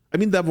 I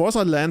mean, there was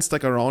a land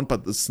stack around,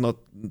 but it's not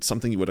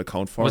something you would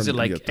account for. Was it in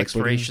your like deck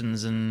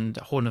Explorations and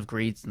Horn of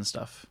Greeds and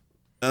stuff?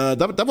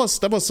 That was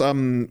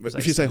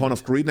if you say Horn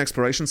of Greed and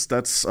Explorations,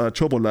 that's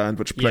Turboland,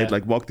 which played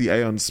like Walk the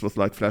Aeons with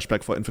like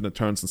flashback for infinite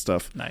turns and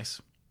stuff. Nice.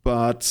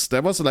 But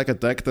there was like a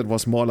deck that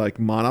was more like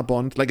Mana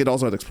Bond. Like it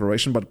also had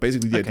Exploration, but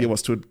basically the idea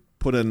was to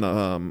put in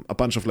a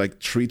bunch of like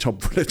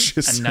treetop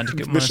villages And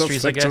Nanticoke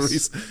Monasteries, I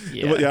guess.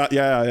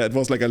 Yeah. It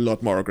was like a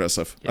lot more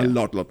aggressive. A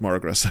lot more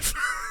aggressive.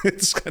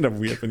 It's kind of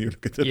weird when you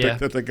look at the deck.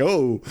 That's like,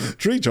 oh,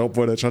 treetop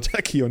village,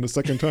 attack you on the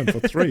second turn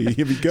for 3.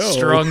 Here we go.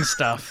 Strong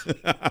stuff.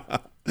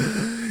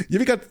 Yeah,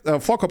 we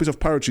got 4 copies of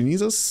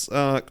Pyrokinesis,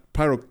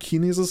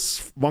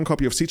 1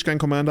 copy of Siege Gang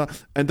Commander,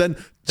 and then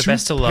The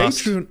best till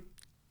last.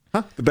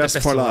 Huh? The best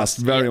for last.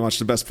 Very much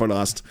the best for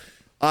last.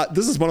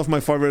 This is one of my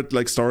favorite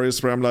like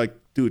stories where I'm like,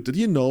 dude, did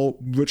you know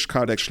which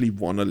card actually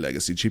won a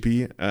Legacy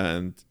GP?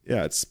 And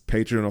yeah, it's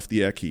Patreon of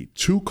the Aki.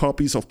 2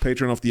 copies of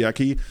Patreon of the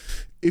Aki.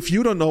 If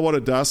you don't know what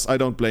it does, I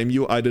don't blame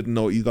you. I didn't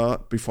know either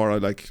before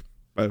I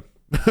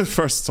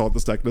first saw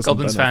this deck list.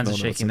 Goblins fans are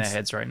shaking their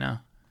heads right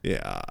now.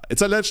 Yeah,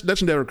 it's a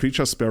legendary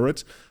creature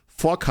spirit,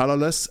 4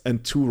 colorless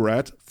and 2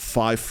 red,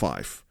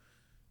 5/5.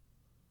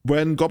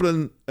 When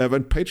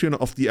Patreon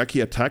of the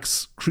Aki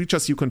attacks,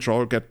 creatures you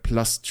control get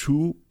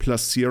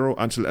 +2/+0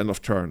 until end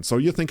of turn. So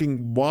you're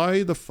thinking,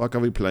 why the fuck are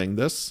we playing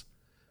this?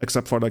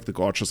 Except for like the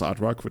gorgeous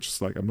artwork, which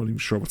is like, I'm not even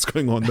sure what's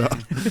going on there.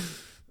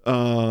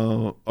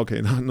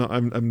 Okay, no,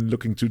 I'm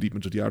looking too deep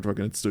into the artwork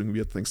and it's doing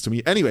weird things to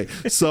me. Anyway,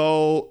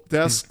 so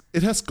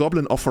it has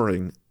Goblin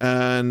Offering,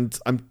 and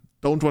I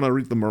don't want to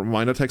read the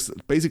minor text.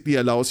 It basically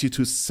allows you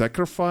to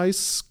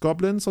sacrifice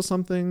goblins or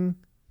something.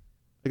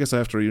 I guess I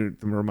have to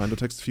read the reminder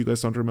text if you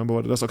guys don't remember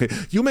what it is. Okay.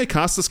 You may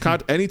cast this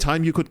card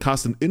anytime you could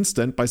cast an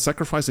instant by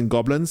sacrificing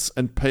goblins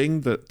and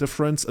paying the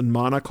difference in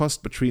mana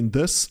cost between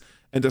this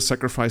and a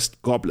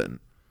sacrificed goblin.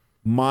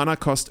 Mana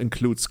cost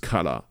includes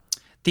color.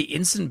 The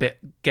instant bit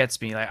gets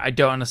me. Like, I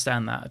don't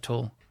understand that at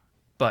all.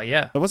 But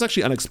yeah. That was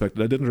actually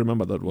unexpected. I didn't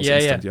remember that was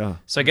instant. Yeah.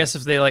 So I guess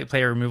if they like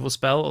play a removal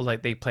spell or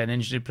like they play an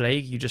Engineered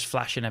Plague, you just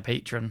flash in a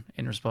patron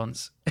in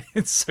response.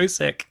 It's so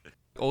sick.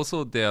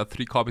 Also, there are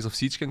 3 copies of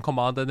Siegekin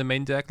Commander in the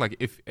main deck. Like,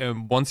 if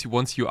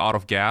once you're out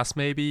of gas,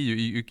 maybe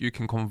you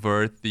can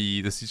convert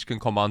the Siegekin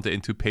Commander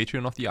into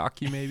Patron of the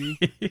Aki, maybe.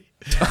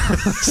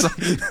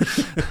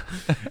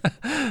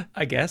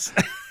 I guess.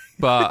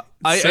 But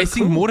So I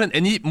think cool. more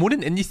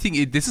than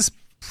anything, this is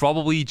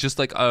probably just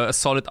like a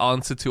solid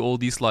answer to all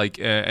these like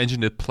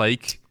Engineered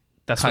Plague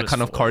That's what it's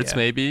kind of for, cards, yeah.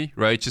 maybe,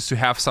 right? Just to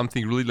have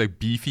something really like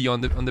beefy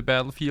on the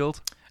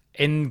battlefield.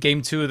 In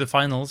game 2 of the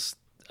finals,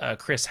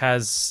 Chris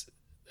has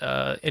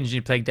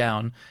Engineered Plague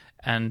down,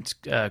 and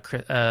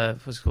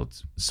what's it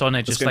called? Sonnet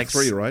It's just game like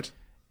 3, right?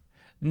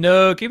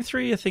 No, game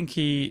 3. I think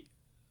he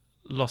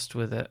lost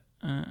with it.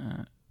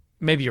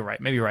 Maybe you're right.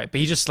 But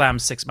he just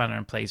slams 6 mana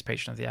and plays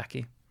Patron of the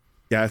Aki.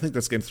 Yeah, I think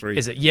that's game 3.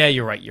 Is it? Yeah,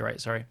 you're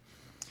right. Sorry.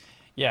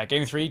 Yeah,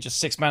 game 3, just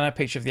 6 mana,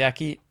 Patron of the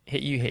Aki.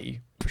 Hit you.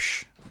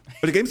 Psh.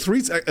 But game 3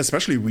 is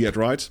especially weird,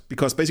 right?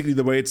 Because basically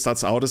the way it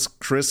starts out is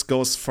Chris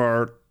goes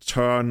for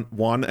turn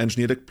 1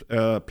 Engineered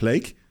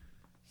Plague.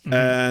 Mm-hmm.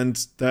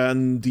 And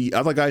then the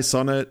other guy,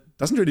 Sonnet,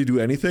 doesn't really do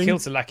anything.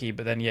 Kills the Lackey,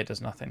 but then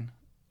does nothing.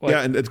 Well,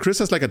 yeah, and Chris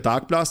has like a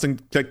Dark Blast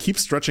and like,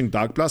 keeps stretching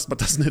Dark Blast, but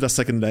doesn't hit a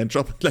second land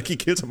drop. Like he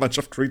kills a bunch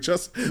of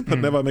creatures, but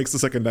never makes the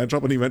second land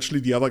drop. And eventually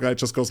the other guy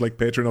just goes like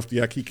Patron of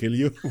the Aki, kill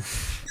you.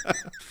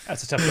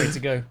 that's a tough way to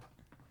go.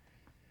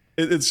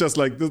 It's just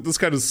like, this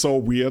kind of so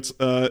weird.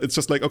 It's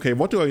just like, okay,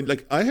 what do I,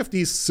 like, I have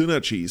these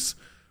synergies.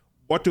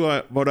 What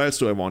else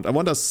do I want? I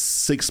want a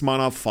 6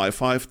 mana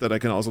 5/5 that I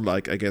can also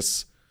like, I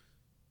guess,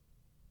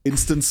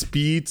 instant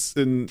speed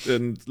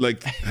and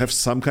like have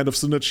some kind of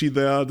synergy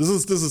there. This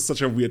is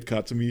such a weird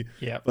card to me.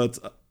 Yeah. But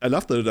I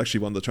love that it actually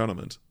won the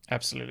tournament.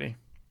 Absolutely.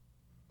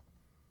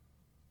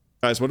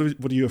 Guys, what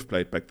do you have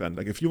played back then?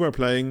 Like if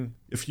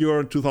you're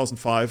in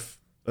 2005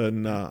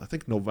 in I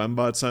think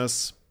November it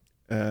says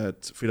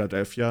at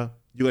Philadelphia,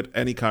 you had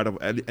any card of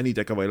any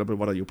deck available,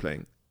 what are you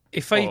playing?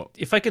 If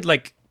I could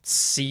like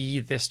see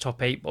this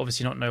top 8,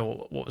 obviously not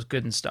know what was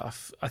good and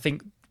stuff, I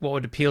think what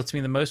would appeal to me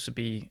the most would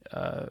be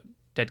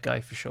Dead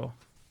Guy for sure.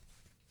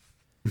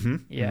 Mm-hmm.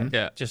 Yeah. Mm-hmm.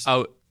 Yeah. Just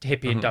Oh,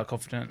 Hippie and Dark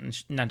Confident and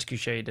Nantiku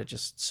Shade are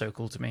just so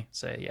cool to me.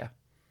 So yeah.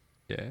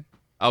 yeah.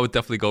 I would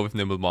definitely go with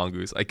Nimble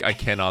Mongoose. I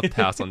cannot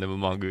pass on Nimble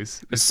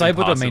Mongoose. It's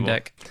Sideboard or main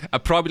impossible.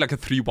 deck? Probably like a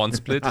 3-1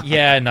 split.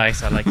 Yeah,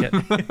 nice. I like it.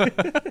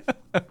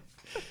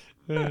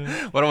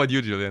 What about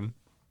you, Julian?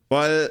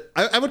 Well,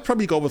 I would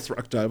probably go with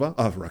Rock Diver,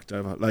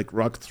 like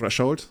Rock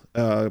Threshold,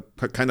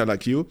 kind of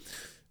like you.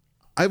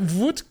 I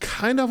would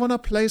kind of want to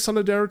play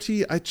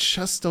Solidarity. I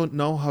just don't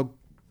know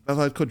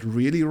whether I could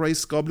really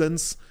raise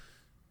goblins.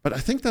 But I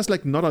think there's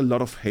like not a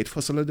lot of hate for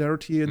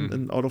Solidarity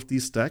in out of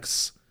these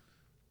decks.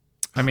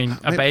 I mean,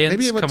 Abeyance,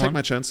 maybe I would come take on.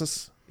 my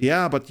chances.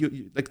 Yeah, but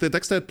you like the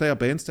decks that play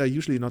Abeyance, they're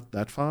usually not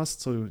that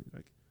fast. So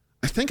like,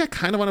 I think I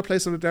kind of want to play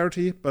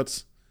Solidarity,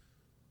 but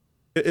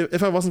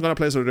if I wasn't going to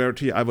play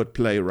Solidarity, I would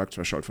play Rock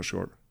Threshold for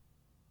sure.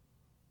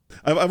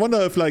 I wonder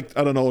if, like,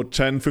 I don't know,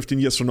 10, 15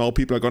 years from now,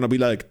 people are going to be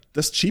like,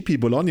 this GP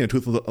Bologna in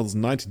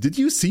 2019, did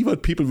you see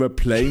what people were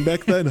playing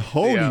back then?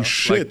 Holy Yeah,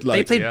 shit. They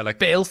Like, played yeah, like-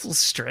 Baleful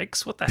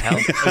Strix. What the hell?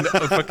 And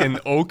fucking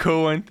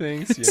Oko and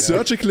things. You know?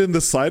 surgical in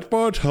the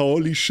sideboard?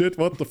 Holy shit,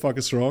 what the fuck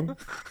is wrong?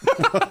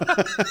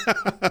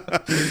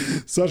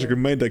 Surgical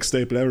main deck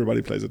staple,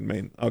 everybody plays it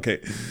main.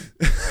 Okay.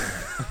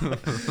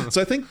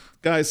 So I think,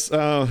 guys,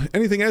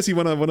 anything else you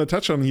wanna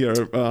touch on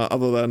here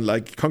other than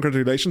like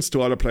congratulations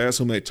to all the players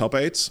who made top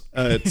 8?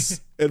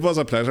 It was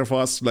a pleasure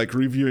for us like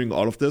reviewing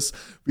all of this.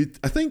 I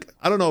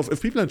don't know if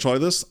people enjoy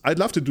this, I'd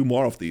love to do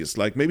more of these.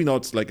 Like maybe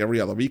not like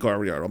every other week or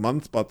every other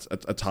month, but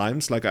at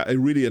times like I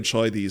really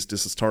enjoy these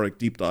historic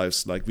deep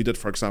dives. Like we did,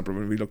 for example,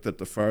 when we looked at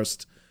the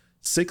first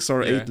 6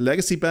 or 8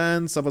 legacy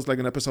bands. That was like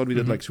an episode we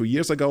did like 2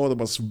 years ago. That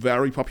was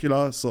very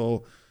popular.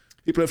 So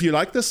people, if you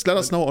like this, let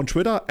us know on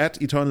Twitter at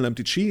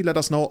EternalMTG. Let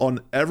us know on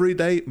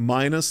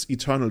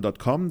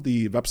everyday-eternal.com,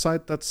 the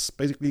website that's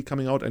basically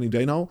coming out any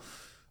day now.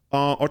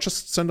 Or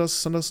just send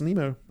us an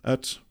email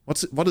at what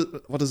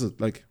is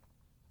it like?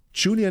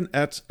 Julian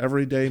at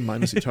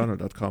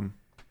everyday-eternal.com.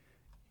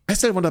 I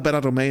still want a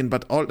better domain,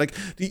 but all like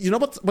you know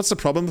what's the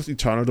problem with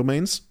eternal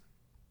domains?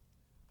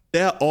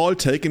 They're all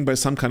taken by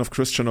some kind of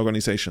Christian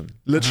organization.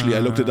 Literally, I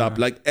looked it up.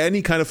 Like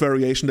any kind of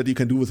variation that you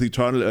can do with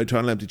eternal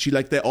MTG,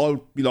 like they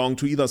all belong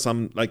to either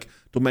some like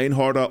domain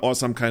hoarder or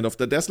some kind of.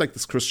 There's like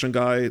this Christian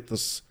guy,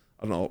 this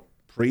I don't know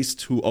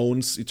priest who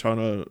owns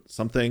eternal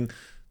something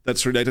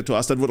that's related to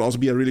us. That would also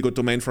be a really good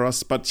domain for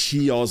us. But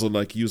he also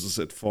like uses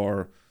it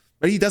for.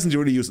 But he doesn't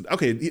really use it.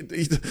 Okay,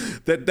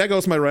 there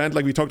goes my rant.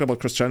 Like we talked about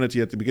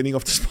Christianity at the beginning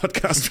of this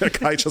podcast, where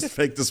Kai just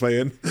faked his way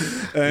in,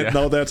 and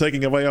now they're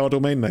taking away our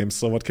domain names.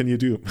 So what can you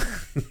do?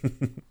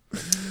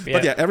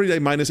 But yeah,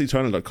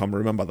 everyday-eternal.com.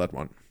 Remember that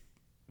one.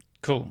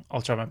 Cool.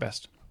 I'll try my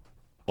best.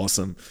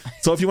 Awesome.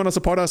 So if you want to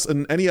support us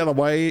in any other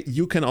way,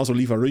 you can also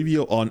leave a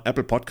review on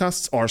Apple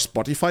Podcasts or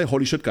Spotify.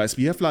 Holy shit, guys.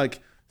 We have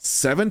like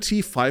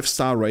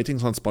 75-star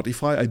ratings on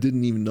Spotify. I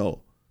didn't even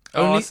know.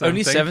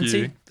 Only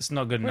 70? That's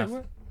not good enough.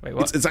 Wait,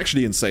 what? It's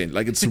actually insane.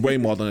 Like, it's way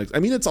more than... I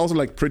mean, it's also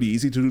like pretty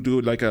easy to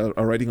do like a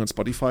rating on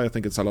Spotify. I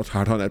think it's a lot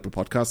harder on Apple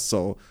Podcasts.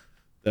 So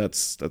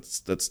that's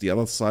the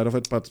other side of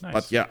it. But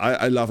yeah,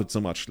 I love it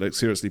so much. Like,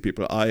 seriously,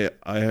 people, I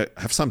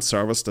have some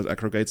service that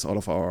aggregates all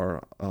of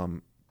our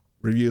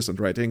reviews and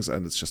ratings,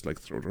 and it's just like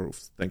through the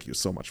roof. Thank you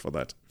so much for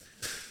that.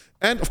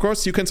 And of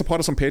course, you can support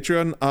us on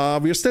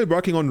Patreon. We are still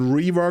working on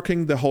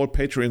reworking the whole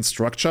Patreon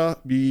structure.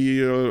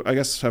 We, I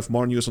guess, have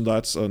more news on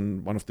that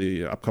on one of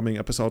the upcoming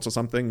episodes or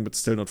something, but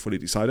still not fully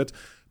decided.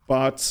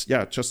 But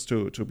yeah, just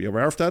to be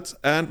aware of that.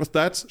 And with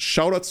that,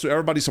 shoutouts to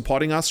everybody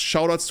supporting us.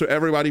 Shoutouts to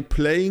everybody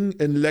playing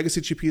in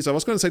Legacy GPs. I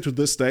was going to say to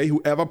this day,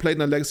 whoever played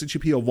in a Legacy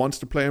GP or wants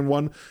to play in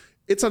one,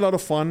 it's a lot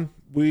of fun.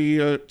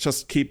 We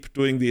just keep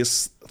doing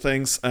these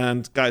things.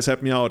 And guys,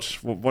 help me out.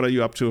 What are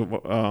you up to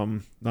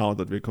now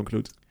that we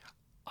conclude?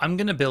 I'm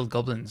going to build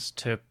goblins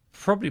to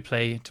probably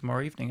play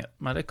tomorrow evening at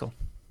my local.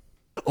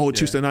 Oh,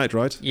 Tuesday night,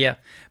 right? Yeah.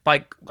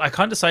 But I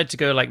can't decide to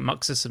go like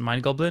Muxus and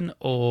Mind Goblin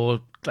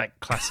or like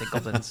classic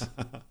goblins.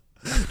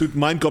 Dude,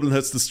 Mind Goblin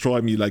has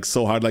destroyed me like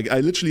so hard. Like I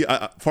literally,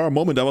 for a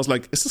moment, I was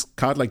like, is this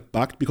card like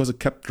bugged because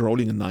it kept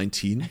rolling a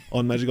 19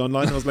 on Magic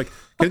Online? I was like,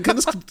 can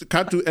this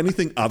card do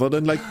anything other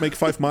than like make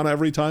 5 mana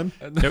every time?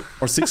 Nope.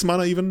 Or 6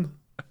 mana even?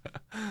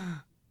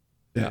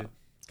 Yeah.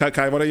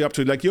 Kai, what are you up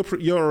to? Like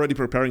you're already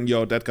preparing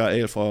your Dead Guy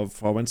Ale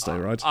for Wednesday,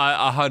 right?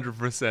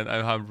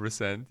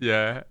 100%.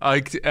 Yeah.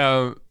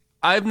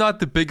 I'm not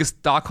the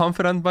biggest Dark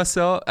Confidant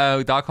myself,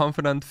 Dark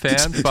Confidant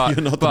fan, but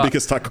you're not the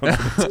biggest Dark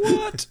Confidant.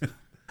 What?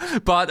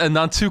 But a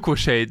Nantuko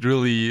Shade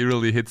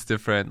really hits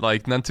different.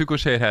 Like Nantuko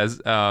Shade has,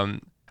 I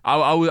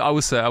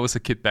was a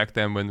kid back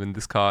then when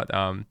this card,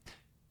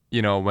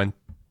 went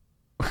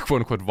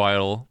quote unquote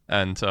viral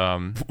and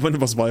when it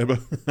was viable.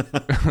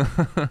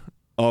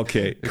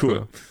 Okay,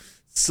 cool.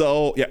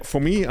 So, yeah, for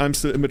me, I'm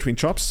still in between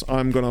jobs.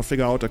 I'm going to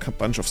figure out a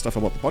bunch of stuff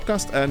about the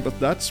podcast. And with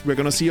that, we're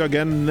going to see you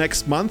again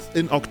next month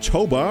in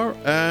October.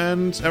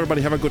 And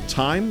everybody have a good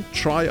time.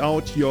 Try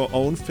out your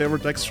own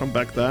favorite decks from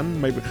back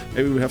then. Maybe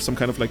we have some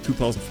kind of like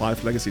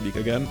 2005 Legacy League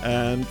again.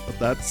 And with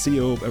that, see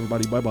you,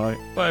 everybody. Bye-bye.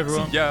 Bye,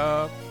 everyone. See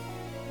ya.